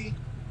Bismarcky.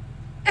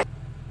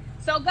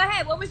 So go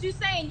ahead. What was you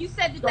saying? You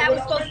said that So that when was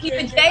I supposed went to keep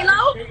there, it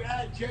J-Lo? They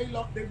had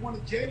J-Lo. They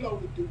wanted J-Lo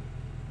to do it.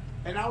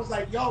 And I was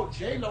like, yo,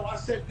 J-Lo. I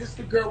said, this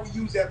the girl we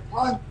use at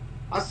Pun.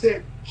 I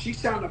said, she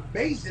sound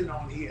amazing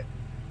on here.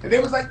 And they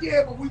was like,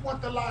 yeah, but we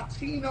want the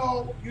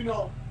Latino, you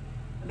know.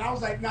 And I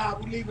was like, nah,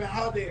 we leaving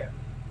her there.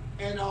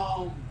 And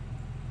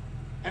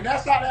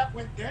that's how that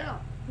went down.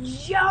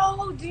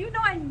 Yo, do you know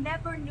I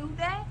never knew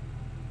that?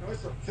 No,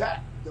 it's a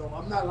fact, though.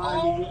 I'm not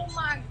lying to you. Oh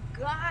my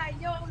God,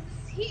 yo,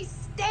 he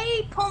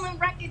stayed pulling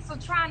records or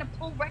trying to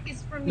pull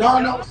records from me.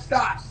 No,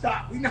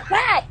 stop. We not.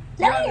 God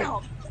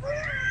damn.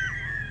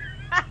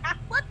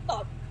 What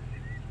the?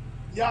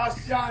 Y'all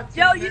shot.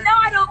 Yo, you know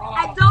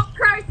I don't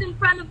curse in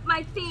front of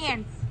my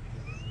fans.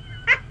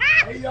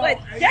 Hey, yo, But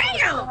damn.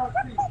 Yo,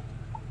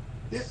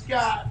 this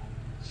guy.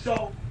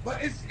 So,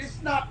 but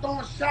it's not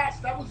throwing shots.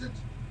 That was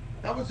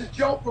a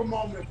Joker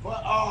moment.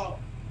 But Puff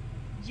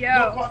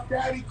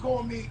Daddy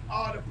called me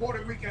the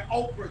Puerto Rican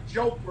Oprah,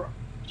 Jopra.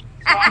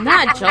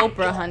 Not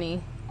Jopra,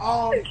 honey.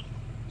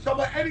 So,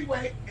 but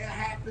anyway, it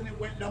happened. It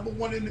went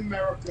 #1 in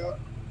America,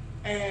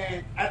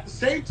 and at the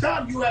same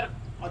time, you had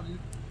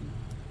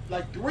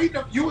like 3.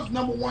 You was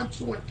 #1,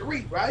 2, and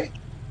 3, right?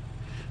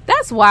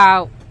 That's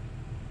wild.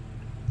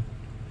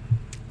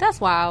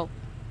 That's wild.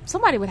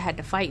 Somebody would have had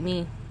to fight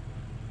me.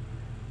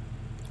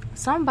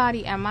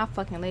 Somebody at my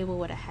fucking label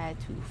would have had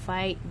to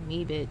fight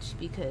me, bitch,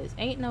 because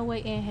ain't no way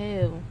in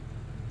hell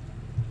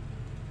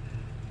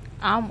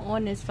I'm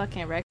on this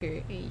fucking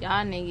record and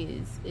y'all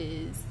niggas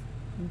is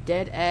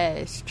dead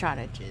ass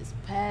trying to just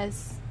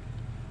pass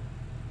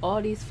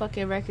all these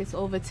fucking records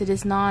over to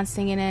this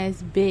non-singing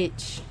ass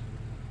bitch.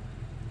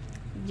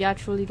 Y'all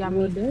truly got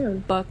me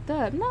fucked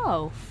up.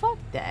 No, fuck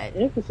that.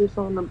 Emphasis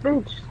on the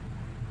bitch.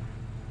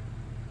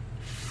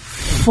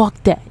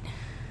 Fuck that.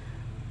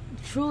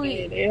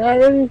 Truly,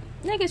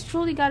 niggas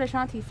truly got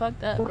Ashanti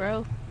fucked up,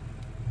 bro.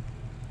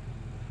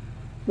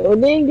 Well,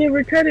 they didn't give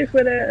her credit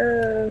for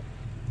that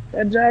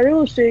Ja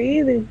Rule shit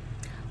either.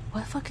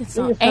 What fucking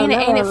song? Ain't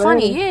it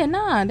funny? Yeah,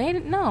 nah, they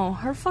didn't know.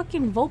 Her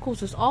fucking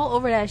vocals was all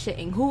over that shit.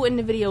 And who in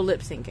the video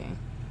lip syncing?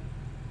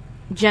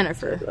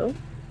 Jennifer.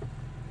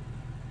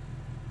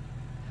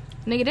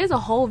 Nigga, there's a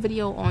whole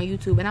video on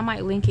YouTube, and I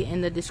might link it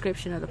in the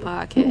description of the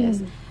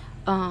podcast.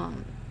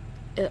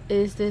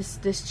 Is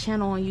this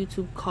channel on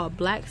YouTube called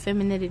Black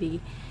Femininity,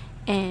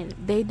 and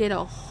they did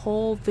a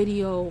whole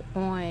video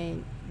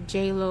on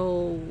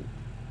J-Lo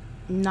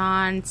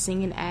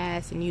non-singing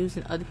ass and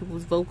using other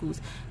people's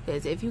vocals.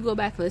 Because if you go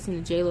back and listen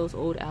to J-Lo's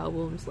old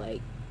albums,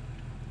 like,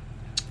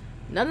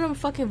 none of them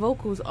fucking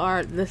vocals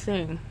are the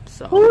thing.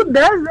 So who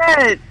does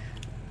that?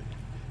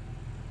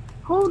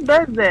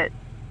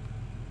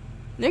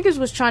 Niggas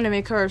was trying to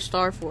make her a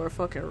star for a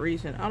fucking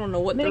reason. I don't know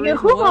what the nigga, reason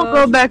who was, gonna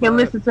go back and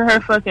listen to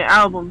her fucking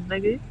albums,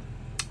 nigga?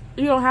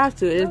 You don't have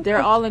to.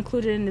 They're all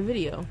included in the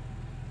video.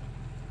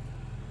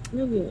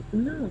 Nigga,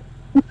 no.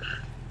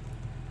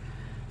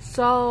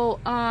 So,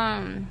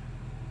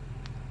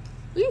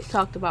 we've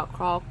talked about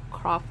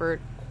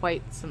Crawford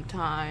quite some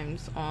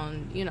times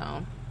on,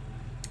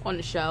 on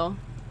the show.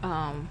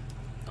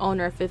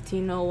 Owner of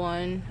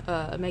 1501,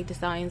 Meg Thee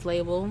Stallion's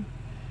label.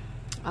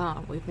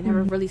 We've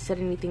never really said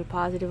anything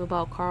positive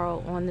about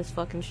Carl on this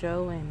fucking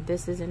show, and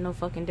this isn't no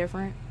fucking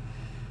different.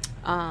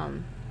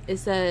 It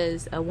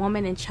says a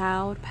woman and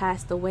child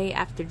passed away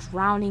after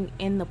drowning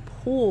in the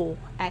pool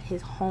at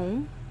his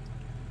home.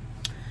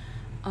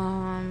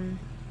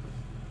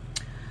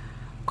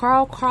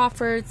 Carl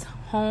Crawford's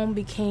home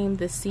became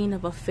the scene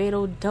of a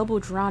fatal double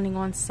drowning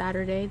on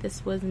Saturday.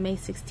 This was May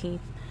 16th.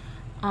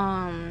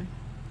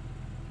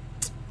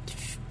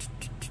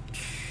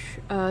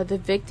 The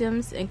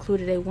victims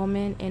included a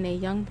woman and a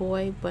young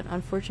boy, but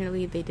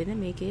unfortunately they didn't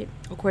make it.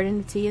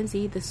 According to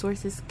TMZ, the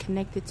sources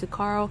connected to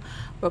Carl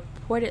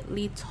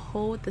reportedly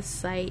told the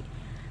site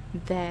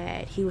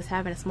that he was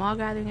having a small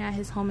gathering at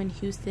his home in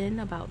Houston,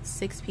 about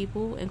 6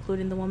 people,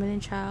 including the woman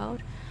and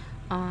child.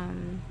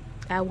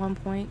 At one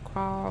point,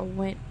 Carl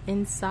went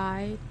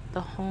inside the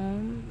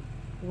home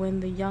when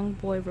the young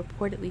boy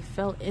reportedly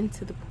fell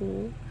into the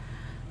pool.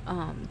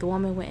 The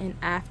woman went in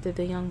after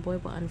the young boy,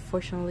 but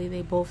unfortunately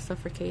they both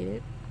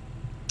suffocated.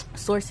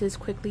 Sources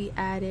quickly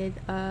added,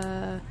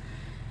 that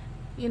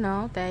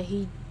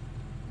he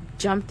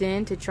jumped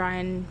in to try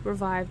and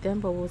revive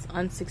them, but was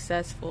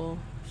unsuccessful.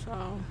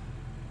 So,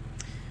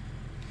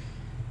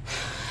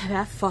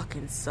 that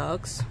fucking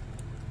sucks.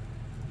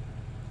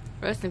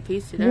 Rest in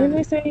peace to them. Didn't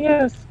they say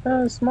yes,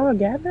 small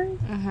gathering?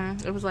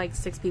 It was like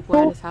 6 people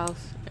at his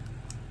house.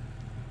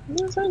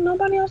 You was like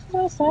nobody else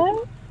was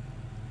outside?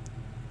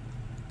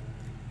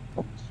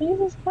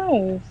 Jesus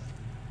Christ.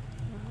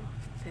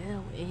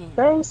 Fell in.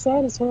 Very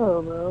sad as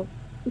hell, bro.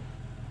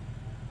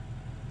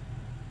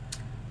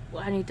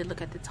 Well, I need to look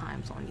at the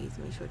times on these,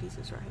 make sure these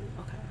is right.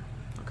 Okay.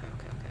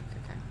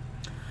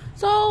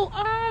 So,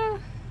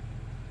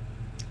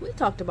 we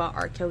talked about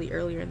R. Kelly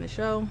earlier in the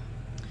show.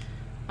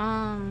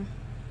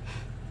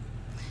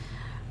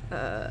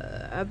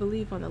 I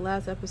believe on the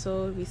last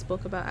episode we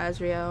spoke about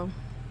Azriel,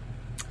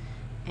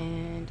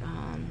 and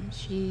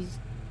she's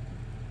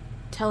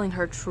telling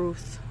her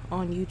truth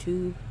on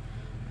YouTube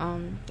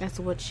as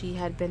to what she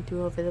had been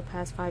through over the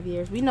past 5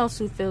 years. We know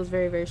Sue feels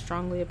very, very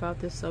strongly about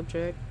this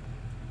subject,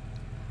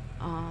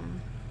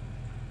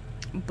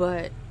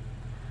 but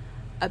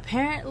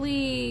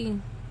apparently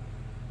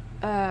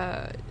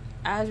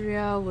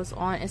Azriel was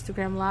on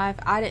Instagram Live.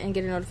 I didn't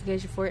get a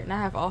notification for it, and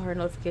I have all her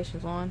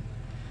notifications on.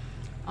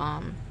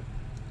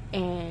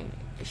 And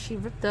she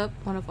ripped up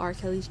one of R.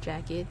 Kelly's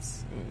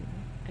jackets, and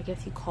I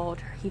guess he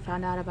called her. He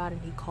found out about it,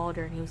 and he called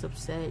her, and he was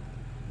upset.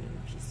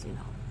 And she's,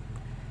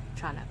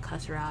 trying to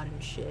cuss her out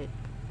and shit.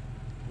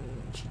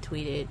 And she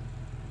tweeted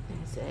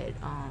and said,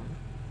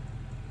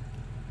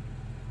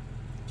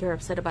 "You're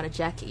upset about a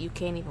jacket you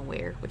can't even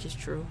wear," which is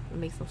true. It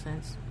makes no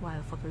sense. Why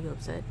the fuck are you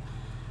upset?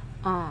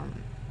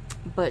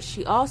 But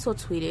she also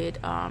tweeted,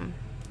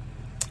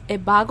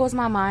 "It boggles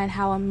my mind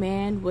how a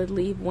man would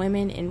leave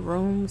women in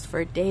rooms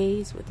for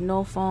days with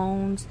no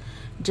phones,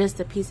 just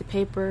a piece of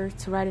paper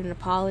to write an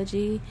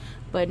apology.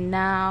 But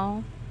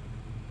now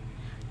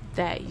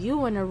that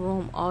you in a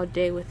room all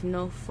day with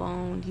no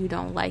phone, you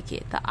don't like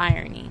it. The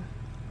irony."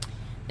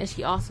 And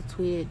she also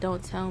tweeted,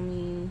 "Don't tell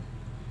me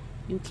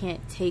you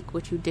can't take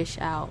what you dish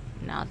out.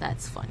 Now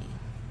that's funny."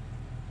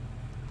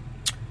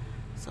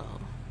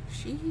 So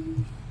she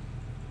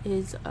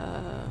is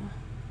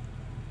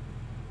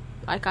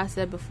like I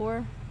said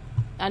before,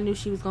 I knew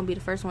she was gonna be the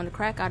first one to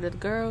crack out of the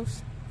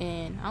girls,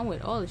 and I'm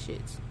with all the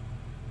shits.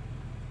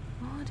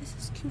 Oh, this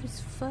is cute as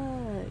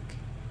fuck.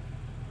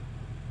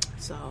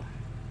 So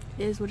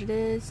it is what it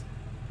is.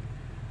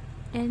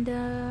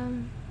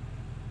 And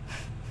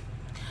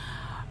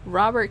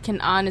Robert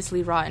can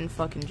honestly rot in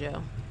fucking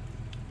jail.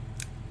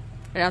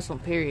 And that's on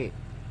period.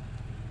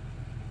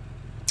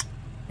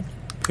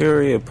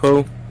 Period,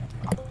 Pooh.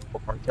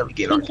 He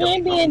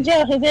can't be in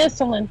jail. His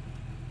insulin.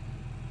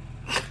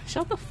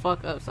 Shut the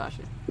fuck up,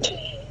 Sasha.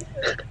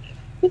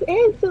 His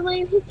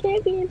insulin. He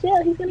can't be in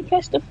jail. He's gonna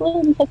catch the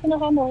flu because he don't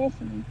have no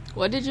insulin.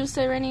 What did you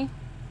say, Rennie?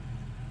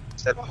 I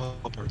said I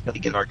hope R. Kelly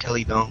get R.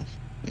 Kelly down.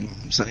 You know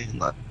what I'm saying?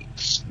 Like,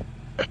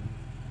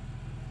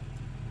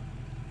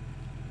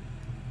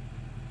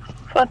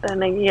 fuck that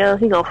nigga, yo.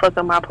 He gonna fuck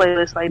up my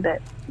playlist like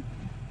that.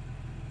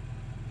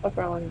 Fuck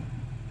wrong with him?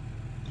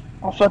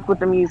 I'll fuck with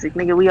the music,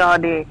 nigga. We all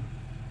dead.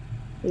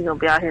 He gonna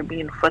be out here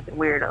being a fucking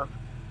weirdo.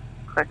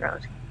 Fuck wrong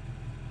with you?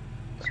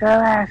 Get your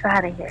ass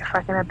out of here.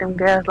 Fucking up them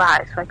girls'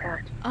 lives. Fuck wrong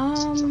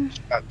with you?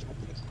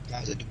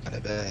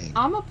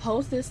 I'ma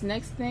post this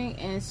next thing,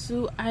 and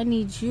Sue, I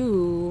need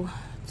you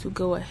to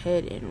go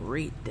ahead and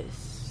read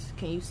this.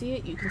 Can you see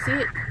it? You can see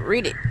it?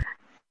 Read it.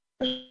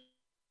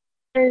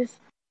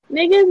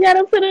 Niggas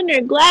gotta put on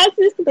their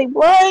glasses because they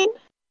blind.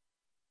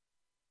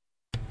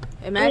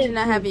 Imagine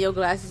not having your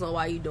glasses on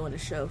while you doing the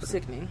show.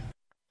 Sickening.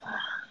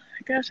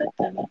 Girl, shut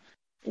that up.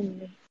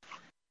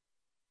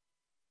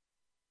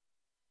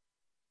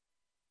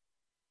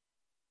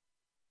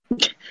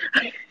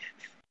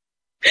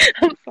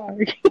 I'm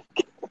sorry.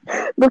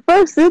 The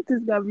first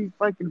sentence got me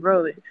fucking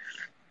rolling.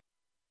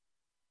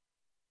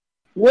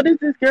 What is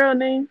this girl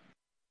name?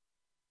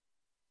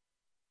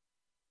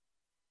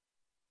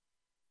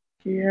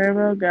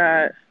 Guillermo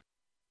God.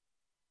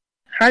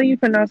 How do you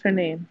pronounce her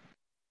name?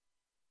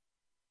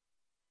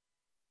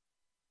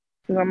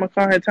 Because I'm going to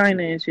call her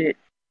Tina and shit.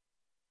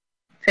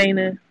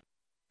 Tina,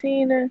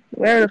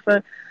 whatever the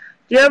fuck.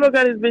 Guillermo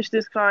got his bitch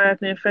this car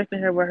after infecting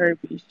her with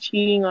herpes,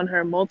 cheating on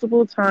her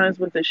multiple times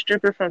with a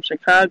stripper from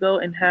Chicago,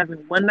 and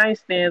having one-night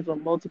stands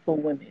with multiple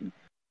women.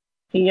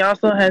 He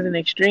also has an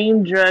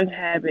extreme drug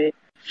habit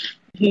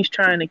he's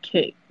trying to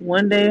kick.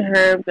 One day,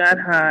 Herb got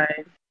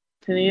high.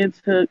 Tania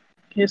took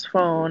his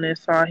phone and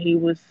saw he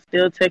was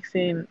still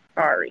texting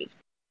Ari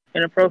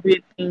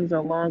inappropriate things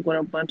along with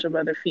a bunch of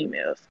other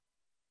females.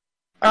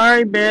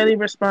 Ari barely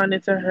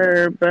responded to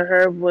Herb, but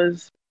Herb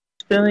was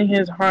spilling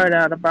his heart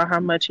out about how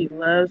much he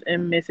loves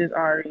and misses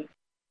Ari.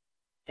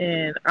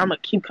 And I'm going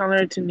to keep calling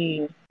her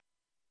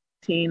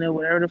Tina,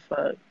 whatever the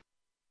fuck.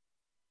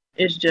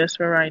 It's just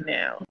for right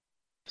now.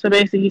 So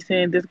basically he's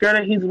saying this girl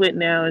that he's with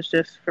now is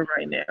just for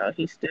right now.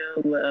 He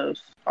still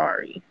loves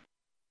Ari.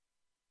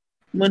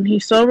 When he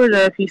sobered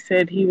up, he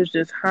said he was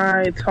just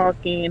high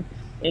talking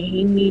and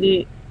he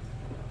needed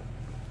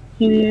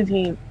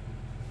Tina.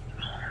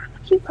 I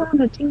keep calling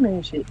her Tina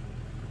and shit.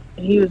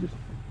 And he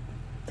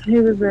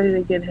was ready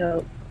to get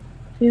help.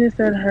 Tina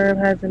said Herb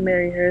had to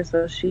marry her,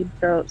 so she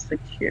felt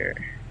secure.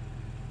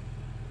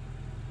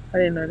 I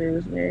didn't know they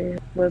was married.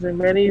 Wasn't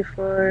ready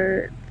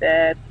for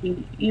that.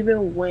 He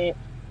even went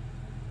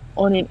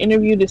on an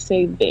interview to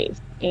say this.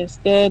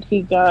 Instead,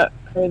 he got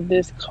her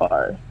this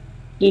car.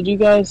 Did you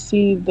guys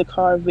see the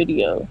car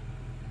video?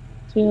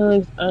 Tina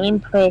looks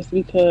unimpressed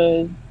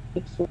because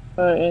it's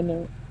her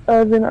and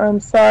Evan, I'm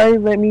sorry,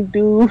 let me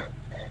do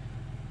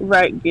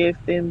right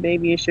gift, and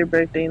baby, it's your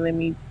birthday, let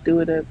me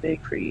do it up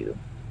big for you.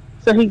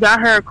 So he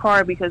got her a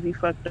car because he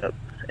fucked up.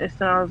 It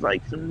sounds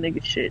like some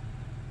nigga shit.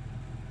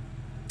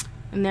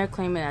 And they're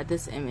claiming that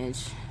this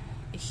image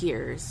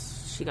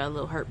hears. She got a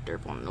little herp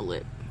derp on the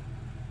lip.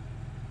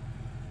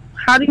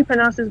 How do you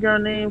pronounce this girl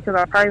name? Because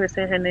I've probably been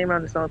saying her name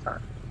around this whole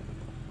time.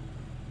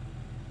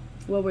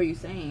 What were you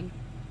saying?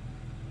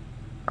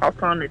 I was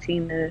calling it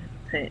Tina,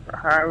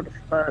 however the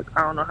fuck.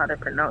 I don't know how to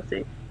pronounce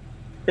it.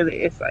 Because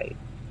it's like,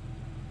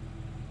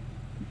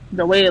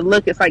 the way it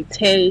look, it's like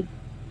Tana.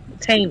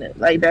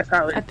 Like, that's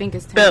how I think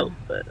it's spelled.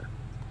 Tana.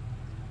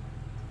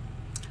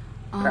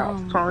 But I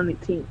was calling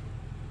it Tina.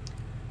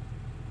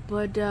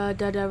 But yeah,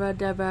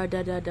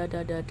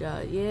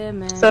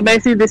 man. So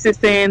basically, this is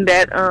saying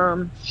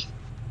that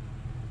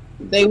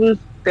they was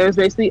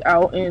basically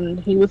out and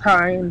he was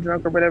high and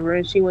drunk or whatever,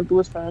 and she went through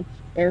his phone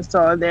and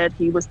saw that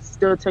he was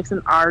still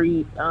texting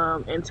Ari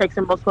and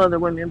texting multiple other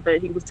women,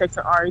 but he was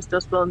texting Ari,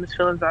 still spilling his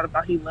feelings out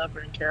about he loved her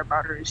and care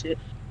about her and shit.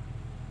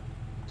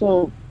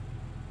 So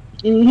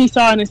and he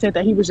saw it and said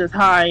that he was just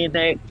high and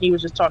that he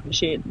was just talking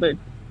shit, but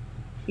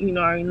you know,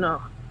 I already know.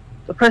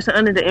 The person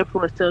under the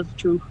influence tells the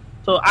truth.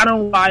 So I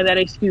don't buy that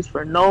excuse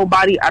for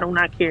nobody. I do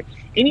not care.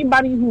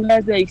 Anybody who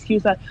has that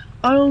excuse, like,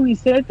 I only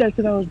said that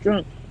because I was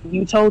drunk.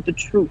 You told the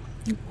truth.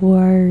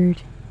 Word.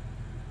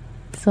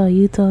 So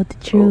you told the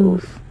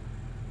truth.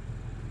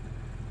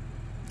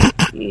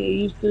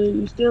 Yeah,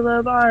 you still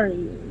love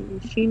Ari.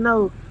 She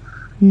knows.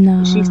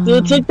 Nah. She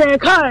still took that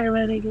car, my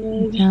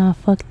nigga. Nah,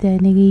 fuck that,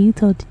 nigga. You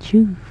told the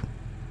truth.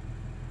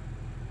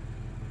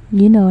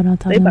 You know what I'm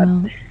talking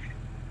about.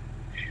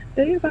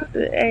 They about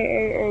to,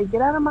 hey,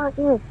 get out of my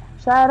ear.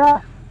 Shut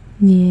up.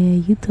 Yeah,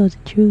 you told the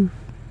truth.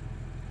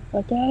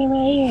 Fuck out of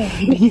my ear.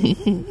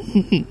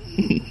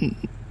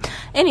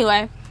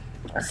 Anyway,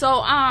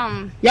 so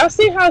y'all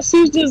see how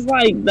she's just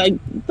like what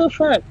the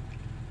fuck?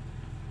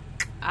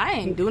 I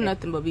ain't do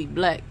nothing but be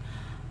black.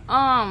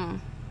 Fuck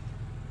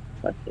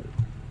it.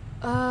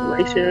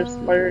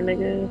 Racist slur,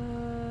 nigga.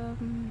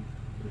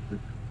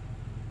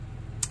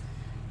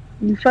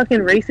 You fucking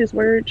racist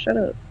word. Shut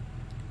up.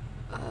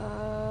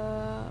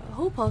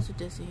 Who posted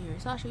this in here?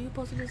 Sasha, you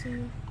posted this in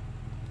here?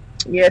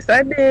 Yes,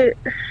 I did.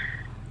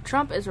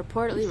 Trump is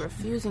reportedly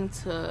refusing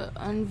to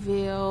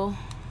unveil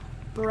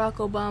Barack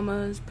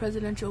Obama's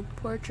presidential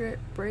portrait,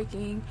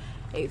 breaking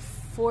a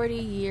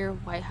 40-year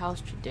White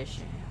House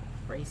tradition.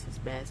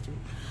 Racist bastard.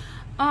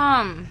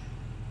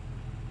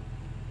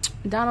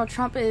 Donald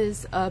Trump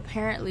is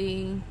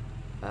apparently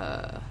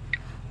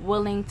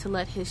willing to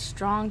let his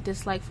strong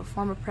dislike for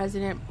former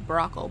President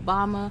Barack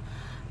Obama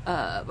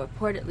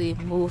reportedly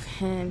move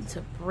him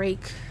to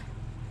break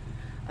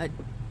a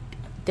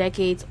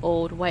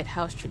decades-old White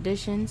House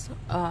traditions.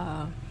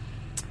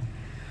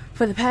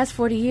 For the past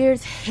 40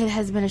 years, it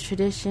has been a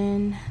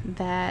tradition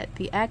that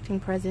the acting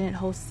president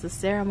hosts a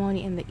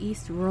ceremony in the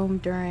East Room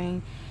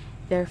during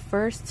their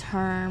first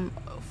term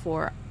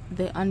for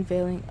the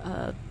unveiling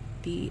of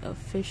the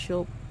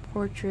official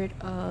portrait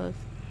of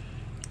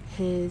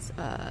his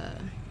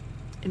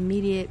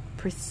immediate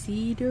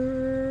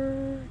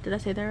Did I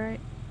say that right?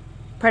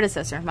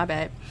 Predecessor, my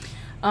bad.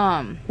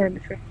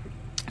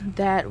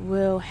 That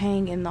will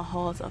hang in the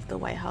halls of the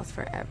White House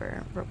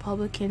forever.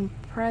 Republican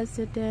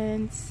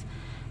presidents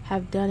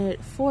have done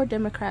it for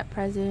Democrat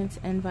presidents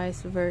and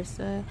vice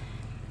versa,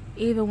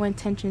 even when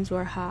tensions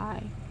were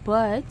high.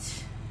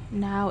 But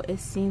now it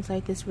seems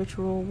like this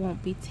ritual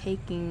won't be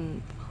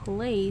taking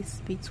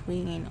place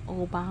between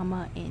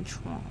Obama and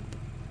Trump.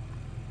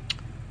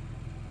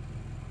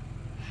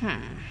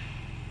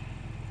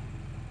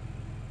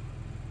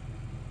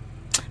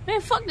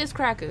 Man, fuck this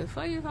cracker.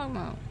 Fuck you talking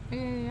about? Yeah,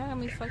 y'all got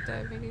me fucked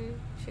up, nigga.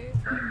 Shit,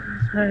 fuck.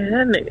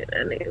 That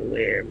nigga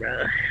weird,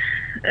 bro.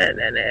 That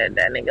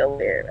nigga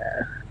weird,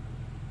 bro.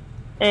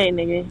 Hey,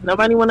 nigga,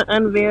 nobody want to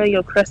unveil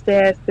your crusty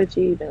ass picture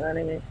either,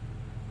 nigga.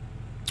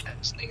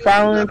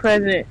 Following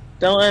president,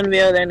 don't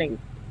unveil that nigga.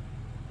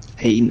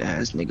 Hating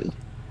ass nigga.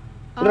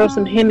 Throw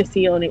some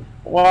Hennessy on it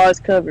while it's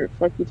covered.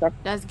 Fuck you talking.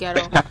 That's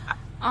ghetto.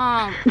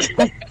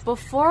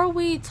 Before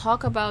we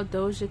talk about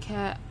Doja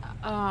Cat,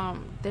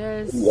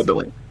 there's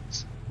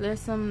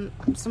some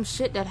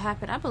shit that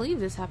happened. I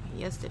believe this happened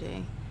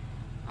yesterday.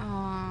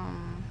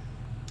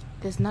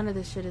 There's none of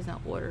this shit is in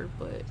order,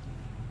 but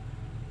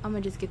I'm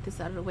gonna just get this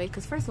out of the way.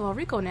 Cause first of all,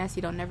 Rico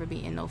Nasty don't never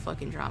be in no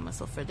fucking drama.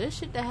 So for this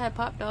shit that had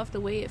popped off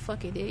the way it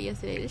fucking did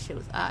yesterday, this shit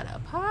was out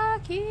of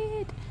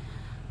pocket.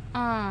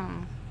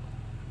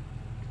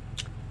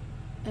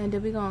 And then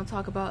we gonna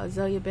talk about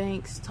Azealia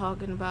Banks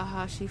talking about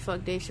how she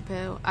fucked Dave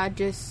Chappelle.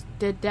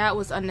 That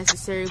was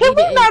unnecessary. Can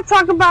we not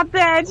talk about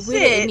that shit? We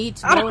didn't need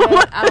to know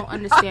that. I don't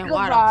understand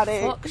why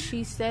the fuck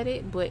she said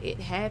it, but it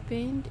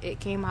happened.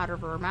 It came out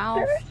of her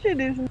mouth. That shit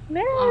is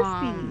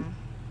nasty.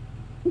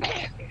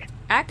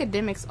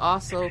 Academics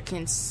also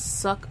can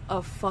suck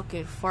a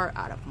fucking fart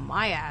out of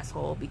my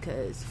asshole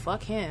because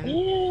fuck him.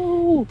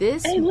 Ew.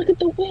 Hey, look at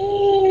the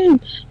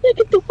wig. Look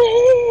at the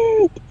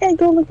wig. Hey,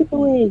 go look at the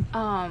wig.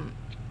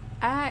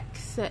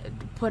 Axe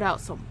put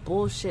out some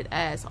bullshit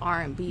ass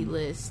R&B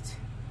list,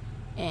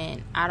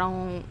 and I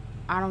don't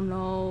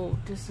know.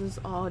 This is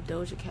all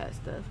Doja Cat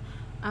stuff.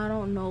 I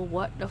don't know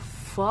what the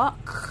fuck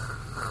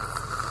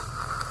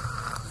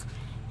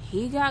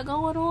he got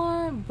going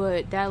on,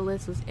 but that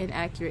list was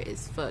inaccurate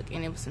as fuck,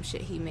 and it was some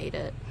shit he made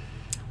up.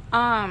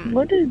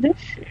 What is this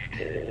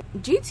shit?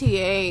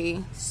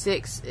 GTA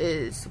 6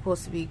 is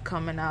supposed to be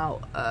coming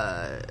out,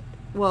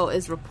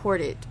 is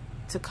reported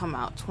to come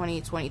out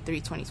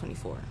 2023,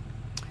 2024.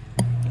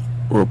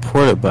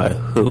 Reported by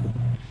who?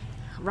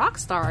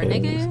 Rockstar,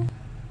 nigga.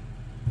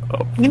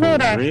 Oh, You know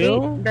what I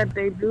real? hate that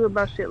they do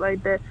about shit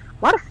like that?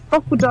 Why the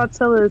fuck would y'all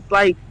tell us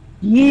like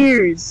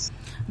years?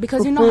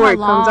 Because you before know it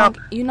comes out?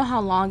 how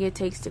long it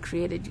takes to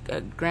create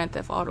a Grand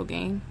Theft Auto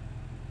game.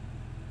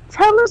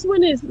 Tell us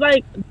when it's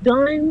like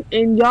done,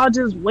 and y'all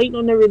just waiting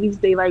on the release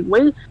date. Like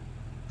wait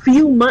a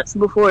few months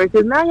before,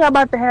 because now y'all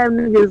about to have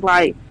niggas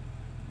like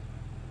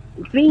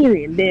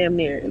fiending damn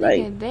near.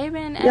 Like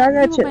Nigga,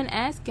 y'all people been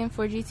asking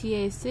for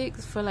GTA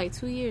 6 for like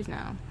 2 years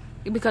now,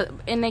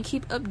 and they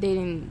keep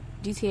updating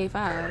GTA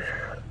 5.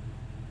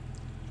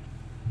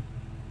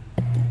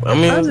 I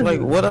mean, it's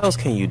like, what else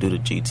can you do to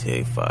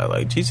GTA 5?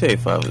 Like, GTA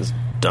 5 is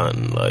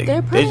done. Like,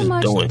 They're they're pretty just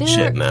much- doing they're-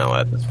 shit now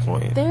at this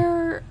point.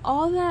 There,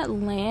 all that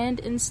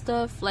land and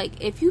stuff,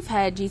 like, if you've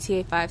had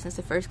GTA 5 since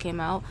it first came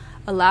out,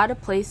 a lot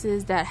of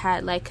places that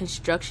had, like,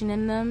 construction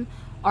in them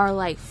are,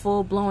 like,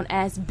 full-blown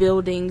ass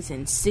buildings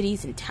and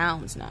cities and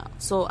towns now.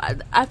 So,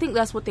 I think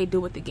that's what they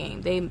do with the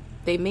game.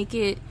 They make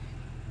it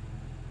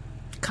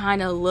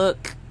kind of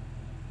look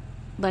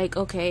like,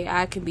 okay,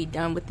 I can be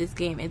done with this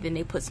game, and then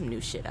they put some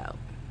new shit out.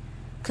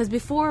 Because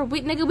before,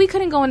 we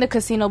couldn't go in the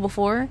casino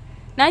before.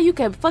 Now you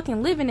can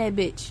fucking live in that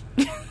bitch.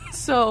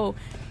 So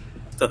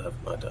Still have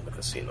not done the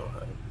casino.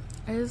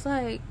 it's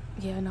like,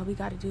 yeah, no, we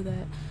gotta do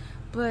that.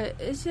 But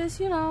it's just,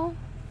 some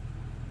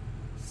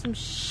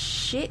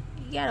shit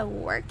you gotta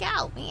work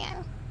out,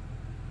 man.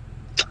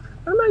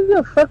 I'm not give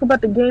a fuck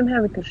about the game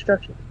having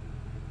construction.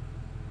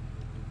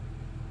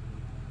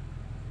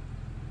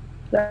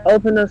 Gotta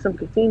open up some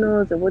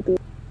casinos and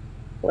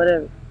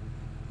whatever.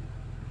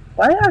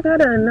 Why y'all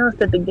gotta announce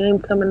that the game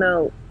coming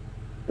out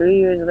 3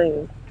 years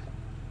later?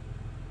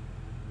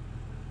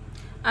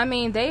 I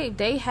mean,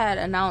 they had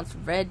announced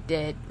Red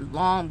Dead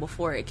long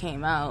before it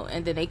came out,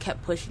 and then they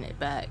kept pushing it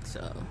back,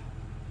 so.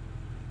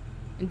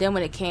 And then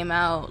when it came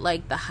out,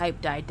 like, the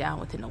hype died down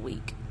within a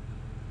week.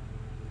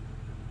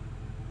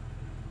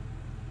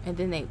 And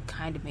then they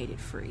kind of made it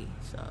free,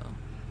 so.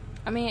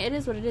 I mean, it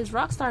is what it is.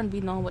 Rockstar be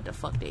knowing what the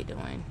fuck they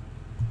doing.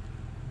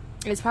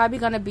 It's probably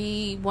gonna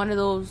be one of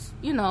those,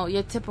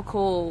 your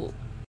typical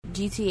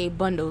GTA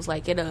bundles.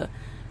 Like, it'll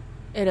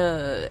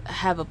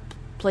have a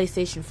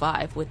PlayStation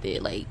 5 with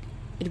it, like,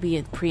 it'd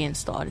be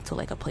pre-installed into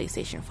like a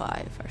PlayStation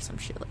 5 or some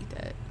shit like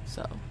that.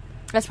 So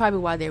that's probably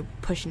why they're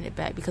pushing it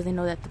back, because they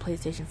know that the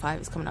PlayStation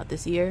 5 is coming out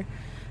this year.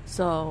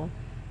 So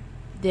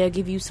they'll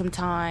give you some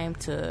time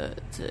to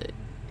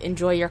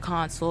enjoy your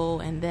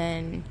console, and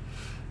then,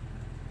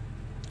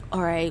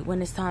 alright,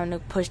 when it's time to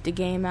push the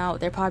game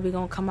out, they're probably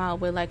gonna come out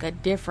with like a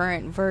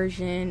different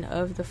version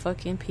of the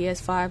fucking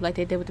PS5 like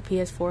they did with the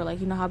PS4. Like,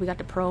 you know how we got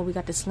the Pro, we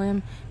got the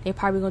Slim? They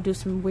probably gonna do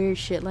some weird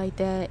shit like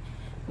that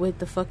with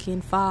the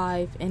fucking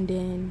 5, and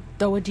then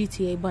throw a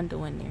GTA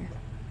bundle in there.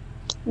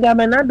 Y'all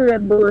better not do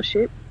that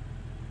bullshit.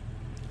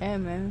 Yeah,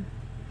 man.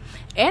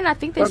 And I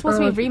think they're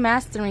supposed to be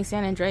remastering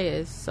San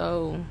Andreas,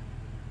 so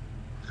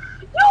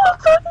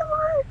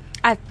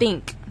I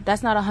think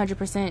that's not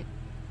 100%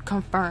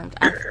 confirmed.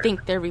 I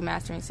think they're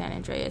remastering San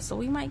Andreas, so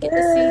we might get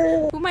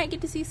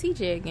to see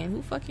CJ again.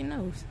 Who fucking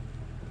knows?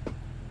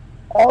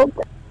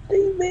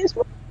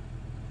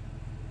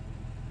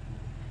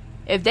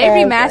 If they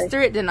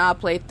remaster it, then I'll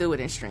play through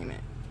it and stream it.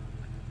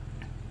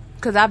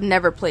 Because I've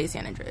never played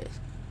San Andreas.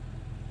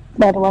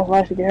 About to watch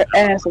Lasha get her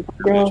ass up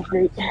Grove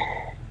Street.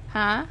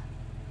 Huh?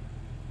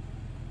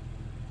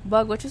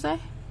 Bug, what you say?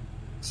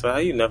 So how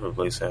you never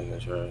play San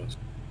Andreas?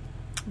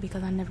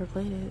 Because I never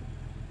played it.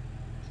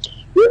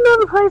 You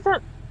never played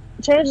that?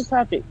 Change the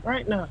topic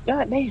right now.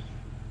 God damn.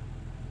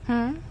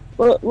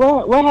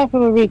 What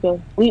happened with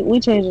Rico? We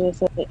changing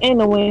this up. Ain't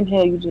no way in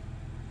hell you just.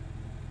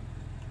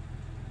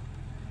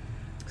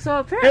 So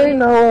apparently, Ain't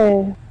no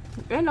way.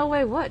 Ain't no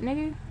way. What,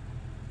 nigga?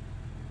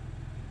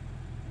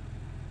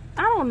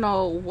 I don't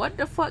know what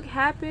the fuck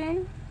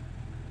happened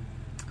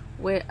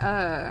with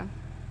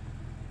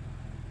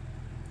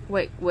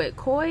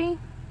Koi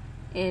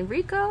and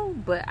Rico,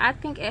 but I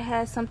think it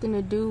has something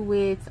to do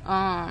with the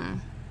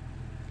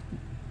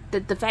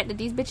fact that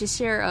these bitches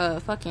share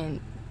a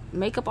fucking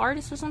makeup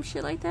artist or some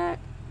shit like that.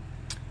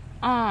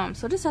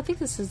 So I think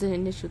this is the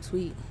initial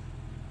tweet.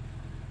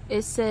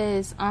 It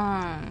says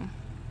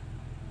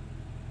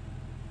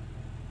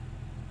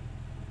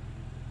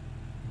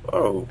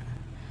Oh.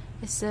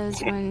 It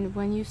says,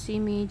 when you see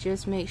me,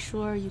 just make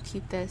sure you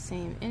keep that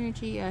same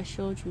energy. I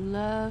showed you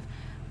love,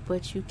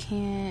 but you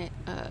can't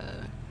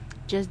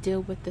just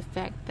deal with the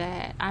fact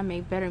that I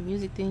make better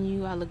music than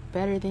you, I look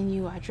better than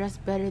you, I dress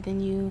better than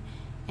you,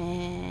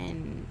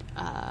 and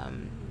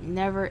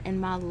never in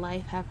my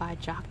life have I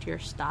jocked your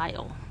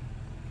style.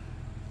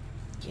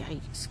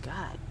 Yikes,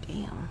 god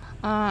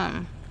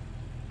damn.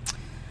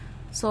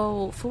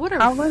 So for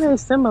whatever, I wonder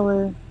it's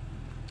similar.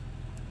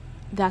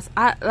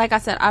 like I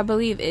said, I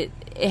believe it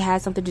it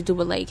has something to do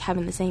with like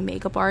having the same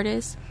makeup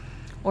artist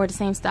or the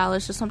same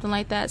stylist or something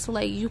like that. So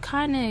like you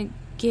kind of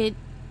get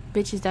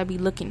bitches that be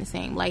looking the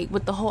same. Like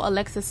with the whole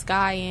Alexa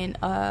Sky and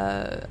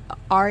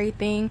Ari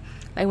thing,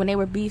 like when they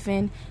were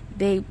beefing,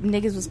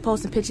 niggas was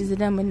posting pictures of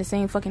them in the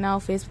same fucking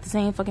outfits with the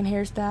same fucking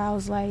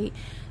hairstyles. Like,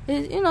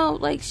 you know,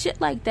 like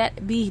shit like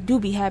that do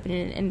be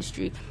happening in the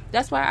industry.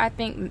 That's why I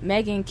think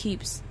Megan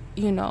keeps,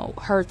 you know,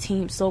 her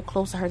team so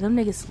close to her. Them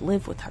niggas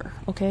live with her,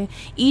 okay?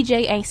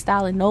 EJ ain't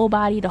styling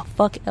nobody the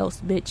fuck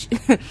else, bitch.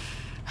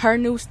 Her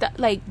new style,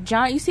 like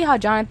you see how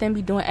Jonathan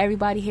be doing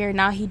everybody hair,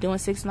 now he doing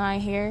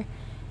 6ix9ine hair.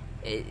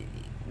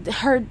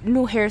 Her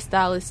new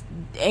hairstylist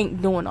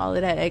ain't doing all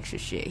of that extra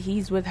shit.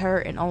 He's with her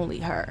and only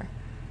her.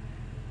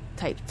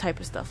 Type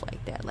of stuff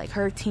like that. Like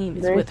her team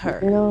is with her.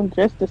 They don't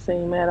dress the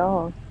same at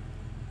all.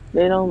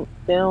 They don't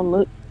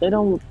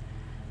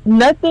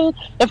nothing.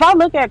 If I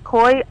look at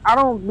Koi, I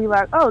don't be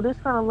like, oh, this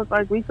kind of look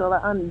like Rico.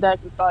 Like that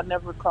thought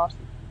never crossed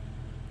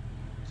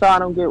it. So I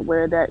don't get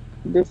where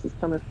this is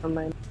coming from.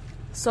 Man.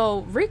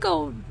 So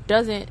Rico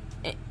doesn't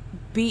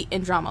be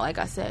in drama, like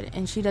I said,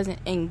 and she doesn't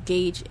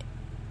engage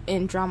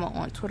in drama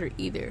on Twitter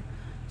either.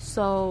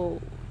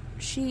 So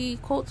she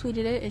quote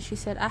tweeted it and she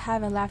said, I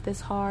haven't laughed this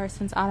hard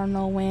since I don't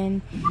know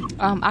when.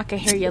 I can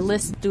hear your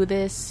list through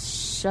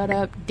this. Shut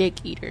up,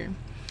 dick eater.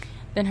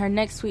 Then her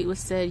next tweet was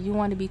said, you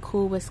want to be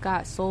cool with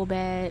Scott so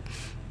bad.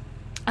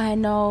 I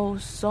know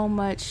so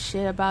much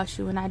shit about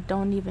you and I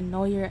don't even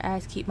know your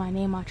ass. Keep my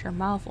name out your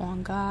mouth,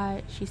 on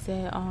God. She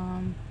said,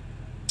 all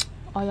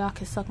y'all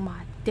can suck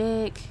my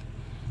dick.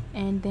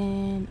 And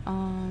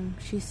then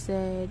she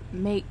said,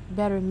 make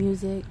better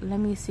music. Let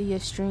me see your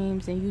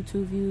streams and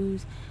YouTube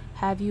views.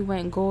 Have you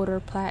went gold or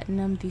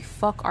platinum? The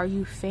fuck are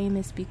you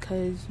famous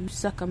because you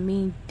suck a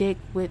mean dick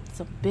with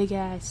some big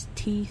ass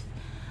teeth?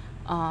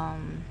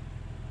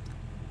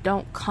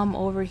 Don't come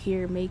over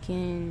here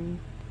making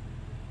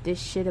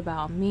this shit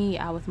about me.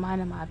 I was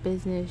minding my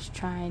business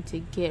trying to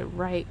get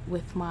right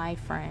with my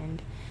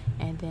friend.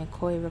 And then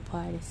Koi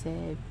replied and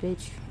said,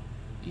 bitch,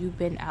 you've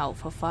been out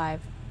for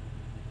 5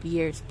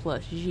 years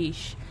plus.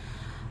 Yeesh.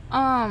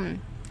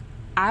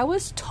 I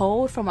was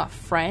told from a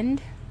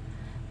friend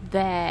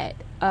that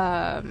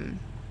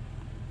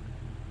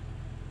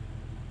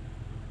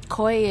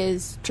Koi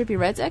is Trippie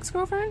Redd's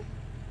ex-girlfriend.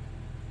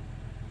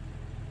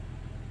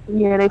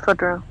 Yeah, they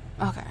fucked around.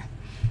 Okay.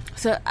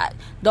 So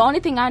the only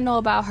thing I know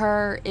about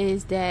her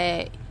is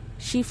that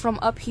she from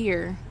up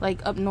here,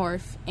 like up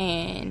north,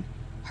 and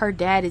her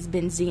dad is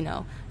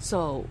Benzino.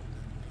 So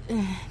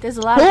there's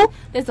a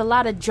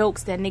lot of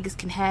jokes that niggas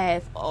can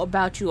have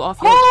about you off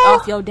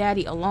your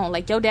daddy alone.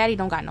 Like your daddy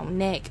don't got no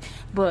neck.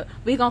 But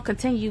we gonna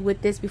continue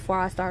with this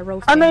before I start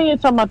roasting. I know you're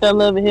talking about that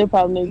Love and Hip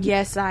Hop nigga.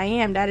 Yes, I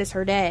am. That is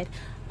her dad.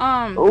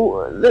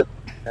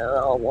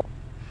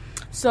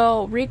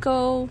 So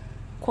Rico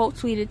quote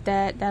tweeted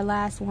that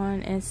last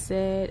one and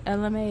said,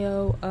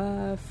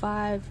 LMAO,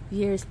 5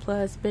 years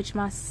plus, bitch,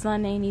 my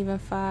son ain't even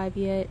 5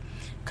 yet.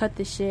 Cut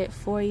the shit.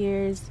 4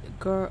 years,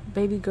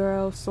 baby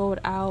girl, sold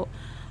out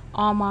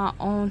on my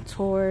own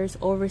tours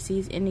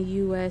overseas in the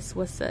US.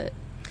 What's up?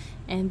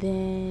 And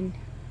then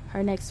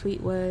her next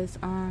tweet was,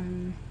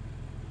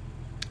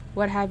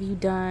 what have you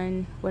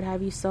done? What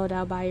have you sold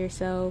out by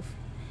yourself?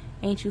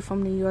 Ain't you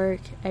from New York?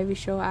 Every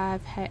show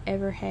I've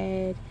ever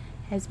had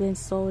has been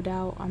sold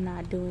out. I'm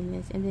not doing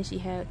this. And then she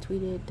had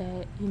tweeted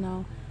that, you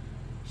know,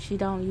 she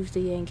don't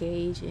usually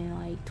engage in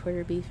like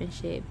Twitter beef and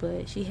shit,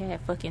 but she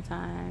had fucking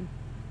time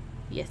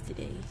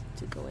yesterday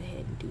to go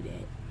ahead and do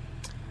that.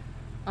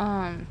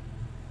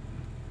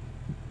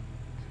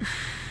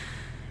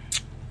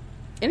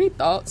 Any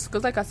thoughts?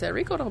 Because like I said,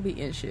 Rico don't be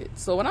in shit.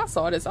 So when I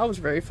saw this, I was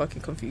very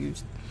fucking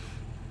confused.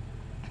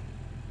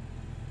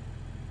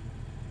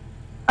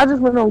 I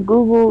just went on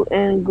Google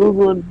and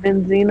Googled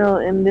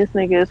Benzino, and this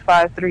nigga is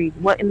 5'3".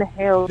 What in the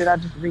hell did I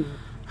just read?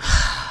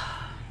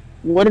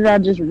 What did I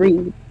just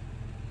read?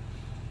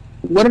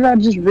 What did I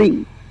just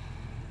read?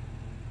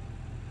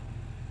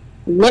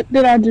 What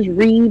did I just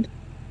read?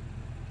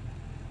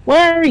 What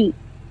did I read?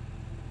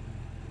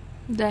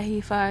 That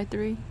he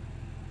 5'3".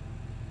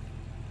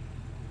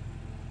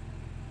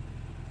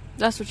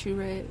 That's what you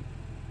read.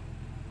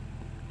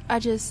 I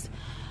just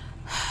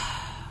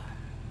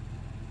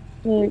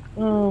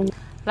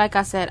like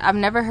I said, I've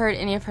never heard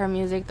any of her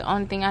music. The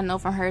only thing I know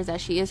from her is that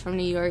she is from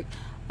New York.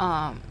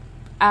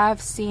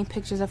 I've seen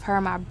pictures of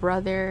her, my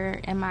brother,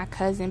 and my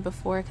cousin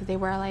before because they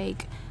were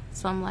like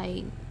some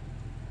like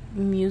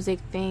music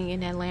thing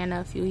in Atlanta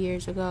a few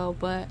years ago,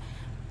 but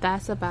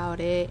that's about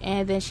it.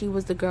 And then she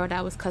was the girl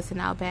that was cussing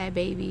out Bad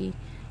Baby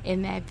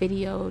in that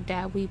video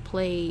that we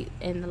played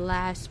in the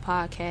last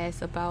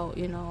podcast about,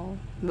 you know,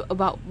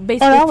 about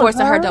basically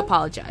forcing her to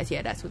apologize.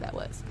 Yeah, that's who that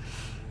was.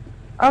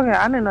 Okay,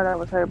 I didn't know that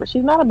was her, but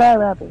she's not a bad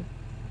rapper.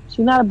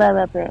 She's not a bad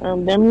rapper.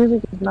 Their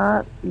music is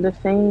not the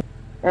same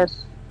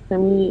as, to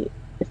me,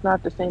 it's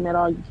not the same at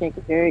all. You can't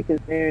compare it because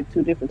they're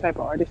two different type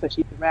of artists, and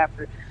she's a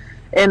rapper.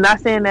 And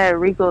not saying that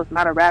Rico is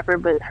not a rapper,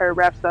 but her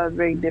rap style is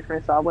very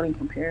different, so I wouldn't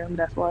compare them,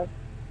 that's why.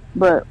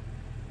 But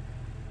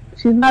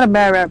she's not a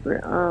bad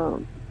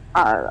rapper.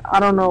 I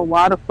don't know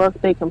why the fuck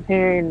they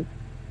comparing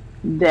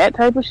that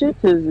type of shit,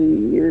 because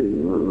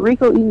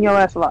Rico eating your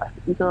ass alive.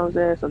 You know what I'm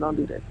saying? So don't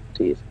do that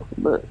to yourself.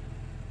 But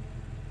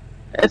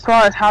as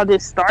far as how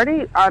this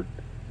started,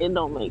 it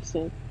don't make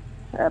sense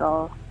at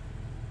all.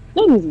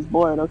 Niggas is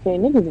bored, okay?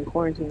 Niggas in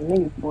quarantine.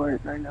 Niggas bored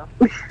right now.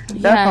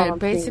 Yeah,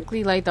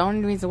 basically, like, the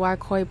only reason why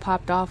Koi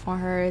popped off on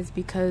her is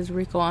because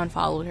Rico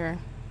unfollowed her.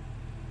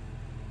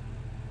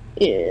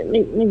 Yeah,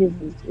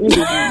 niggas is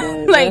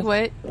bored. Like,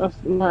 what?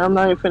 I'm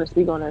not even finna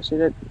speak on that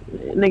shit.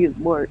 Niggas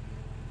bored.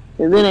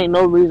 Cause there ain't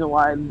no reason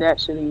why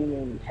that shouldn't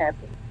even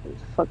happen.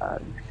 Fuck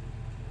out of here.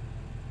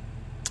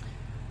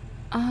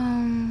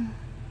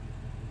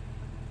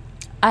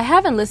 I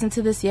haven't listened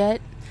to this yet.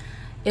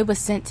 It was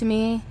sent to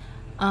me.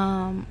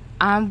 I'm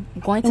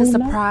going to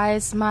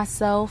surprise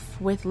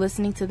myself with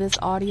listening to this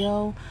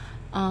audio.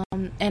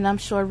 And I'm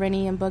sure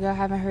Rennie and Booger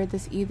haven't heard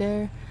this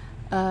either.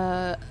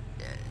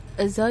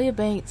 Azealia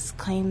Banks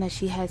claimed that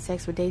she had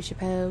sex with Dave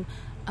Chappelle.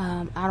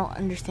 I don't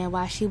understand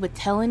why she would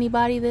tell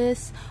anybody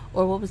this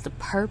or what was the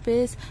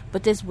purpose,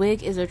 but this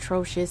wig is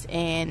atrocious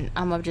and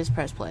I'm gonna just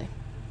press play.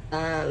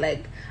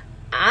 Like,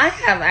 I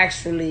have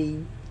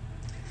actually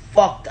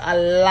fucked a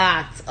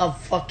lot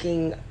of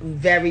fucking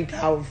very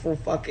powerful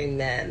fucking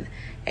men,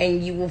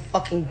 and you will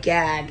fucking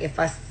gag if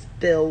I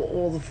spill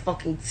all the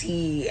fucking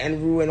tea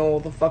and ruin all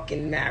the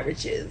fucking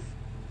marriages.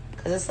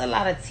 Cause it's a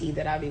lot of tea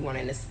that I be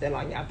wanting to spill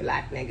on y'all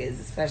black niggas,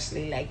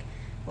 especially like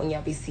when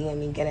y'all be seeing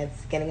me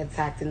getting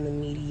attacked in the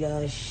media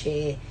and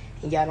shit,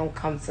 and y'all don't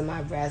come to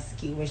my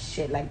rescue and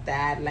shit like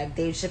that. Like,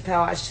 Dave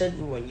Chappelle, I should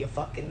ruin your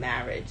fucking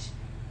marriage.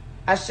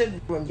 I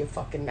should ruin your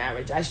fucking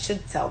marriage. I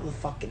should tell the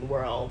fucking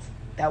world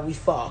that we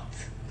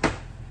fucked.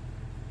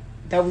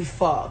 That we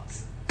fucked.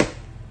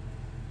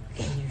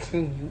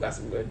 You got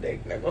some good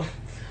dick, nigga.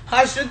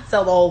 I should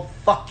tell the whole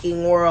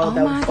fucking world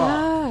that we fucked.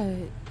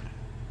 God.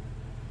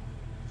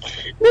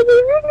 Nigga,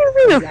 you can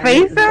see the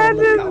face I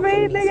just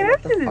made, nigga.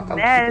 That shit is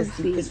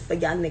nasty. Secrets for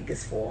y'all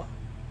niggas for?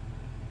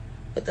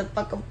 What the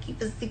fuck I'm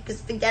keeping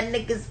secrets for y'all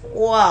niggas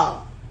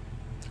for?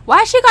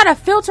 Why she got a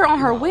filter on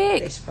her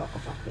wig? Bitch, fuck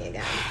me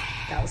again.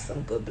 That was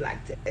some good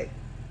black dick. That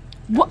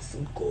was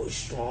some good,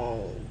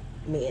 strong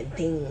man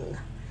thing.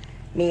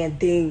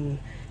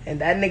 And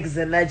that nigga's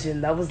a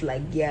legend. I was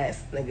like,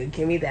 yes, nigga,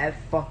 give me that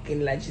fucking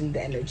legend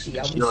energy.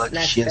 I would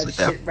snatch that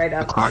shit right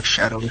up. Clark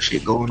Shadow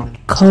shit going on.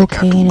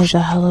 Cocaine is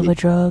a hell of a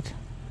drug.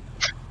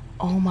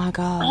 Oh my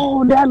god.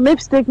 Oh, that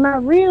lipstick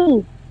not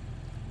real.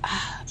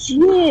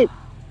 Shit.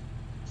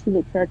 She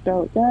look cracked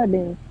out.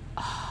 Goddamn.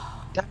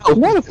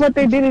 What the fuck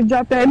they did is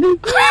drop that new.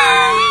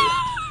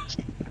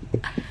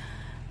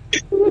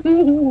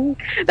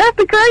 That's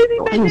the crazy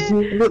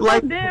thing. Look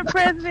like dead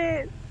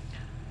president.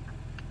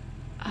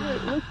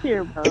 Look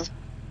here, bro.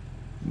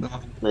 No.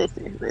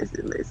 Listen.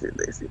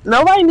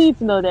 Nobody needs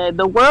to know that.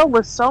 The world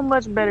was so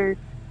much better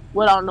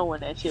without knowing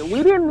that shit.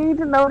 We didn't need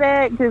to know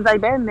that because,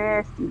 like, that's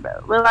nasty, bro.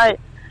 But, like,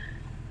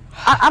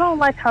 I don't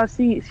like how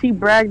she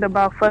bragged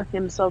about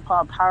fucking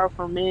so-called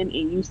powerful men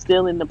and you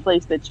still in the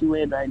place that you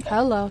in right now.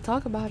 Hello,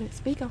 talk about it.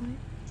 Speak on it.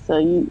 So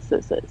you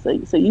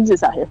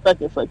just out here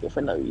fucking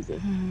for no reason.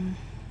 Mm-hmm.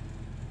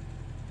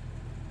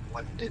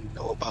 Women didn't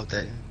know about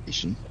that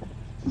issue.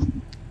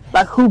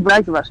 Like, who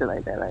brags about shit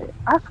like that? Like,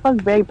 I fuck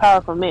very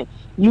powerful men.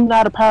 You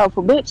not a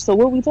powerful bitch, so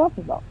what we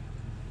talking about?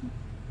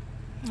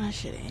 That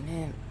shit ain't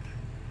it.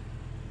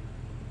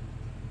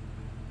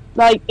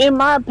 Like, in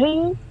my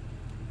opinion,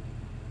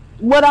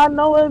 what I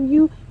know of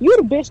you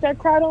the bitch that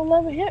cried on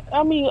Love and Hip.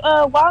 I mean,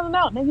 Wildin'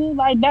 Out, nigga.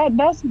 Like,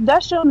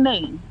 that's your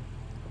name.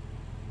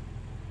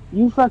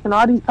 You fucking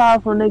all these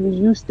powerful niggas.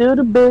 You still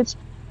the bitch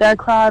that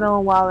cried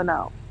on Wildin'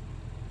 Out.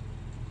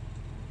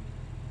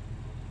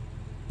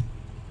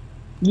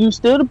 You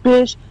still the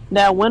bitch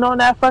that went on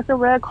that fucking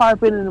red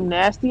carpet in them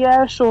nasty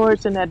ass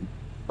shorts and that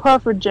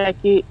puffer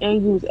jacket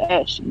and you was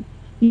ashy.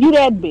 You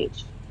that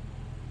bitch.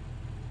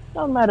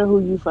 Don't matter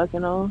who you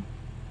fucking on.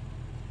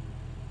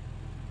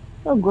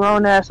 No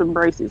grown ass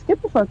embraces.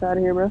 Get the fuck out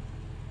of here, bro.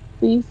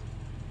 Please.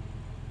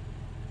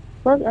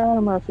 Fuck out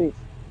of my face.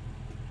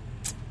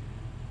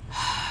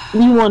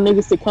 You want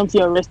niggas to come to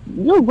your rescue.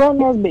 You a grown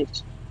ass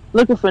bitch.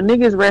 Looking for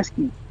niggas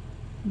rescue.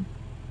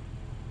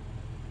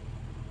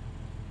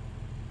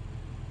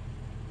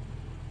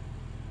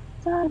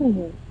 Get out of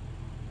here.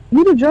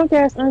 You the drunk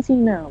ass auntie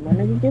now, my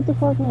nigga. Get the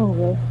fuck on,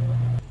 bro.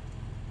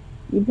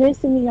 You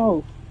pissing me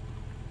off.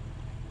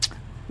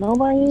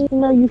 Nobody need to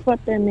know you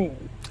fucked that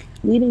man.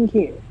 We didn't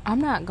care. I'm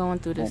not going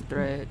through this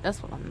thread.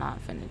 That's what I'm not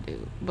finna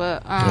do.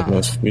 But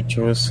As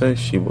Future would say,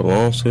 she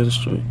belongs to the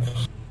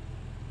streets.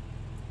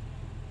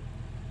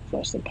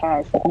 Such a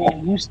powerful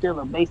man. You still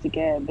a basic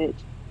ass bitch.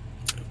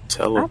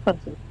 Tell her. I fuck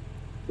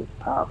a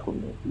powerful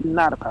man. You're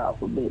not a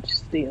powerful bitch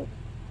still.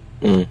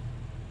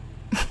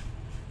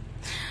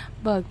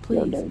 Bug,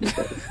 please.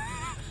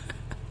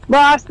 But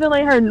I still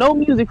ain't heard no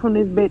music from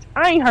this bitch.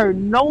 I ain't heard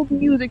no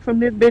music from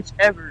this bitch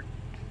ever.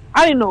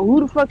 I didn't know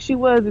who the fuck she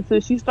was until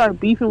she started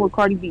beefing with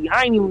Cardi B.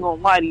 I ain't even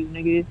gonna lie to you,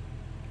 nigga.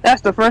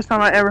 That's the first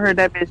time I ever heard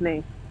that bitch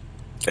name.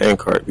 And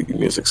Cardi B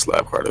music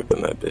slap harder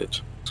than that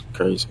bitch. It's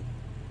crazy.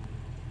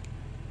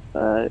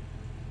 I'm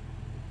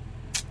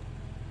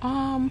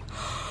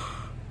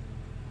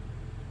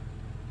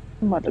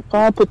about to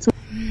call put two.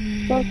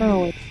 Fuck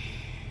on with.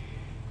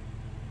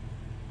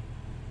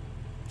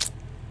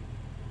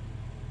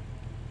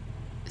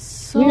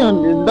 So We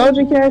on this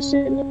Doja Cat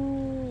shit now?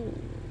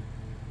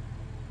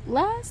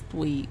 last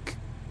week,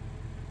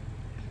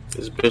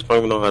 This bitch don't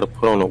even know how to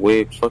put on a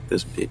wig. Fuck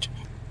this bitch.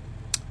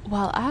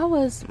 while I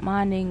was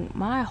minding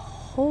my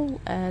whole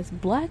ass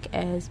black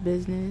ass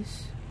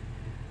business,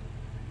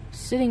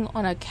 sitting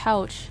on a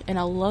couch in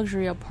a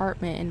luxury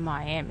apartment in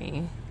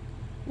Miami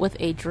with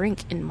a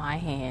drink in my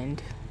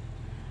hand,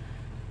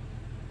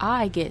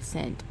 I get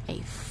sent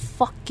a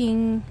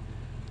fucking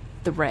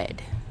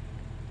thread.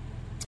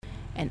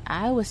 And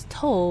I was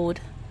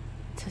told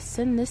to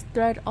send this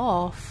thread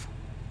off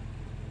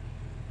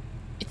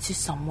to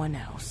someone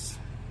else.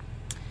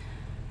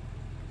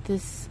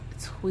 This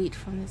tweet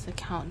from this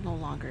account no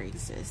longer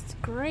exists.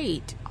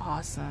 Great.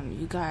 Awesome.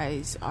 You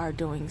guys are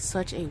doing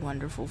such a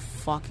wonderful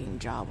fucking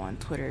job on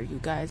Twitter. You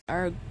guys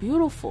are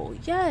beautiful.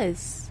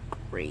 Yes.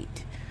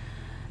 Great.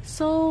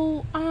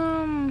 So,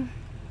 I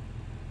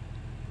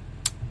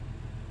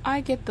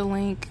get the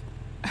link.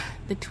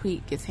 The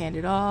tweet gets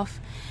handed off.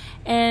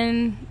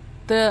 And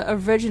the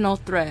original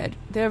thread,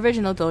 the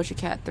original Doja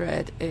Cat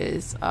thread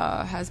is,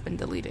 has been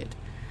deleted.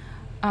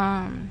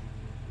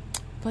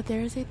 But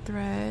there is a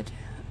thread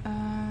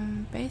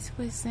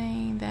basically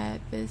saying that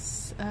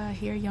this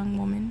here young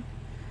woman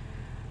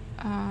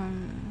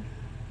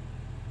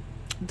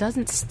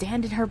doesn't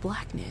stand in her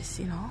blackness,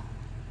 you know.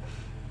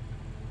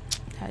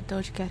 That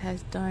Doja Cat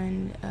has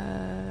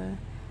done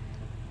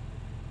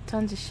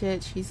tons of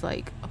shit. She's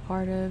like a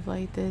part of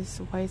like this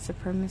white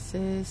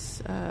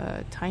supremacist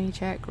tiny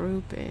chat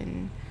group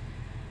and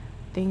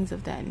things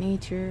of that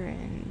nature,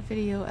 and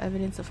video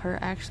evidence of her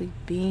actually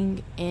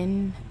being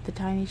in the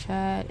tiny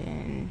chat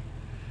and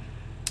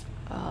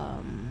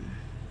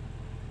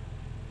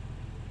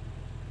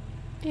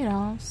you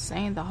know,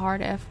 saying the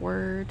hard F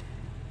word,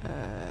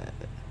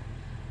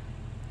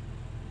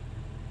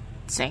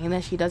 saying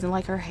that she doesn't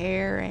like her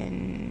hair,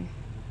 and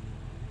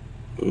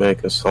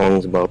Making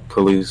songs about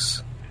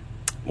police.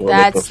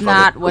 that's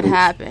not what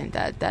happened.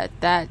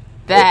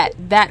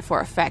 That for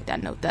a fact I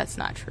know that's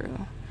not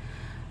true.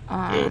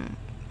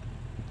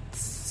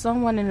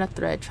 Someone in a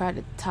thread tried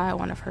to tie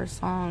one of her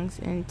songs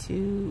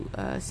into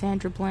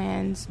Sandra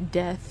Bland's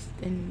death,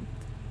 and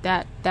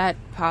that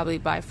probably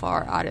by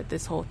far out of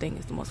this whole thing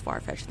is the most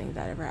far-fetched thing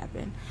that ever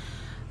happened.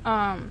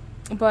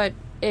 But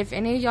if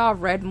any of y'all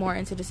read more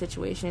into the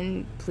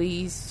situation,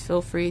 please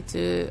feel free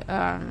to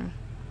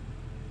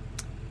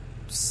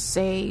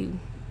say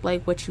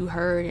like what you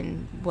heard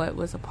and what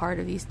was a part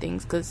of these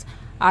things, because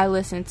I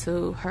listened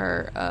to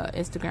her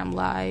Instagram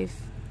live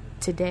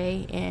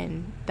today,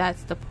 and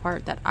that's the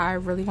part that I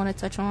really want to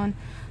touch on.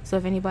 So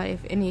if any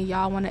of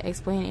y'all want to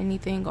explain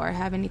anything or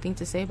have anything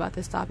to say about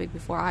this topic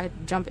before I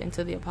jump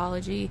into the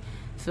apology,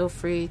 feel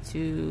free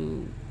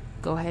to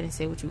go ahead and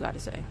say what you got to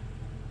say.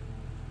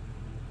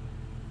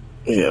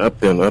 Yeah, I've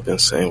been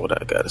saying what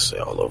I gotta say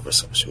all over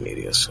social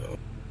media, so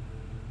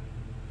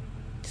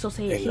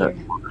say it here.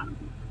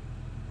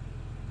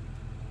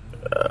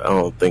 I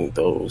don't think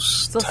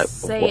those So type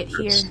say of it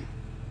words. here.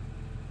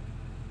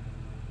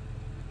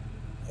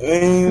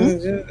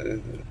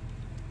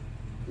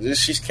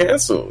 Just she's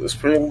canceled. It's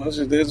pretty much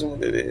it is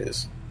what it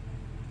is.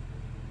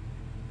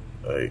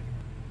 Like,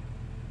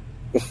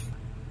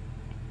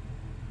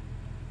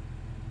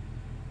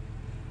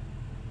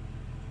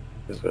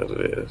 it's what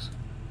it is.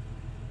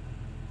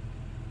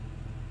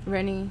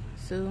 Rennie,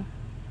 Sue.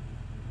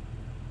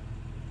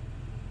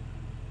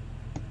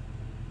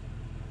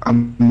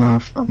 I'm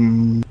not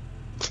forgetting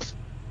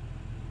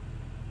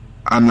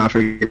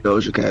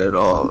Doja Cat at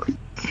all.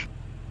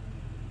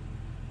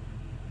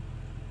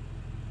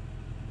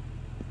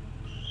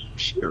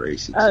 She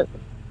racist.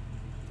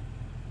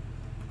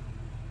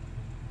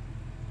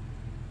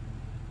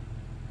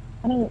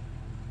 I don't.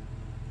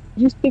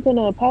 Did you speak on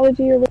the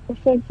apology or what the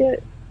fuck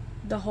yet?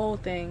 The whole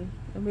thing.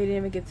 And we didn't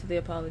even get to the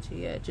apology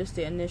yet. Just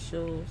the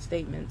initial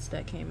statements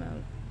that came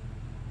out.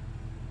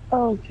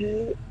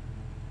 Okay.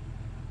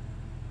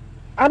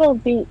 I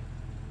don't think.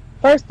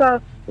 First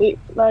off,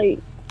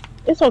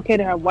 it's okay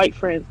to have white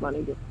friends, my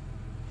nigga.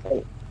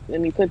 Like,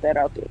 let me put that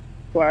out there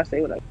before I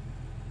say what I.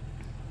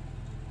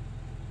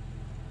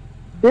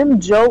 Them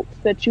jokes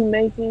that you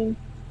making,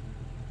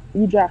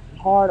 you dropping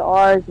hard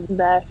R's and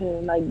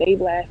laughing, like they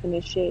laughing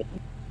and shit.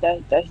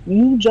 That's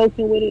you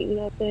joking with it, you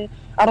know what I'm saying?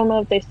 I don't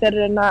know if they said it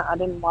or not. I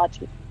didn't watch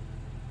it.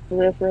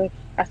 For real.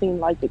 I seen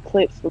like the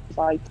clips, it was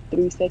like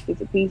 3 seconds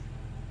a piece.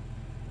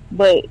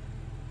 But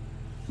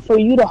for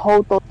you to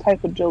hold those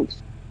type of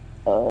jokes,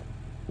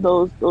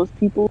 those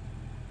people,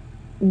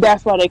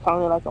 that's why they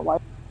call it like a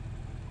white.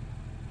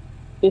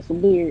 It's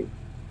weird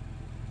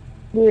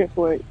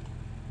for it.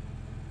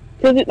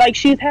 Cause it, like,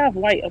 she's half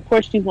white. Of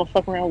course, she's gonna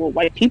fuck around with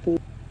white people. You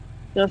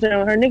know what I'm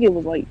saying? Her nigga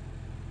was like,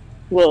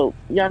 well,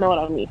 y'all know what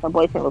I mean. Her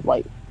boyfriend was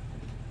white,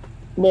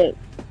 but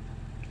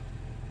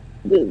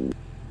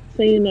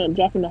saying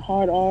dropping the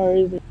hard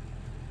R's and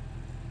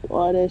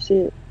all that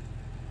shit.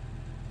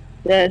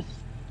 that's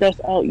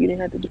out. You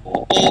didn't have to do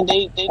that. And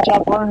they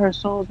drop on her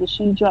songs, but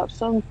she dropped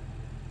some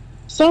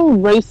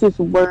racist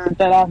word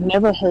that I've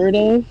never heard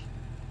of.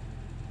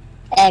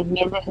 I've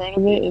never heard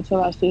of it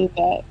until I seen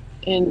that,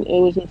 and it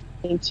was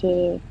referring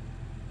to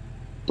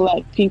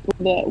black people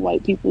that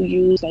white people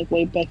use, like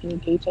way back in the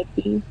day type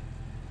thing.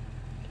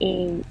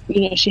 And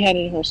she had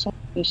it in her song,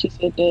 and she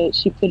said that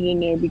she put it in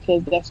there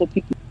because that's what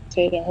people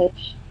say to her,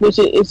 which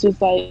it's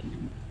just like,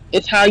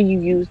 it's how you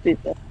used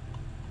it though.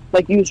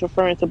 Like you was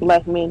referring to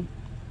black men.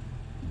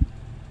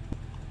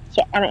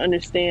 So I don't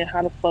understand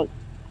how the fuck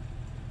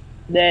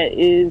that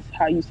is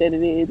how you said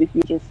it is if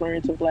you was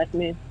referring to black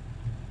men.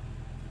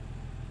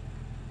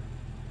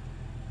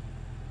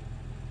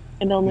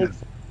 It don't make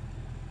sense.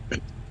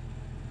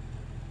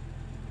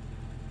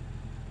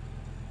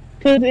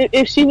 Because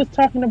if she was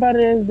talking about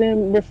it as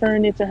them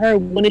referring it to her,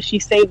 when did she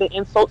say the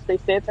insults they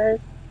said to her?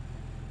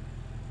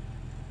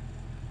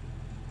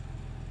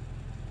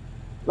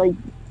 Like,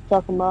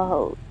 talking about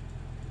how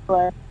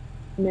black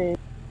men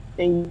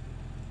and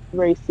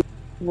racist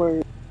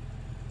word.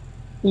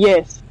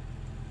 Yes.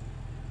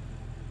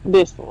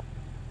 This one.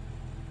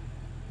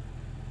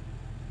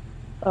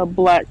 A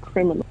black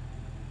criminal.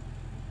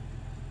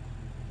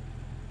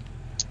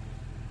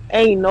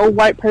 Ain't no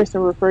white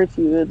person referred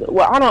to you as,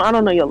 well, I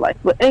don't know your life,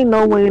 but ain't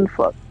no way in the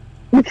fuck.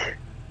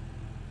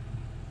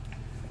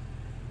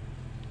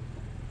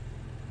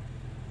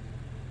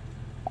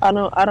 I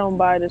don't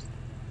buy this.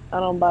 I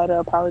don't buy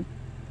the apology.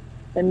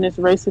 And this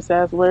racist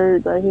ass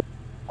word right here,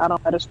 I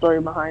don't have a story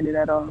behind it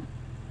at all.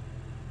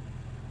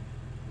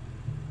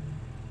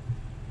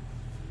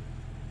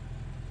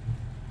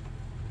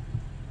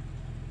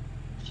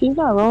 She's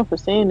not wrong for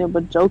saying it,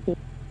 but joking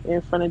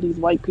in front of these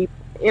white people.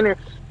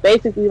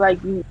 Basically,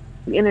 like, you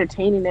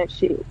entertaining that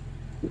shit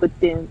with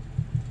them.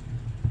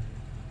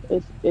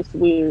 It's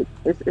weird.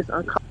 It's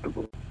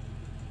uncomfortable.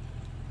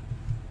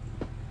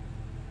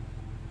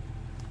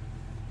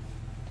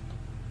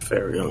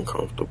 Very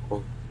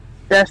uncomfortable.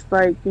 That's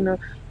like,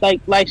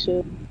 like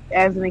Lisha,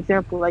 as an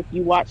example, like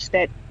you watch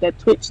that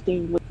Twitch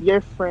thing with your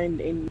friend,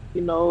 and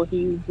he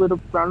was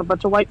around a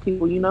bunch of white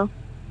people.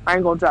 I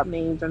ain't gonna drop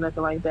names or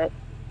nothing like that.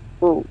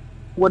 Well,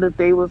 what if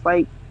they was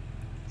like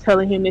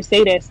telling him to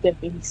say that stuff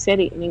and he said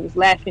it and he was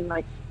laughing?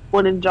 Like,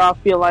 wouldn't y'all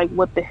feel like,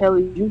 what the hell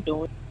is you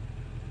doing?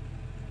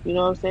 You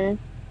know what I'm saying?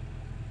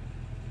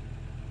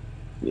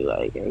 You're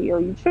like, hey, yo,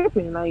 you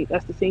tripping. Like,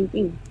 that's the same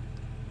thing.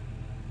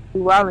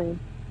 You wilding.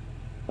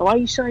 Why are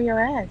you showing your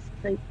ass?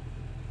 Like,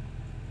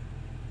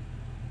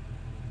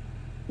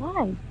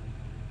 why?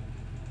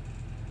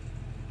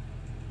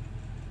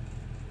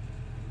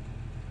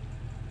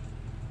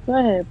 Go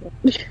ahead, bro.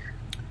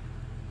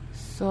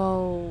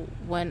 So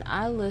when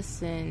I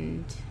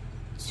listened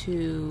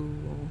to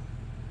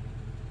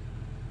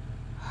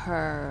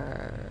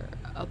her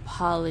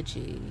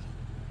apology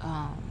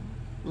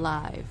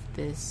live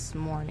this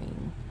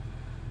morning,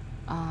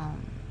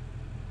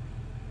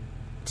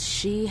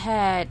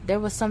 there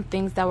was some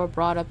things that were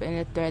brought up in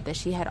the thread that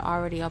she had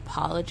already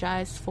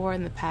apologized for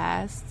in the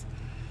past.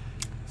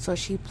 So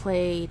she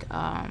played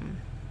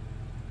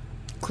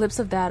clips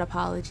of that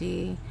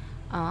apology,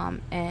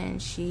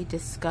 and she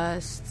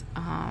discussed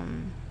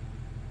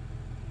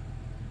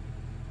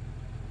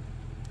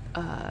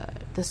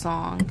the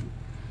song.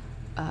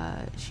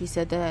 She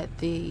said that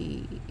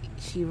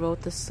she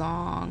wrote the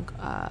song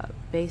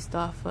based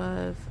off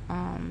of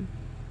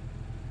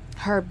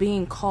her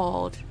being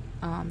called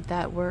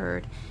that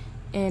word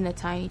in a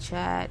tiny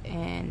chat,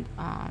 and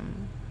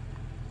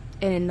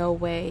in no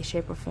way,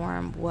 shape, or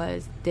form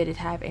did it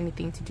have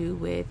anything to do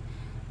with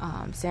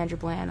Sandra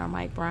Bland or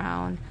Mike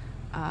Brown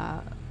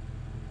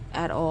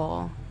at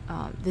all.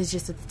 This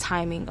just that the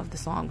timing of the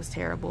song was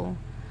terrible,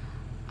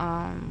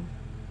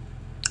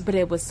 but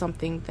it was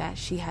something that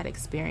she had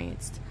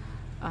experienced,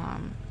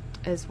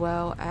 as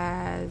well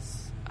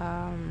as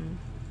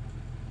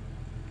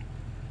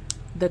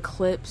the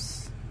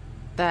clips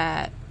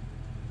that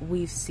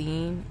we've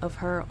seen of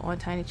her on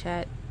Tiny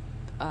Chat.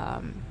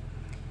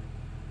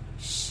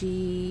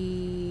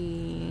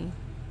 She,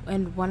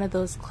 in one of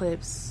those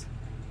clips,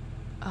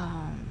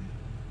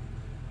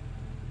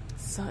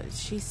 so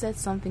she said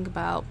something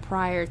about,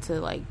 prior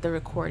to like the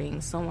recording,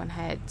 someone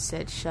had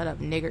said "shut up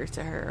nigger"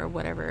 to her or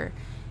whatever,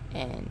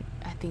 and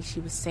I think she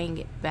was saying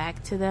it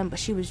back to them, but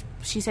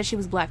she said she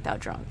was blacked out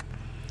drunk.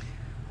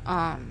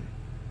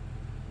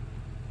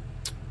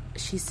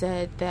 She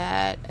said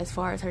that as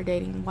far as her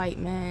dating white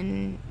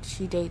men,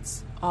 she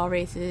dates all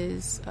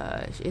races.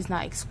 It's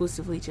not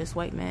exclusively just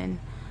white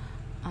men.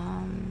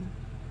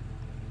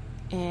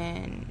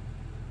 And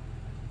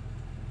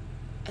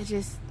I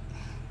just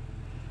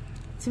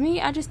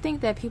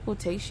think that people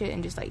take shit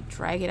and just like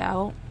drag it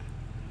out,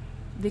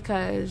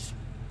 because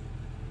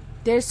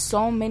there's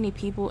so many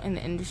people in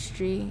the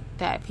industry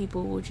that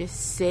people will just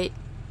sit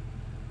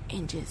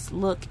and just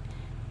look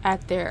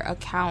at their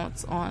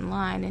accounts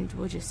online and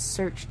will just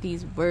search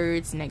these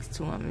words next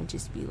to them and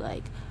just be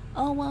like,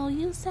 oh, well,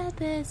 you said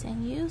this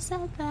and you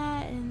said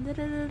that and da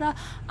da da da.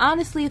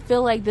 Honestly, I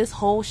feel like this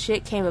whole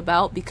shit came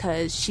about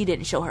because she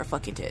didn't show her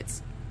fucking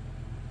tits.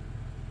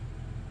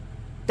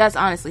 That's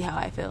honestly how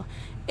I feel.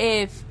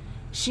 If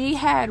she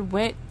had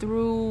went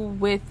through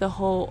with the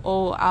whole,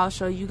 oh, I'll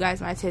show you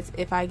guys my tits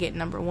if I get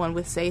number one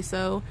with Say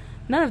So,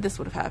 none of this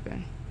would have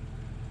happened.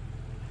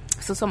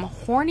 So some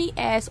horny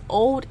ass,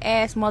 old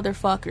ass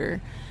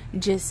motherfucker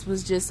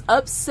was just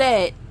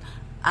upset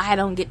I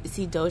don't get to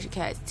see Doja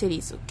Cat's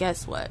titties. So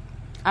guess what?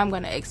 I'm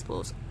gonna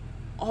expose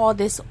all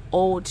this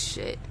old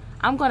shit.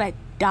 I'm gonna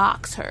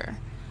dox her.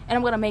 And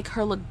I'm gonna make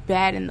her look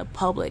bad in the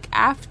public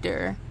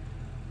after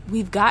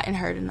we've gotten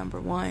her to number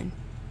one.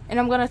 And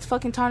I'm gonna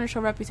fucking tarnish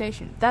her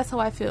reputation. That's how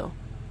I feel.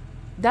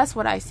 That's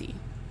what I see.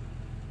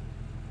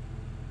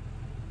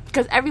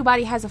 Because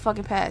everybody has a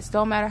fucking past.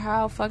 Don't matter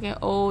how fucking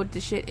old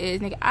the shit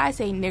is. Nigga, I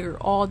say nigger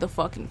all the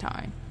fucking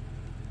time.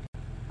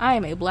 I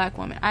am a black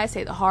woman. I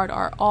say the hard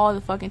R all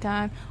the fucking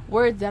time.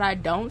 Words that I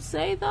don't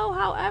say, though,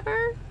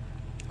 however,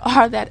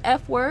 are that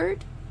F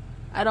word.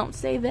 I don't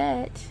say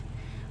that.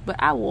 But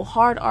I will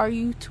hard R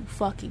you to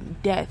fucking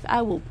death.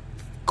 I will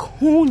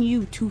coon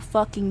you to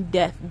fucking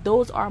death.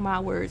 Those are my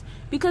words.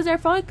 Because they're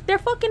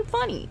fucking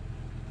funny.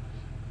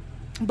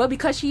 But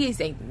because she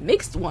is a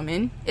mixed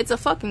woman, it's a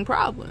fucking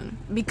problem.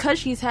 Because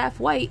she's half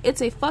white,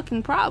 it's a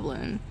fucking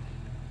problem.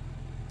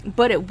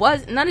 But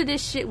none of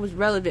this shit was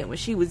relevant when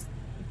she was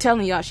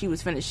telling y'all she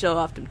was finna show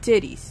off them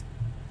titties.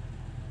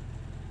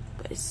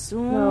 But as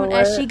soon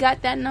as she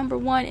got that number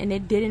one and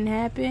it didn't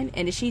happen,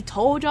 and if she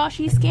told y'all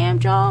she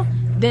scammed y'all,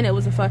 then it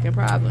was a fucking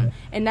problem.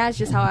 And that's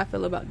just how I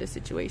feel about this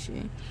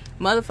situation.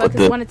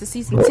 Motherfuckers wanted to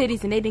see some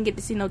titties and they didn't get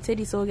to see no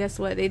titties, so guess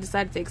what? They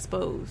decided to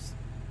expose.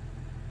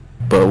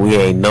 But we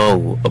ain't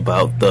know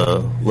about the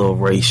little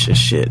racist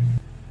shit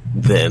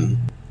then.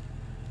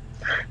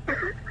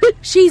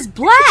 She's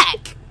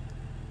black.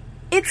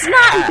 It's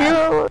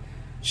not.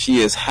 She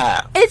is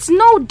half. It's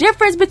no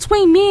difference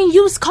between me and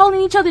you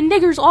calling each other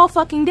niggers all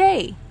fucking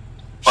day.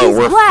 She's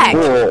black.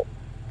 Full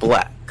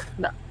black.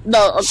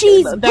 No, okay,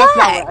 she's no,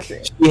 black.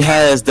 She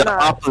has the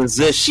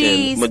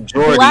opposition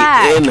majority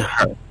black. in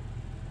her.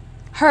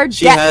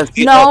 Because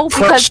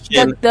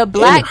the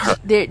black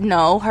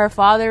her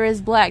father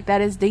is black.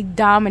 That is the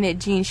dominant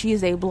gene. She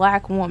is a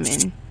black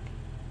woman.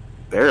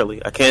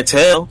 Barely. I can't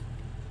tell.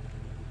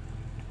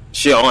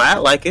 She don't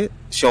act like it.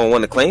 She don't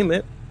want to claim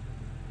it.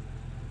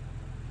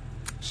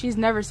 She's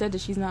never said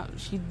that she's not.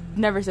 She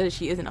never said that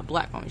she isn't a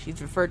black woman.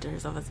 She's referred to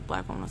herself as a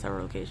black woman on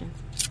several occasions.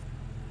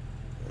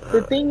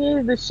 The thing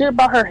is, the shit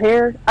about her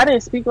hair, I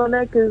didn't speak on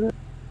that because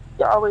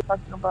you're always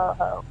talking about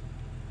how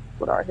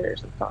with our hair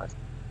sometimes.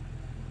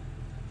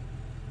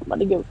 I'm about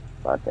to give a fuck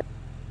about that.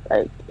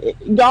 Like,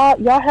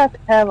 y'all have to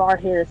have our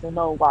hair to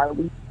know why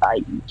we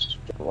fight each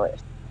other.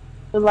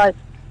 Cause like,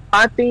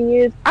 my thing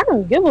is, I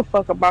don't give a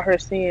fuck about her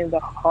saying the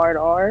hard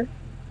R.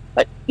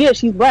 Like, yeah,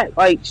 she's black.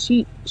 Like,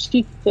 she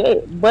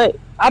said, but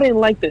I didn't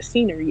like the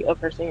scenery of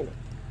her saying it.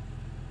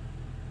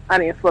 I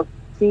didn't fuck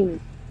the scenery.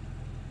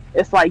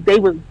 It's like they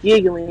was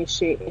giggling and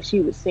shit, and she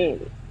was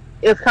saying it.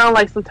 It's kind of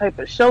like some type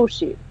of show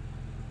shit.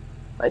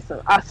 Like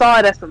I saw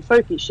it as some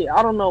circus shit.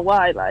 I don't know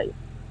why. Like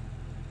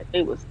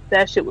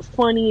that shit was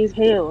funny as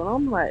hell, and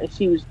I'm like, and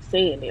she was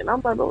saying it, and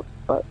I'm like, what the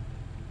fuck?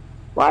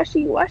 Why is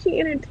she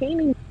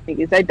entertaining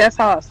niggas? Like that's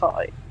how I saw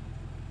it.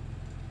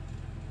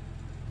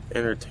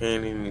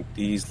 Entertaining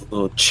these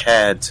little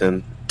Chads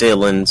and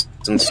Dylans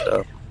and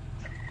stuff.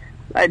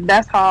 Like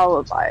that's how I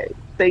was like.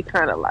 They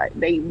kind of like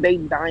they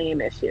dying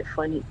that shit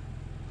funny.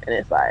 And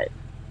it's like,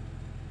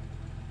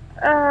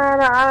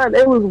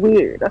 it was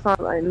weird. That's why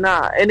I'm like,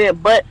 nah. And then,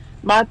 but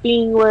my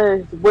thing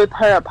was with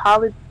her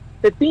apology.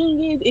 The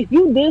thing is, if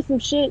you did some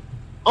shit,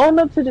 own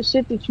up to the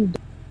shit that you did,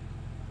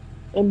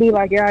 and be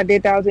like, yeah, I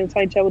did that. I was in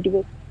tight chat with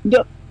you.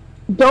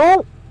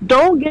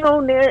 Don't get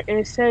on there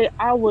and say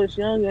I was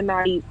young and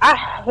naive. I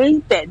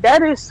hate that.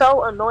 That is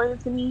so annoying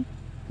to me.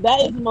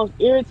 That is the most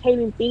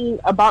irritating thing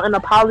about an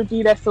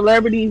apology that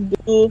celebrities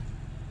do.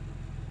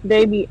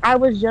 Baby, I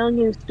was young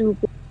and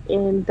stupid.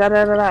 And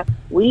da-da-da-da.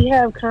 We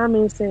have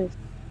common sense.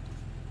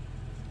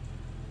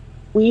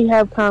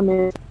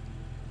 Nigga,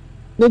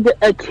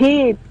 a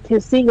kid can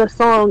sing a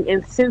song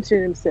and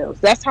censor themselves.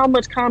 That's how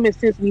much common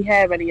sense we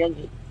have at a young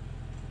age.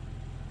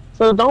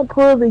 So don't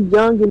pull the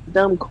young and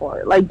dumb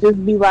card. Like,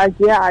 just be like,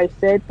 yeah, I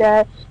said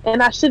that.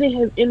 And I shouldn't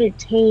have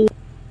entertained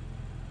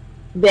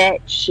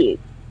that shit.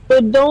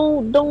 But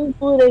don't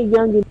pull that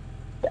young and...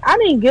 I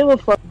didn't give a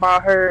fuck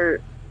about her...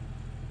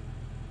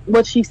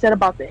 what she said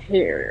about the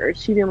hair, or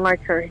she didn't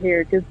like her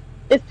hair, because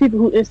it's people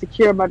who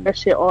insecure about that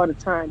shit all the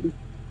time.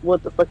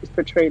 What the fuck is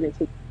portrayed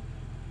into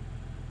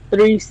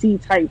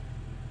 3C type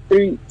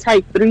 3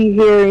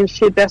 hair and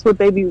shit? That's what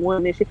they be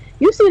wanting and shit.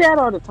 You see that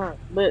all the time,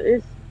 but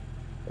it's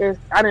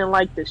I didn't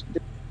like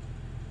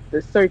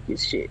the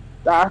circus shit.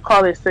 I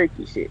call it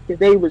circus shit because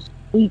they was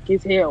weak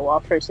as hell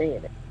off her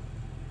saying it,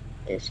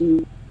 and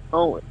she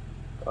going,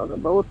 I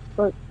don't know what the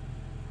fuck.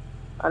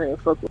 I didn't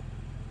fuck with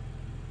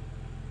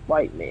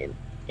white men.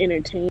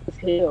 Entertained as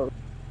hell.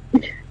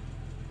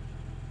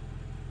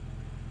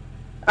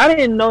 I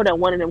didn't know that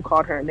one of them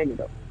called her a nigga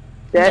though.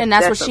 And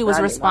that's what she was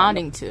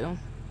responding to.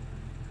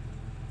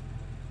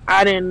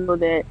 I didn't know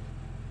that.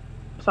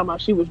 Somehow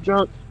she was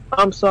drunk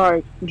I'm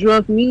sorry,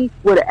 drunk me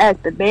would have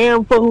acted a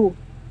damn fool.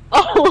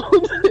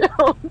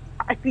 Oh,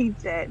 Tiny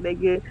Chat,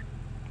 nigga.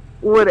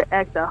 Would have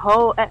acted a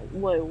whole ass.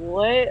 Wait,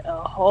 what?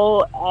 A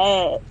whole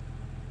ass.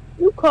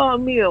 You call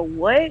me a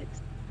what?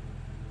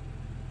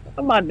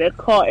 I'm about to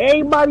call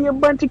everybody a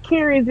bunch of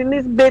Karens in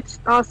this bitch.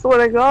 I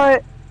swear to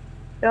God.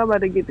 Y'all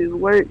about to get this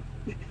work.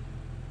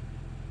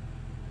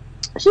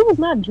 She was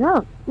not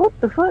drunk. What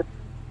the fuck?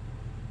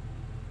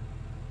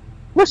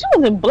 Well, she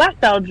wasn't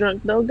blacked out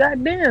drunk though.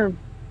 Goddamn.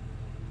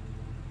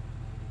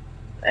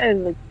 I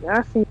didn't like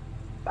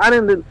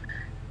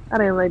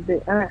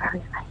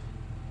that.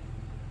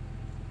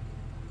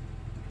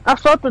 I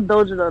felt the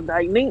Doja though.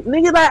 Like,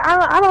 nigga, like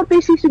I don't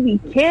think she should be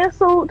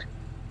canceled.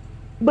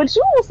 But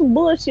you want some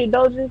bullshit,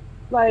 Doja?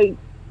 Like,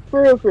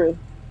 for real.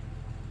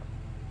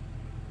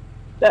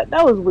 That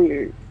was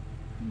weird.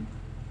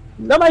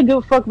 Nobody give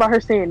a fuck about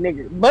her saying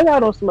nigger. Bug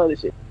out on some other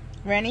shit.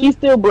 Rennie? She's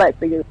still black,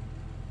 nigga.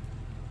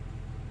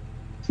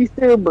 She's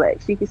still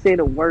black. She can say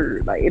the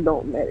word. Like, it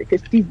don't matter.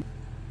 Cause she's...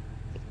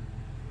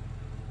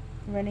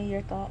 Rennie,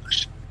 your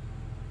thoughts?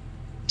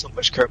 So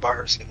much care about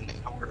her saying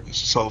that word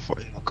so far,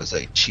 you know, because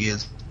like she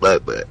is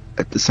black, but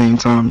at the same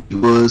time she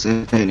was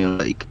entertaining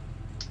like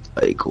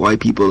white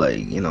people, like,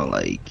 you know,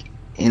 like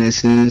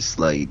innocence,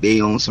 like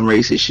they on some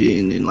racist shit,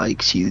 and then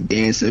like she's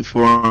dancing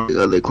for them.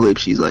 The other clip,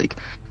 she's like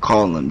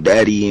calling them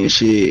daddy and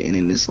shit, and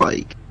then it's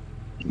like,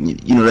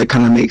 you know, that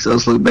kind of makes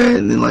us look bad,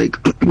 and then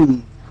like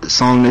the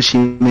song that she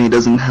made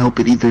doesn't help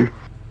it either.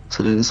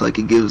 So then it's like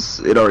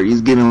it already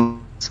is giving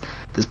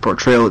this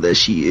portrayal that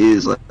she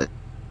is like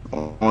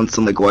on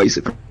some like white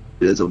supremacy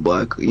as a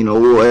black, you know,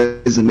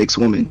 or as a mixed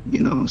woman, you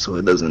know, so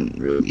it doesn't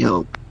really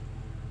help.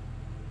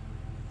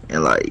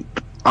 And like,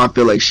 I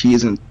feel like she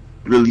isn't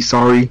really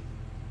sorry.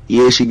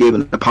 Yeah, she gave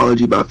an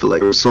apology, but I feel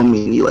like there's so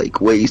many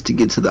like ways to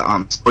get to the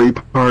I'm sorry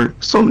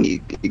part, so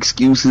many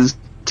excuses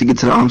to get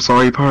to the I'm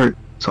sorry part.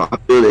 So I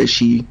feel that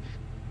she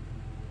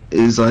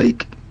is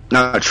like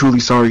not truly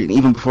sorry, and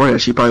even before that,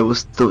 she probably was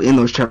still in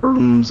those chat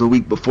rooms a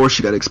week before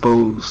she got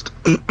exposed.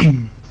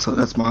 So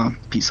that's my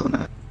piece on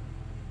that.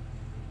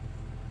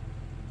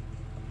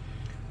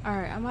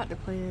 Alright, I'm about to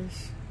play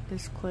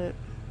this clip.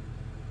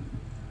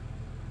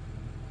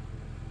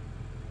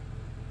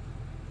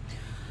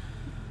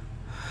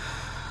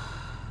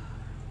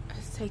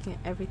 It's taking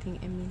everything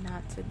in me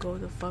not to go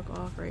the fuck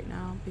off right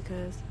now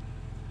because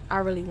I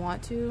really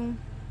want to,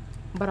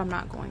 but I'm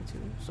not going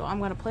to. So I'm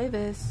gonna play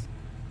this.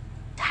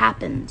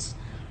 Happens.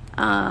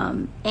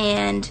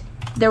 And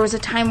there was a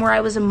time where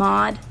I was a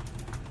mod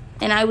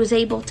and I was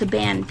able to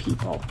ban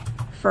people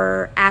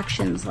for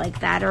actions like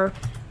that, or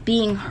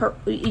being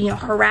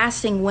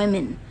harassing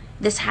women.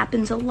 This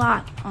happens a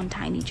lot on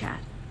Tiny Chat,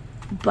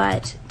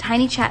 but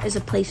Tiny Chat is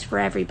a place for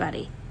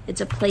everybody. It's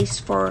a place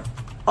for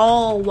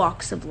all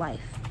walks of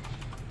life,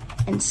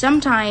 and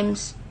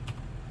sometimes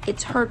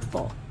it's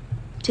hurtful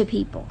to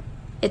people.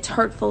 It's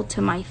hurtful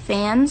to my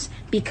fans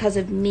because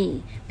of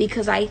me,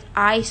 because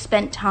I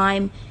spent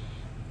time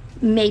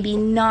maybe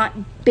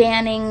not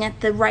banning at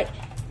the right.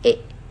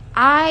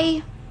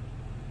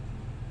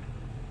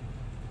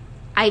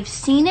 I've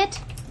seen it,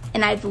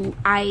 and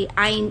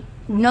I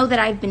know that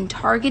I've been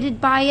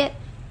targeted by it,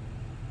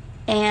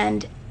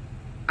 and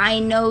I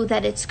know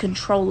that it's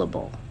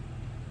controllable.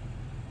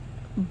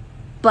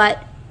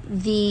 But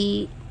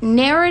the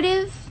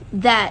narrative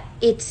that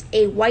it's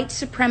a white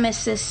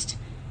supremacist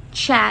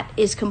chat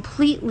is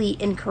completely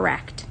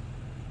incorrect.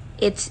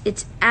 It's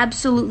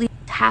absolutely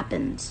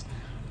happens.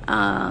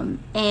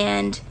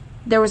 And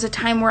there was a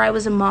time where I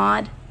was a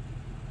mod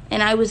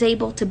and I was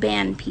able to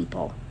ban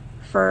people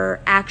for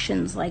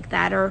actions like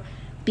that, or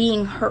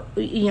being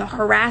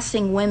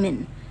harassing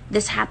women.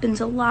 This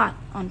happens a lot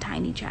on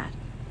Tiny Chat,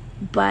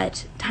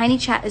 but Tiny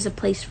Chat is a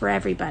place for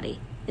everybody.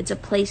 It's a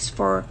place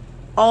for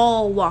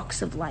all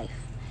walks of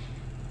life,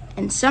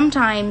 and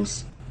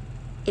sometimes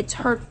it's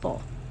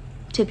hurtful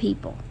to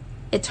people.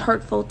 It's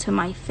hurtful to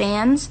my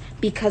fans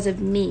because of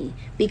me,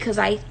 because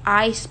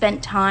I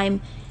spent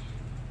time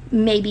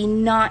maybe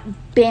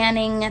not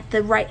banning at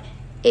the right.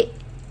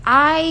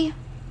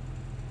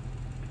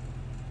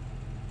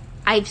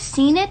 I've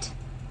seen it,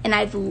 and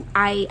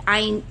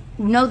I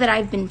know that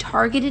I've been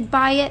targeted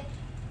by it,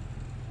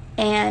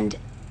 and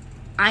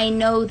I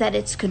know that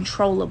it's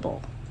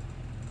controllable.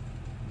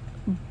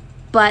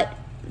 But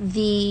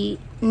the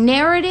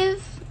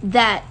narrative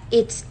that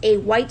it's a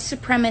white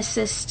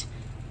supremacist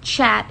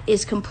chat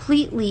is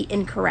completely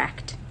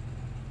incorrect.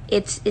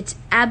 It's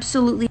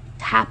absolutely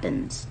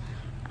happens.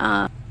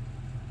 And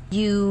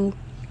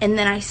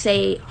then I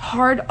say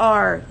hard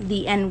R,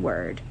 the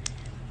N-word.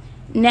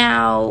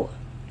 Now,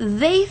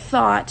 they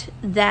thought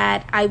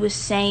that I was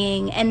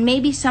saying, and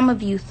maybe some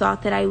of you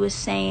thought that I was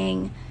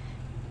saying,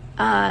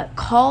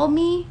 call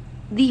me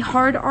the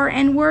hard R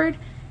N-word.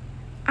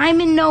 I'm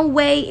in no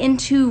way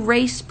into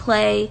race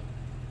play.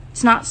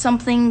 It's not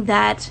something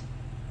that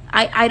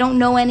I don't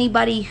know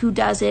anybody who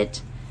does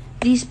it.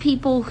 These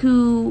people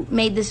who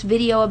made this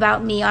video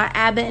about me are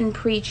Abbott and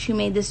Preach, who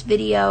made this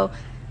video.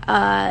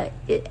 I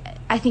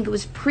think it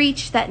was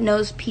Preach that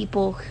knows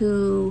people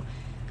who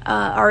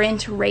are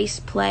into race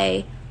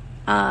play.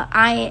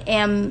 I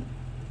am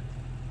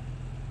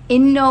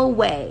in no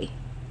way.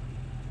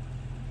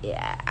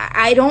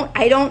 I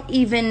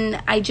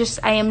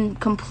am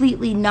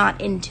completely not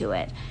into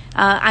it.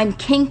 I'm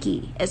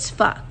kinky as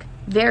fuck,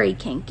 very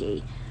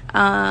kinky,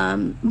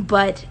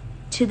 but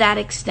to that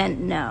extent,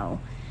 no.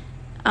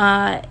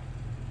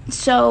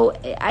 So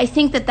I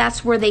think that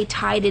that's where they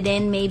tied it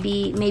in.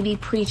 Maybe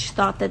Preach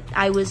thought that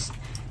I was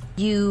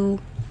you,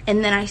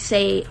 and then I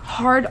say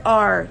hard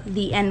R,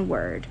 the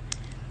N-word.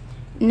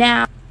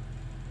 Now,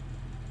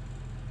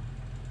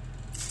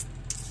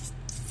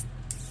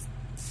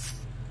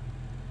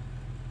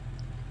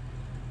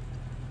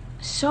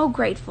 so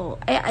grateful.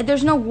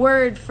 There's no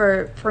word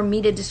for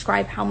me to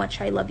describe how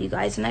much I love you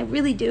guys, and I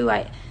really do.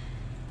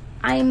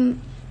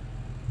 I'm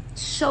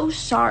so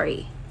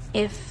sorry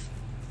if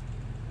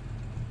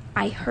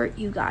I hurt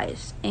you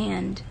guys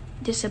and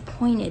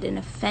disappointed and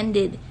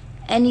offended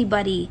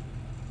anybody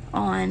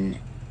on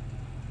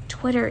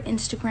Twitter,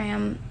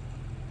 Instagram.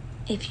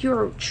 If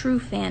you're a true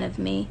fan of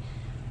me,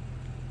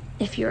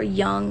 if you're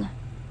young,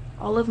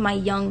 all of my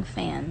young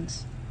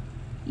fans,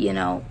 you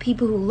know,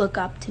 people who look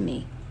up to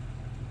me,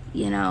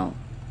 you know,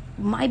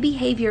 my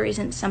behavior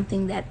isn't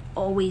something that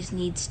always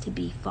needs to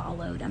be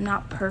followed. I'm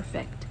not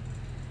perfect.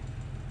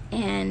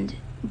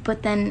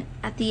 But then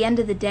at the end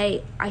of the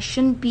day, I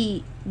shouldn't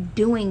be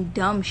doing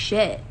dumb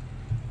shit.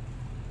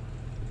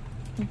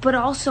 But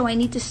also I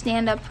need to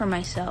stand up for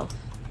myself.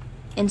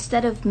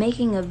 Instead of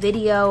making a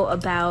video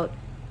about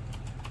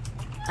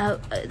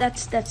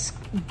that's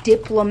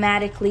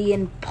diplomatically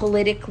and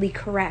politically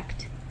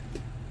correct.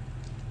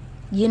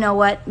 You know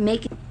what?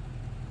 Make it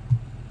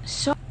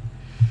so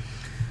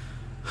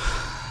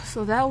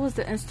that was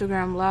the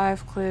Instagram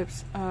live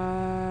clips.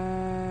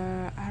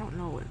 I don't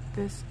know what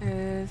this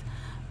is,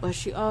 but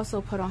she also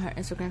put on her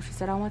Instagram, she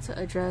said, I want to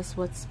address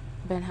what's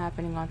been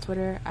happening on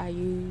Twitter. I've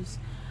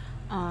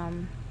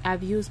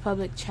used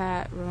public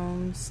chat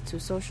rooms to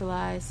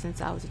socialize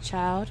since I was a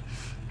child.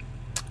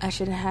 I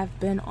shouldn't have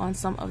been on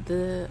some of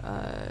the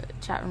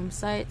chat room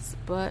sites,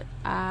 but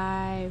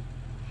I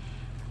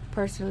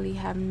personally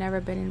have never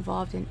been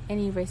involved in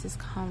any racist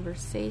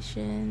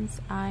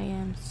conversations. I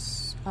am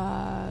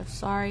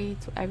sorry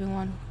to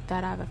everyone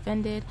that I've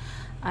offended.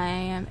 I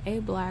am a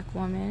black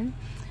woman.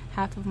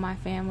 Half of my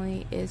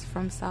family is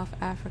from South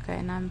Africa,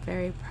 and I'm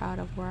very proud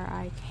of where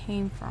I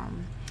came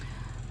from.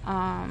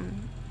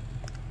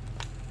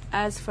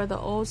 As for the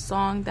old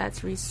song that's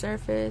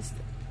resurfaced,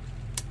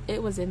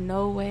 it was in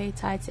no way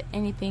tied to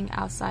anything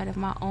outside of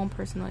my own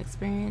personal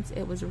experience.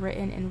 It was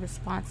written in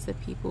response to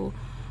people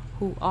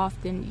who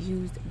often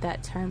used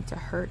that term to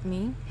hurt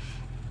me.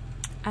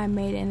 I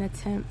made an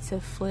attempt to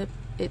flip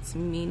its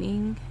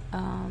meaning,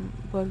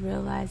 but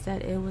realized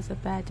that it was a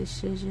bad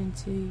decision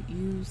to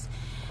use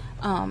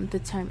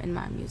the term in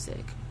my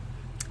music.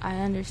 I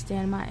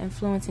understand my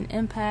influence and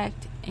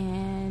impact,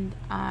 and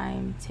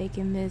I'm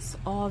taking this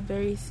all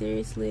very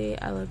seriously.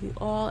 I love you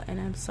all, and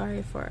I'm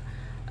sorry for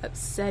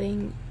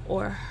upsetting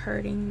or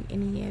hurting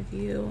any of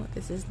you.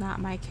 This is not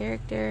my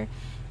character,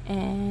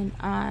 and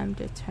I'm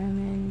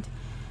determined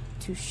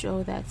to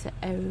show that to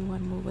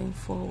everyone moving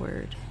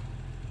forward.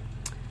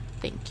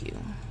 Thank you.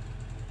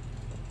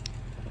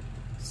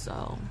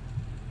 So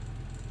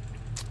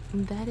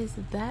that is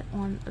that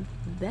on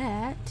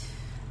that.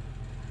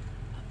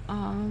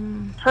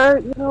 Her,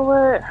 you know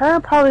what? Her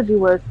apology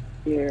was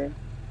sincere.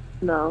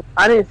 No,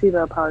 I didn't see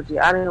the apology.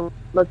 I didn't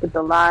look at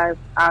the live.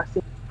 I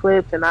seen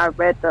clips and I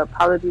read the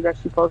apology that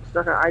she posted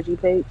on her IG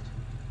page.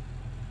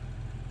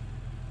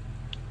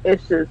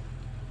 It's just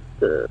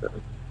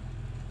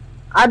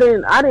I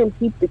didn't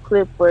peep the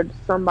clip where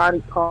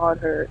somebody called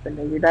her the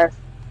nigger. That's,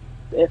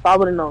 if I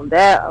would have known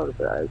that, I was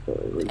like,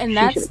 and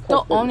that's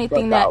the only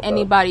thing that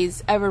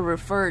anybody's ever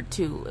referred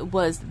to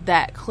was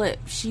that clip.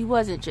 She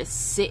wasn't just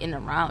sitting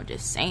around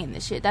just saying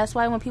this shit. That's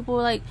why when people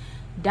were like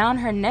down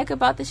her neck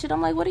about this shit,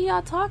 I'm like, what are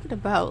y'all talking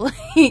about?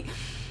 Like,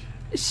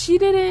 she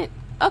didn't.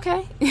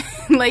 Okay,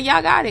 like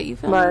y'all got it. You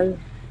feel me?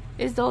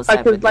 It's those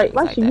type of things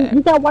like that.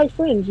 You got white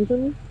friends. You feel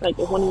me? Like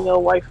if one of your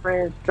white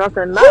friends drunk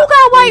or not. Who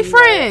got white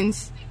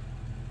friends?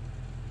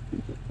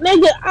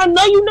 Nigga, I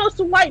know you know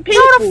some white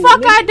people. No, the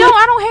fuck I don't.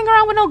 I don't hang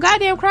around with no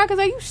goddamn crackers.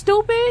 Are you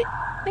stupid?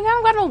 Nigga, I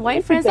don't got no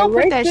white friends. Don't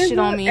put that shit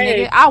on me,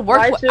 nigga. I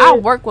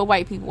work with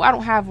white people. I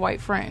don't have white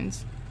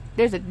friends.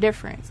 There's a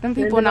difference. Them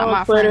people are not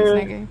my friends,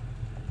 nigga.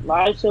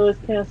 Live show is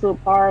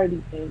canceled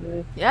party,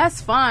 nigga. Yeah,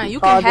 that's fine. You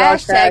can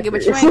hashtag it,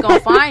 but you ain't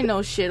gonna find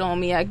no shit on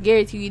me. I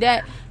guarantee you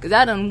that. Because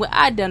I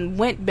done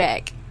went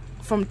back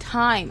from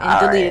time and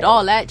deleted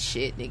all that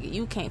shit, nigga.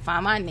 You can't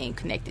find my name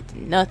connected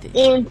to nothing.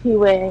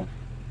 Anyway.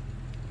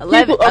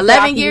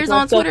 11 years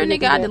on Twitter,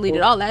 nigga. I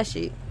deleted all that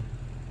shit.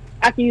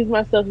 I can use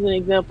myself as an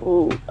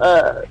example.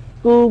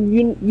 School,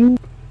 you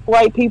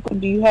white people,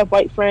 do you have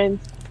white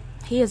friends?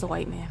 He is a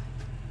white man.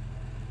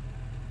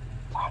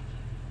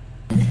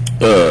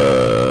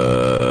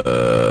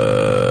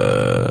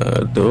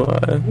 Do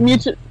I?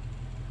 Mutual.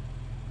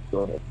 Go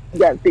ahead. You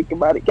gotta think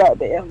about it.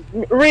 Goddamn.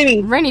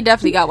 Rennie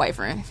definitely got white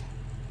friends.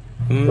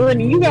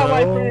 Rennie, you got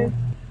white friends?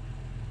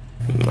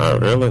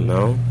 Not really,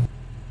 no.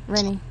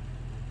 Rennie.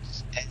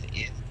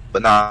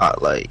 But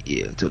not like,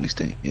 yeah, to an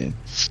extent, yeah.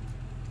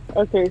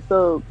 Okay,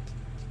 so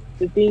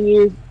the thing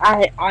is,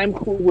 I'm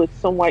cool with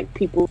some white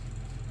people.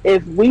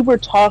 If we were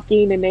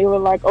talking and they were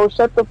like, "Oh,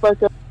 shut the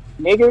fuck up,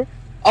 nigger,"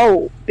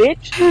 oh,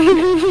 bitch.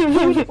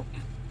 Who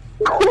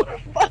the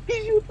fuck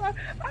is you?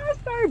 I'll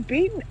start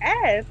beating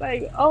ass.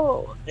 Like,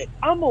 oh,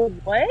 I'm a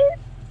what?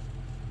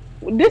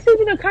 This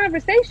isn't a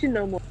conversation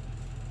no more.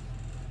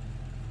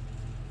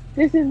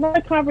 This is not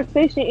a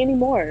conversation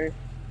anymore.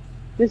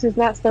 This is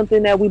not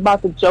something that we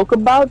about to joke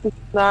about. This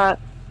is not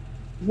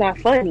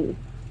funny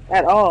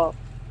at all.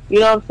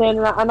 You know what I'm saying?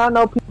 And I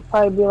know people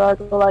probably be like,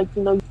 oh, like,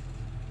 you know,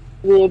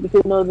 yeah,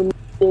 because you know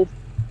this.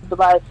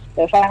 Like,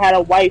 if I had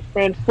a white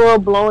friend, full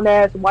blown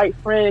ass white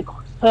friend,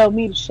 tell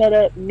me to shut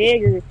up,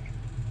 nigger.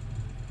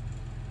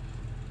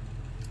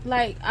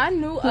 Like, I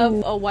knew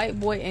of a white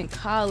boy in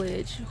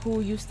college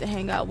who used to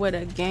hang out with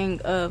a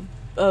gang of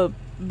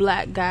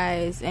black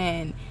guys,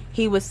 and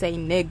he would say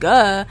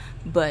nigga,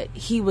 but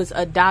he was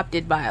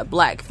adopted by a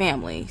black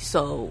family,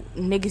 so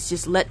niggas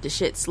just let the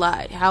shit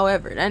slide.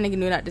 However, that nigga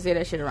knew not to say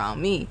that shit around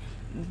me,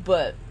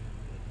 but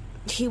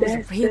he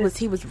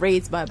was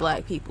raised by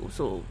black people,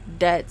 so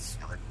that's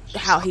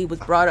how he was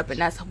brought up, and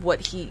that's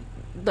what he,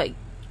 like,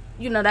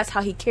 you know, that's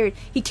how he carried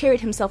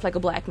himself like a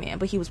black man,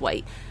 but he was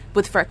white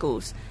with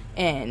freckles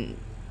and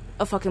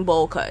a fucking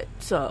bowl cut.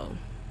 So,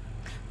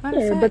 but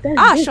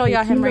I'll show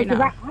y'all him right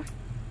now.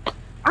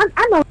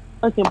 I know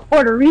fucking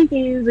Puerto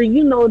Ricans and,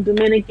 you know,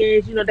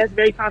 Dominicans, you know, that's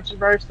very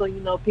controversial. You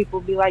know, people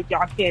be like,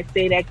 y'all can't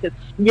say that because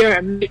you're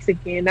a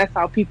Mexican. That's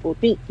how people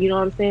think, you know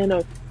what I'm saying?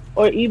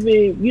 Or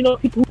even, you know,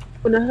 people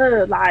in the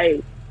hood,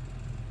 like,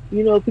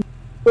 you know,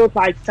 people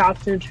like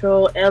South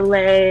Central,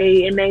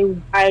 LA, and they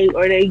white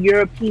or they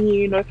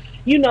European, or,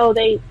 you know,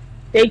 they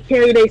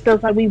carry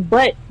themselves like we.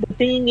 But the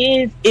thing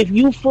is, if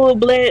you full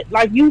blood,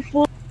 like you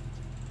full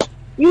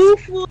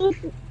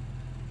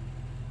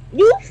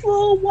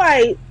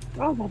white.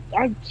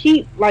 I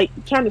keep like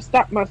trying to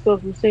stop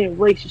myself from saying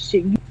racist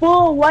shit. You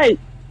full white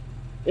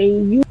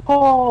and you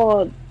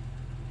call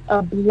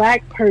a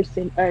black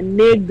person a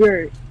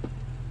nigger.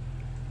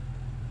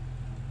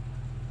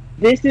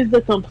 This is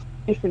the complete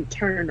different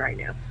turn right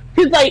now.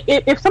 Cause like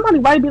if somebody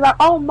white be like,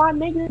 "Oh my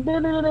nigga," da,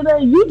 da, da, da,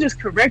 you just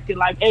correct it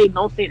like, "Hey,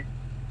 don't say that."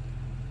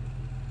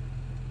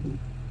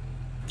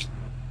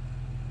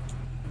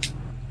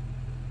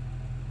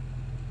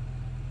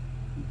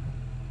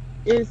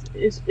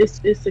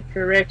 It's a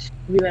correction.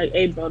 Be like,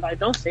 "Hey, bro, like,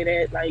 don't say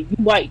that. Like, you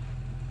white."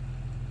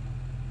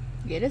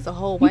 Yeah, there's a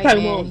whole white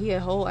man. He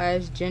a whole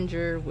ass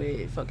ginger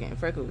with fucking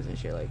freckles and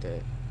shit like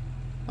that.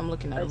 I'm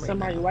looking at him right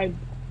somebody now.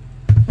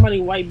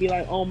 Somebody white be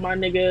like, "Oh my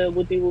nigga,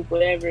 with you,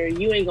 whatever."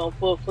 You ain't gonna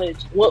full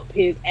fledged whoop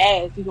his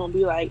ass. You gonna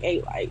be like,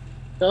 "Hey, like,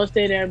 don't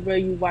say that, bro.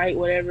 You white,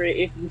 whatever."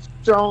 If you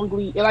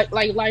strongly like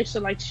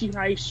Lisha, like she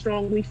how you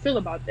strongly feel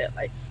about that.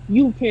 Like,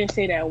 you can't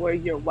say that where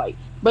you're white.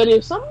 But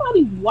if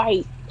somebody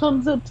white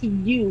comes up to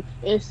you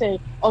and say,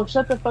 "Oh,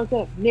 shut the fuck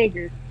up,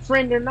 nigger,"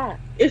 friend or not,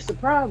 it's a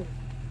problem.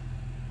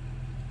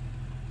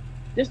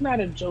 This not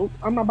a joke.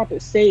 I'm not about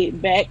to say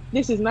it back.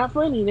 This is not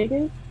funny,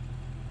 nigga.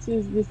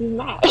 This is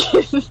not.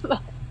 This is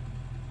not.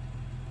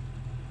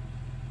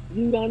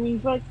 You got me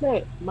fucked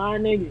up, my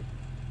nigga.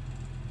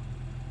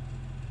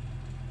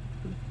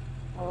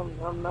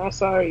 I'm not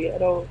sorry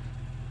at all.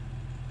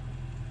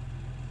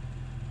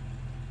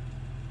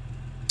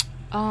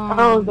 I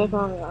don't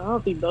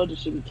think Doja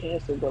should be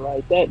canceled, but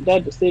like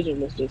that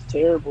decision was just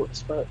terrible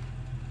as fuck.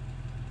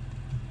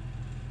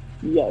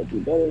 You gotta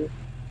do better.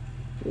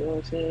 You know what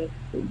I'm saying?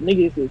 The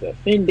niggas is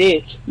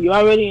offended. You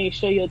already ain't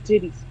show your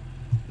titties.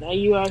 Now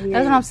you out here.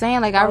 That's what I'm saying.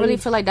 Like, I really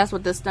feel like that's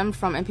what this stemmed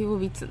from, and people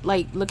be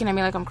like looking at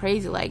me like I'm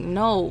crazy. Like,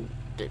 no,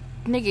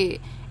 nigga,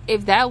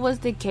 if that was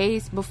the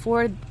case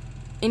before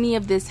any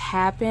of this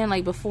happened,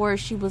 like before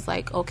she was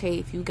like, okay,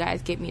 if you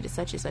guys get me to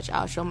such and such,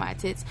 I'll show my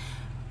tits.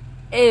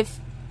 If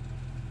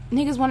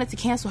niggas wanted to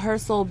cancel her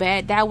so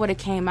bad, that would have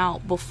came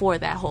out before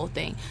that whole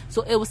thing.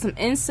 So it was some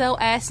incel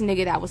ass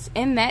nigga that was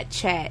in that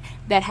chat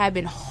that had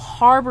been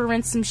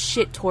harboring some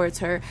shit towards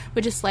her,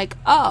 but just like,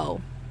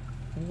 oh,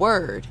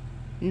 word,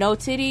 no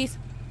titties,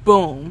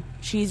 boom,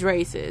 she's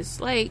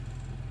racist. Like,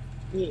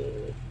 yeah,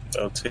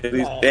 no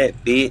titties, that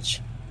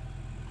bitch.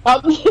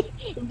 But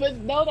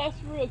no, that's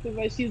real, because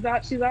like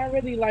she's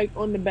already like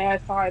on the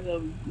bad side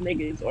of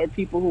niggas or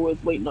people who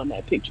was waiting on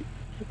that picture.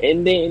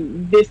 And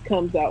then this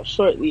comes out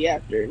shortly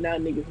after. Now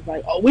niggas is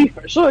like, "Oh, we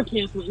for sure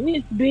canceling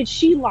this bitch.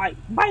 She like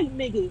white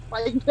niggas."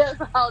 Like, that's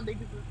how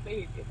niggas is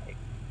saying it. Like,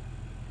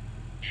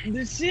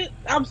 the shit.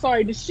 I'm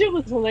sorry. The shit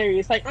was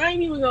hilarious. Like, I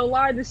ain't even gonna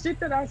lie. The shit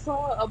that I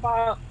saw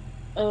about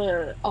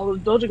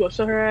Doja gonna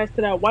show her ass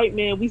to that white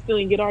man. We still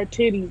didn't get our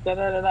titties. Da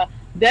da da da.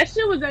 That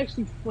shit was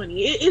actually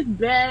funny. It's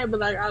bad,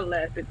 but like I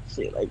laughed at the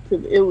shit. Like,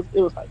 cause it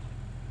was like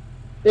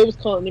they was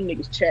calling them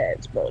niggas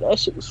Chads, bro. That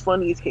shit was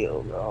funny as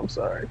hell, bro. I'm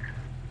sorry.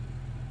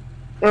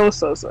 I'm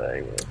so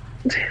sorry, man.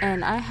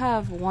 And I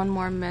have one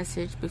more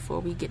message before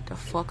we get the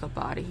fuck up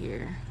out of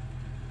here.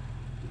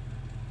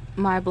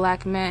 My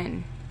black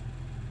men,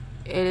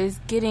 It is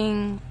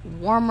getting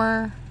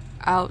warmer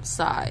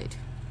outside.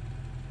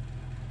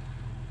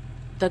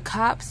 The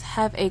cops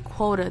have a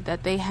quota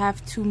that they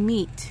have to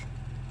meet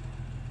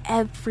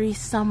every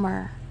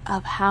summer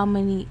of how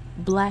many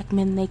black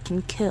men they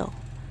can kill.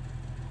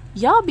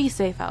 Y'all be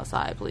safe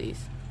outside,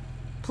 please.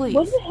 Please.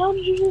 What the hell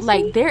did you just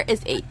Like, say? there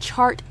is a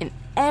chart in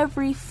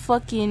every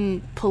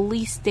fucking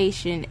police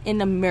station in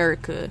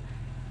America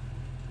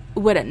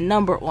with a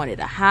number on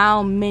it of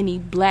how many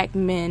black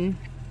men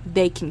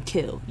they can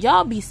kill.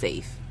 Y'all be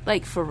safe.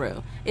 Like, for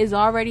real. It's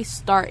already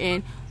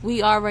starting.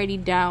 We already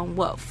down,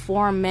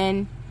 4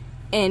 men?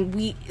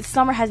 And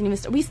summer hasn't even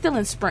started. We still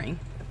in spring.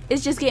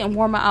 It's just getting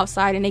warmer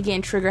outside and they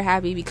getting trigger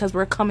happy because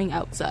we're coming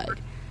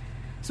outside.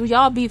 So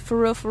y'all be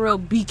for real,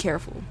 be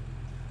careful.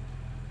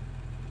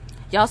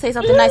 Y'all say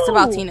something nice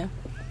about Tina.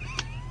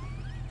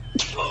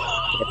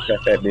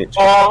 Got that bitch.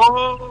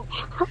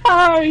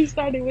 Oh, he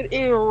started with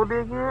ill,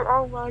 nigga.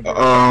 Oh my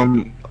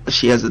god.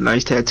 She has a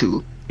nice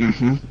tattoo.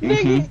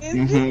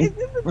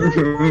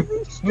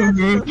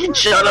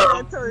 Shut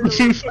up.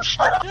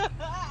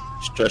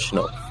 Stretching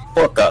up.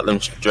 Fuck out them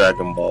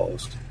Dragon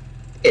Balls.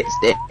 It's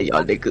that,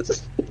 y'all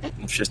niggas.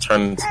 I'm just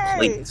turning into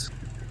plates.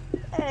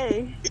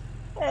 Hey.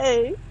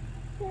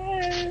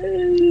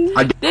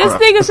 This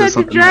nigga said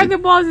the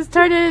Dragon Balls is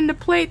turning into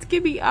plates.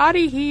 Get me out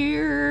of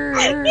here. You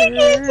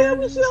can't tell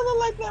me she look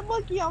like that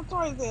monkey on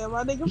Tarzan,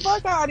 my nigga.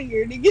 Fuck out of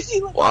here, nigga.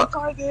 She look like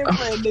Tarzan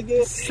friend,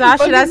 nigga.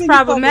 Sasha, that's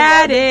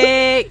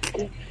problematic.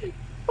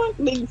 Fuck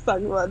niggas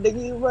talking about,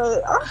 nigga.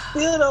 But I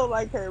still don't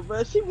like her,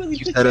 but she really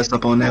You set us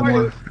up on that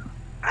one.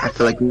 I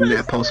feel like we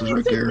that post was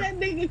right there. That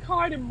nigga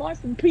card and bought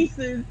some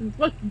pieces and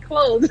fucking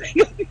clothes.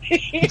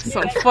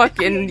 Some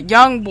fucking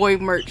young boy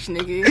merch,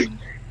 nigga.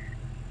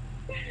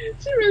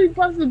 She really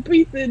bought some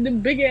pieces and them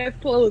big ass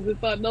clothes and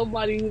thought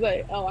nobody was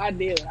like, oh, I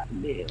did what I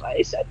did.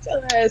 Like, shut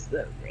your ass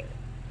up, bro.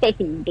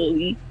 Fucking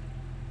bully.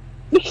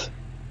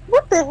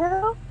 What the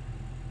hell?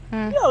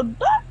 Yo,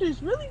 doctors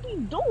really be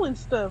doing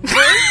stuff, bro.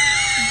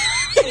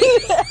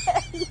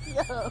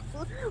 Yo,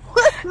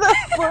 what the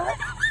fuck?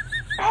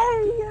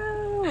 Hey,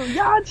 yo,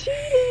 y'all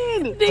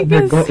cheating.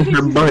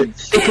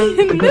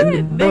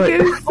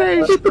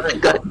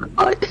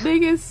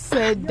 Niggas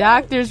said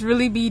doctors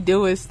really be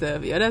doing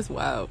stuff. Yo, that's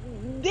wild.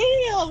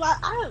 Damn,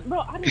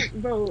 like,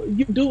 bro,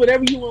 you do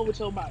whatever you want with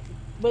your body.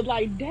 But,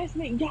 like, that's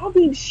not, y'all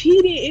be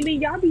cheating, and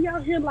then y'all be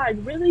out here, like,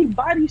 really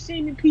body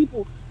shaming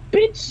people.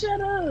 Bitch, shut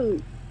up.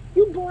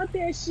 You bought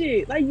that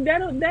shit. Like,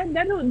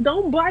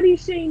 don't body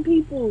shame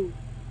people.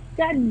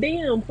 God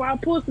damn, before I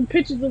post some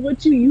pictures of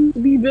what you used to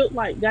be built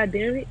like, god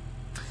damn it.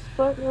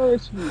 Fuck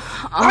with you.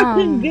 I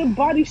couldn't get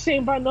body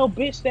shamed by no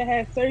bitch that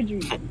had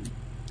surgery.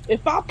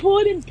 If I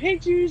put in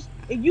pictures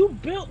and you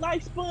built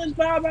like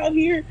SpongeBob out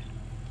here,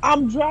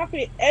 I'm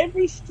dropping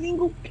every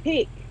single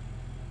pic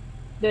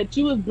that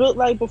you was built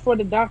like before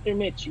the doctor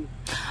met you.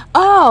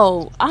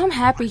 Oh, I'm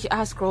happy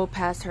I scrolled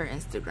past her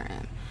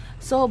Instagram.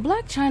 So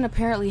Blac Chyna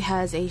apparently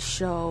has a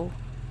show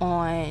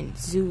on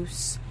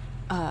Zeus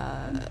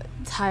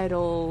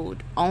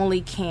titled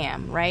Only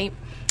Cam, right?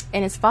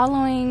 And it's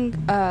following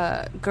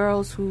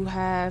girls who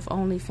have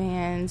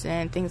OnlyFans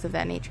and things of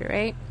that nature,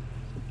 right?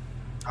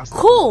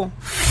 Cool,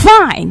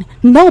 fine,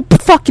 no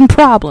fucking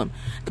problem.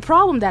 The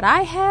problem that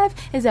I have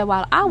is that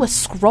while I was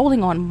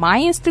scrolling on my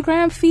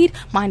Instagram feed,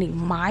 minding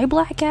my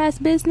black ass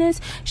business,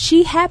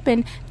 she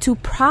happened to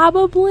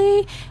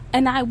probably,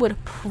 and I would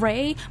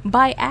pray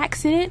by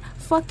accident,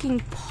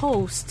 fucking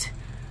post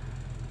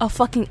a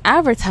fucking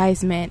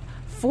advertisement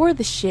for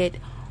the shit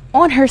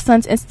on her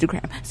son's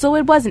Instagram. So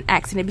it was an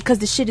accident because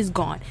the shit is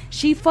gone.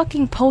 She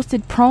fucking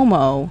posted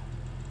promo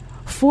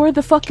for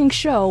the fucking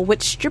show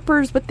with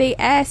strippers with their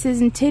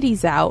asses and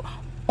titties out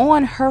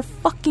on her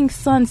fucking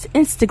son's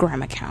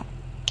Instagram account.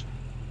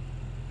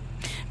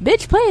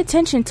 Bitch, pay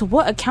attention to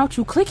what account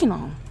you clicking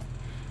on.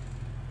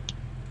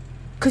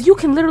 Because you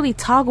can literally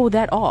toggle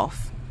that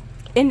off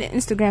in the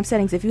Instagram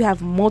settings if you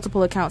have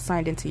multiple accounts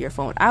signed into your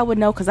phone. I would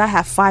know because I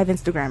have 5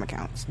 Instagram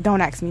accounts.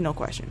 Don't ask me no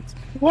questions.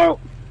 Well,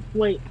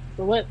 wait,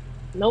 for what?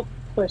 Nope,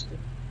 question.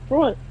 For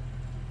what?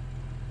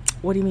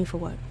 What do you mean for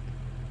what?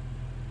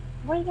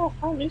 Why you got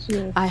 5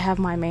 Instagram? I have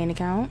my main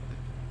account.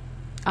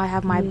 I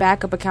have my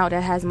backup account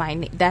that has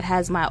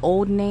my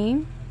old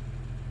name.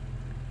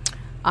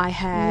 I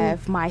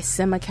have my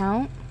Sim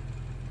account.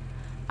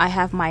 I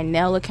have my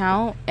nail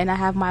account, and I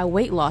have my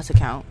weight loss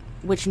account,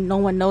 which no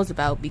one knows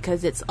about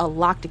because it's a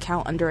locked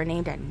account under a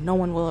name that no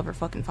one will ever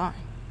fucking find.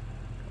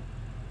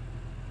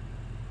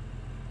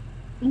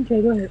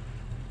 Okay, go ahead.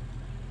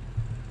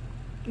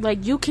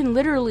 Like, you can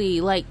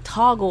literally, like,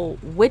 toggle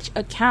which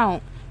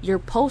account you're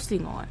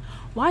posting on.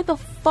 Why the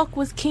fuck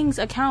was King's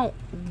account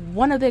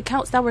one of the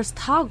accounts that was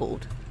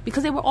toggled?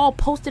 Because they were all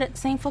posted at the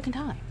same fucking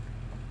time.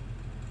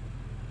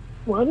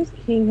 Why does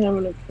King have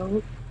an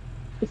account?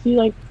 Is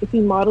he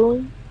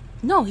modeling?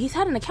 No, he's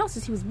had an account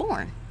since he was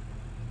born.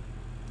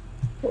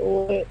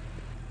 What?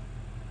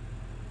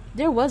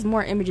 There was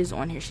more images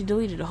on here. She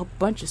deleted a whole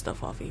bunch of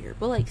stuff off of here.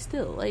 But, like,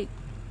 still, like,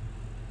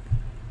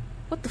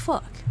 what the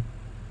fuck?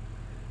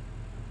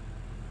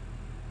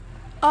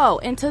 Oh,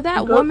 and to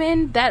that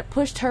woman that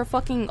pushed her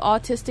fucking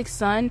autistic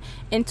son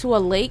into a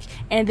lake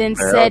and then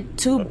said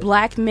 2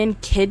 black men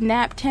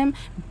kidnapped him,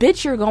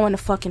 bitch, you're going to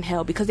fucking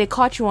hell because they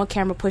caught you on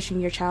camera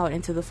pushing your child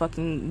into the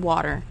fucking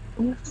water.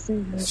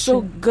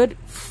 So good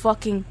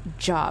fucking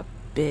job,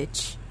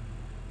 bitch.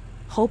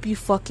 Hope you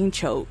fucking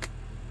choke.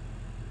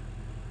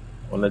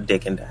 On the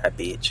dick and that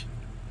bitch.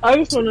 I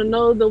just want to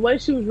know the way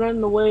she was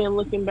running away and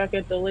looking back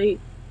at the lake.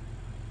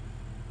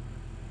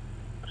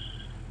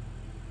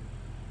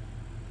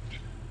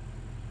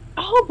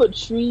 I hope a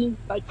tree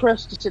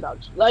crushed the shit out.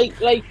 Like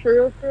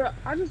for real,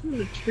 I just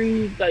want a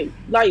tree like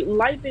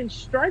lightning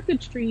strike a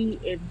tree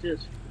and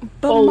just.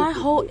 But my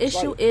whole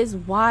issue is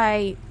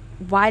why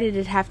did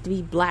it have to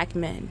be black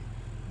men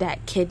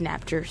that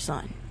kidnapped your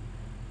son?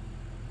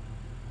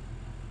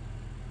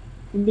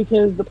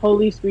 Because the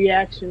police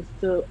reactions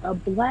to a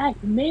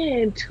black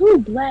man, 2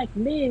 black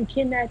men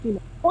kidnapping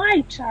a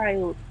white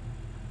child.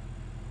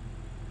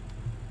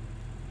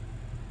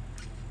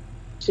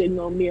 Shit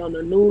gonna be on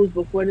the news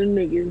before them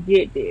niggas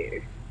get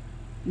there.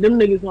 Them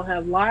niggas gonna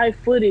have live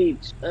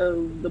footage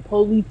of the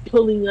police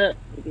pulling up,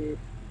 nigga.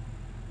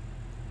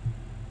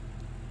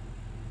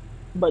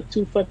 But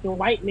 2 fucking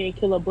white men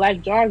kill a black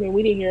jogger and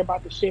we didn't hear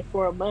about the shit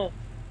for a month.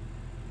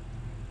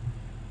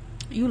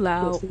 You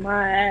loud. It's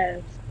my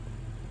ass.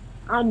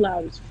 I'm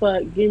loud as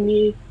fuck. Give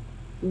me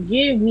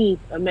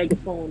a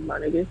megaphone, my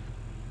nigga.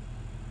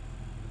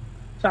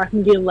 So I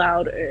can get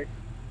louder.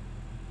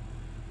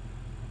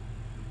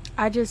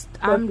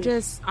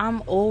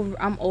 I'm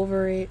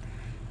over it.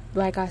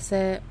 Like I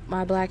said,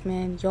 my black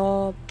men,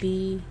 y'all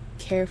be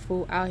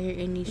careful out here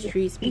in these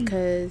streets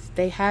because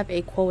they have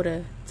a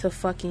quota to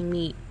fucking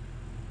meet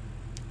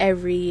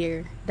every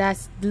year.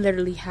 That's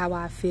literally how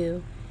I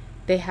feel.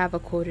 They have a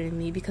quota to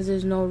meet because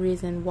there's no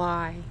reason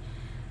why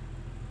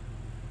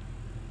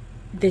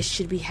this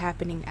should be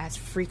happening as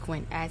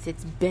frequent as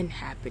it's been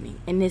happening.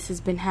 And this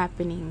has been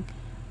happening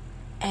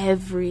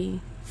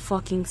every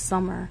fucking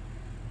summer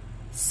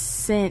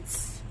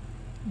since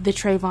the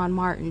Trayvon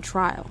Martin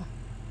trial.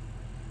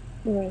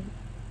 Right.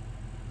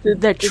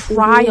 The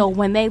trial,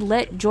 when they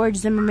let George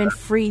Zimmerman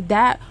free,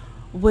 that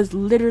was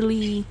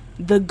literally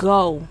the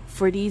go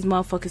for these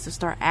motherfuckers to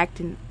start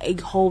acting a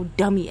whole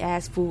dummy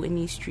ass fool in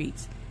these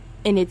streets.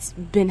 And it's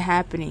been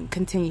happening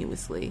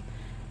continuously.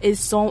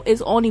 It's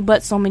only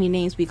but so many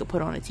names we could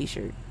put on a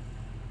t-shirt.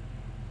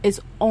 It's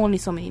only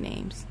so many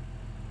names.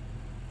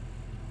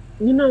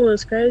 You know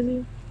what's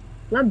crazy?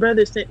 My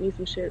brother sent me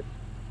some shit.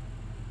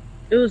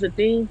 It was a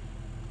thing.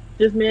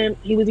 This man,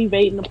 he was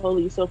evading the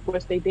police, so of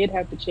course they did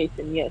have to chase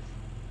him, yes.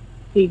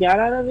 He got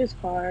out of his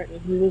car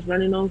and he was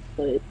running on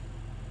foot.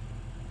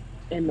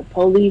 And the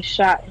police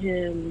shot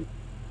him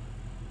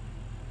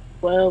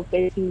 12,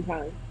 13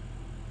 times.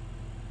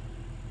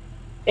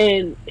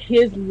 And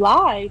his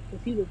live,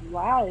 because he was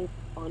live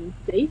on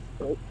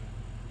Facebook,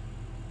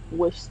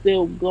 was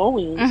still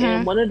going. Mm-hmm.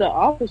 And one of the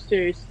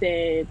officers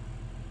said,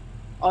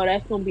 "Oh,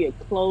 that's gonna be a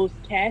closed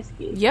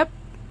casket." Yep,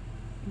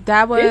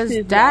 that was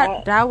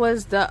that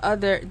was the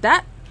other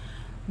that.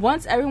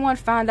 Once everyone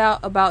found out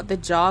about the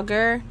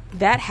jogger,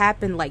 that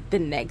happened like the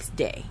next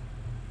day.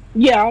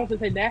 Yeah, I was gonna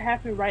say that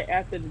happened right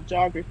after the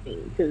jogger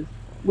thing because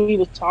we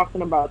was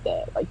talking about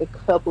that like a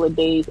couple of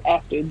days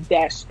after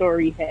that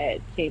story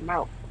had came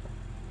out.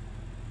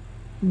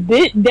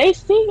 They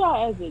see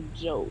y'all as a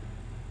joke.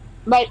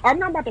 Like, I'm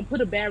not about to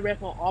put a bad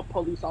rep on all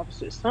police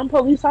officers. Some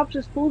police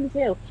officers cool as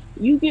hell.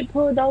 You get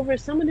pulled over,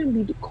 some of them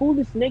be the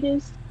coolest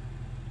niggas.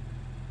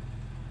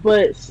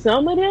 But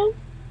some of them,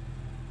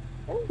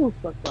 I don't give a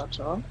fuck about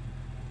y'all.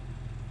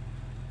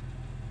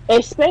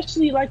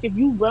 Especially, like, if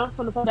you run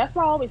from the police. That's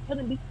why I always tell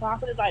them be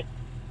cooperative, like,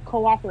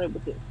 cooperate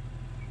with them.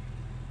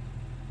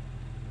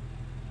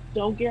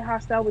 Don't get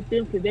hostile with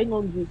them because they're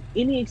going to use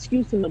any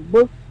excuse in the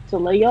book to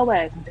lay your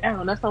ass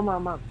down. That's on my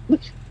mom.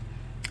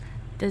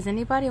 Does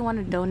anybody want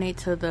to donate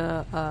to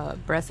the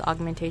breast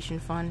augmentation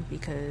fund?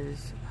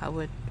 Because I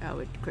would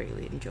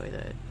greatly enjoy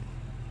that.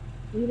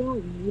 You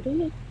don't need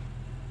it?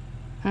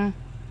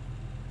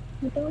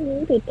 You don't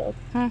need it though.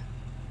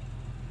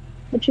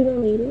 But you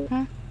don't need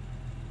it.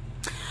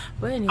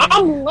 But anyway,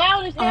 I'm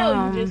loud as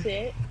hell. You just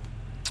said.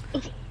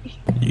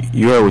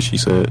 You heard what she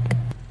said.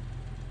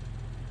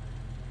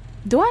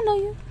 Do I know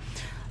you?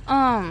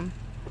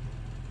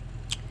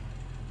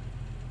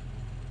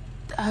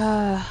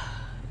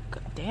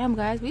 Damn,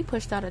 guys, we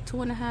pushed out a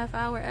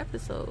 2.5-hour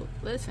episode.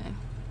 Listen,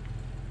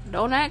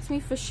 don't ask me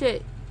for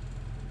shit.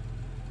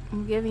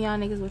 I'm giving y'all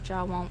niggas what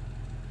y'all want.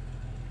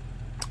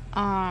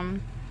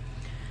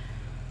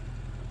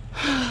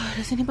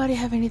 Does anybody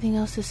have anything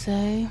else to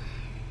say?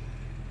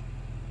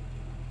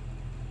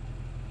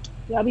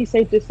 Y'all be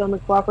safe this summer.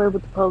 Cooperate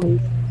with the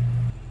police.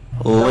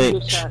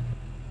 Lynch.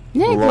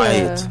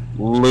 Riot.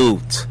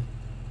 Loot.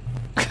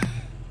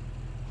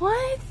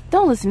 What?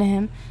 Don't listen to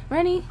him.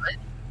 Rennie?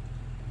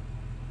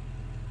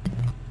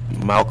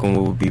 Malcolm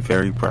would be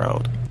very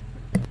proud.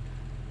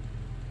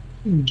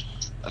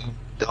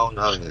 Don't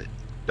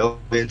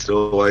be into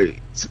the white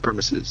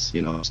supremacists,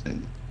 you know what I'm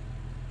saying?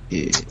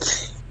 Yeah.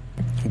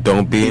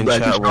 Don't be in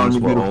chat rooms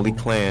with only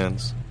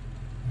clans.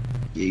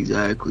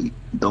 Exactly.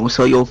 Don't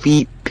sell your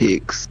feet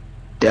pics.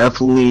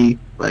 Definitely,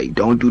 like,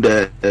 don't do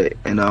that.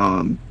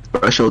 And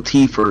brush your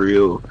teeth for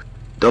real.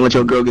 Don't let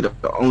your girl get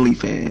the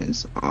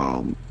OnlyFans.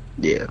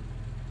 Yeah.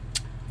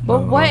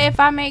 But what if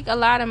I make a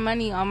lot of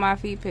money on my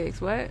feet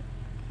pics? What?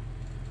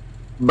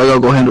 But y'all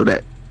go handle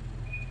that.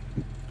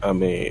 I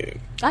mean,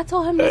 I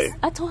told him this.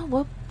 I told him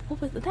what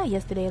was that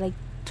yesterday? Like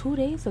 2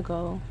 days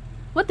ago.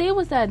 What day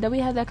was that we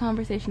had that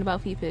conversation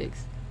about feet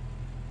pics?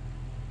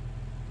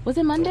 Was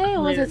it Monday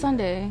or was it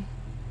Sunday?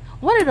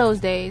 One of those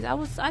days.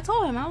 I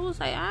told him, I was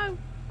like,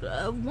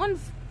 one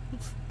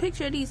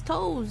picture of these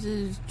toes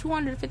is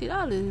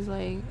 $250.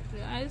 Like,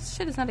 this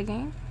shit is not a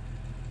game.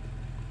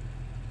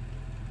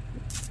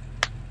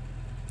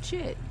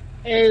 Shit.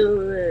 Hey,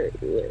 look.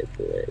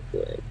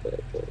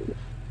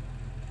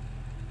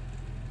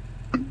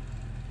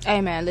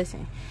 Hey man,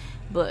 listen.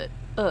 But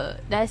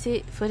that's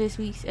it for this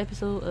week's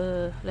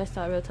episode. Let's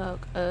Talk Real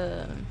Talk.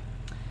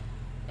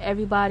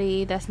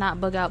 Everybody that's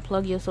not bug out,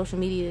 plug your social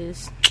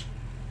medias.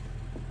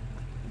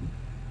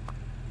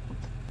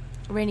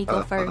 Rennie,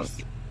 go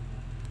first.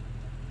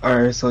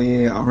 Alright, so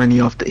yeah, I'm Rennie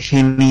off the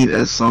Henny.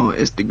 That's on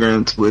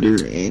Instagram,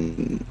 Twitter,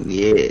 and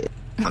yeah,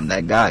 I'm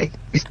that guy.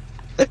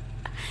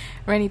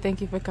 Rennie, thank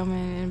you for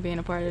coming and being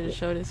a part of the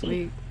show this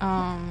week.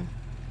 No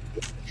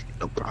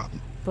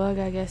problem. Bug,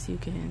 I guess you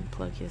can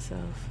plug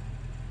yourself.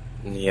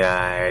 yeah,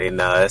 I already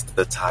know. It's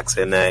the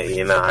toxic night.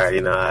 You know, I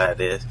already know how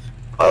it is.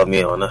 Follow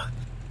me on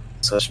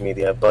social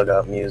media, Bug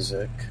Out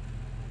Music.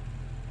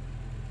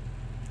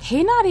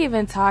 He not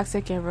even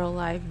toxic in real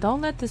life.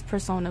 Don't let this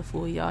persona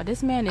fool y'all.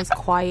 This man is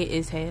quiet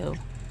as hell.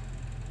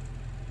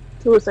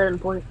 To a certain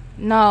point.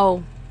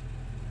 No,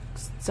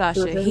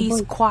 Sasha,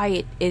 he's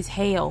quiet as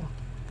hell.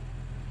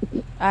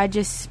 I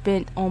just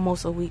spent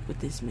almost a week with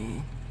this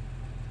man.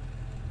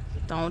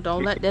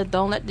 Don't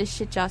let this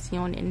shit y'all see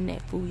on the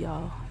internet fool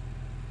y'all.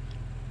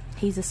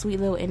 He's a sweet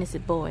little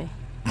innocent boy.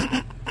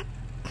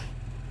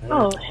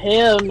 Oh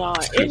hell no!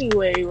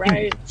 Anyway,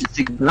 right? Just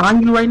ignore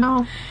you right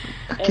now.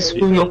 I can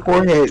spin your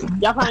forehead.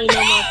 Y'all probably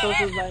know my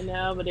socials by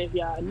now, but if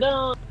y'all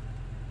don't,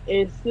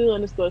 it's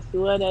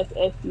Sue_Sua. That's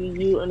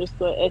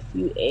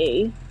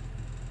SUU_SUA.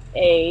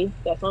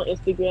 That's on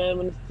Instagram,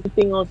 and it's the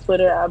thing on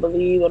Twitter, I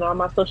believe, and all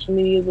my social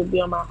medias will be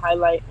on my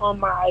highlight on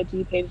my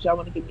IG page. If y'all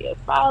want to give me a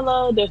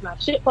follow, there's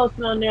not shit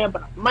posted on there,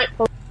 but I might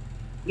post.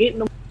 Getting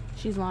them.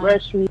 She's lying.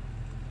 Rush me.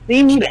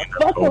 See me that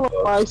fucking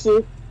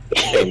Marshall.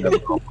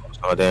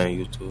 Oh, damn,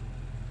 YouTube.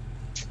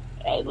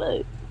 Hey,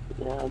 look.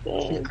 You know what I'm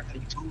saying?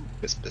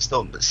 It's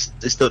still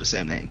the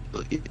same name.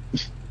 But yeah.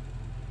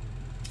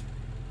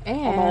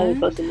 And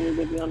social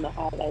media be on the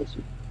highlights.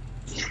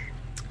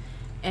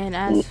 And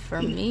as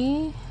for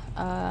me,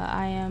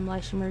 I am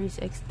Lisha Maurice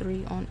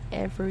X3 on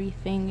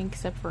everything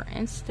except for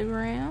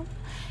Instagram.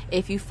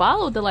 If you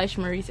follow the Lisha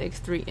Maurice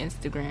X3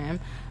 Instagram,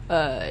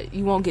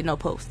 you won't get no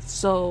posts.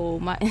 So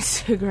my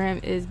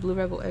Instagram is Blue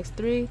Rebel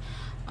X3.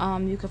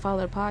 You can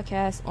follow the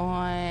podcast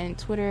on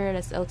Twitter.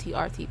 That's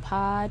LTRT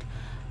Pod.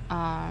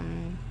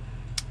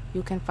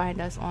 You can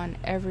find us on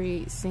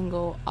every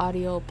single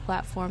audio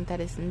platform that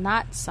is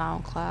not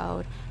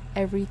SoundCloud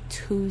every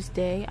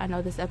Tuesday. I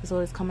know this episode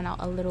is coming out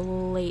a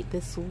little late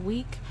this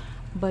week,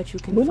 but you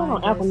can find us. We're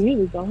on Apple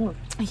Music, though, huh?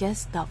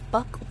 Yes, the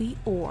fuck we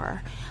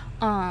are.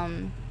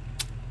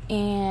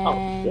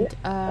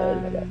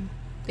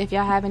 If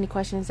y'all have any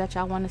questions that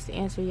y'all want us to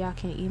answer, y'all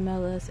can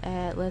email us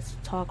at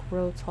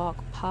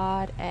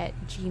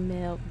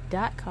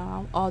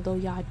letstalkrealtalkpod@gmail.com. Although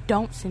y'all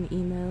don't send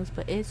emails,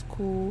 but it's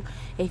cool.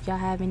 If y'all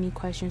have any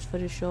questions for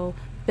the show,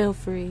 feel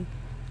free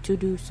to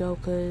do so,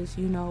 because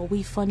you know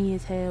we funny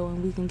as hell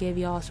and we can give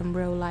y'all some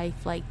real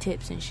life like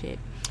tips and shit.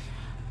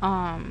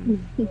 But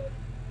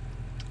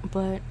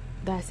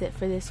that's it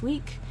for this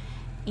week.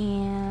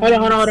 And hold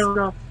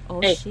on. Oh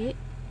hey. Shit.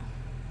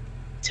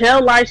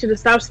 Tell Lisha to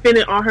stop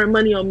spending all her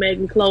money on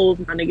Megan clothes,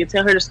 my nigga.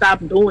 Tell her to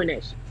stop doing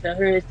that shit. Tell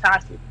her it's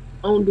toxic.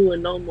 Don't do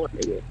it no more,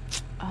 nigga.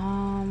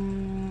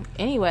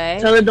 Anyway.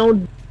 Tell her don't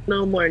do it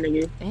no more,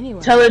 nigga.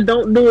 Anyway. Tell her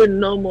don't do it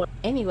no more.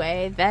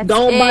 Anyway, that's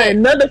don't buy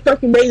another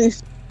fucking baby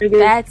shit, nigga.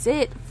 That's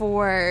it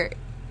for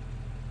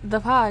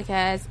the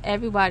podcast.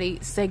 Everybody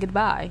say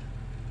goodbye.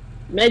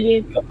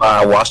 Megan.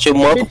 Goodbye. Wash your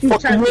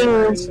motherfucking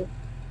hands.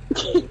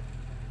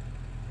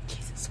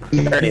 Jesus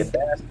Christ.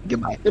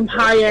 Them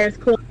high ass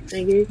clothes,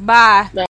 nigga. Bye.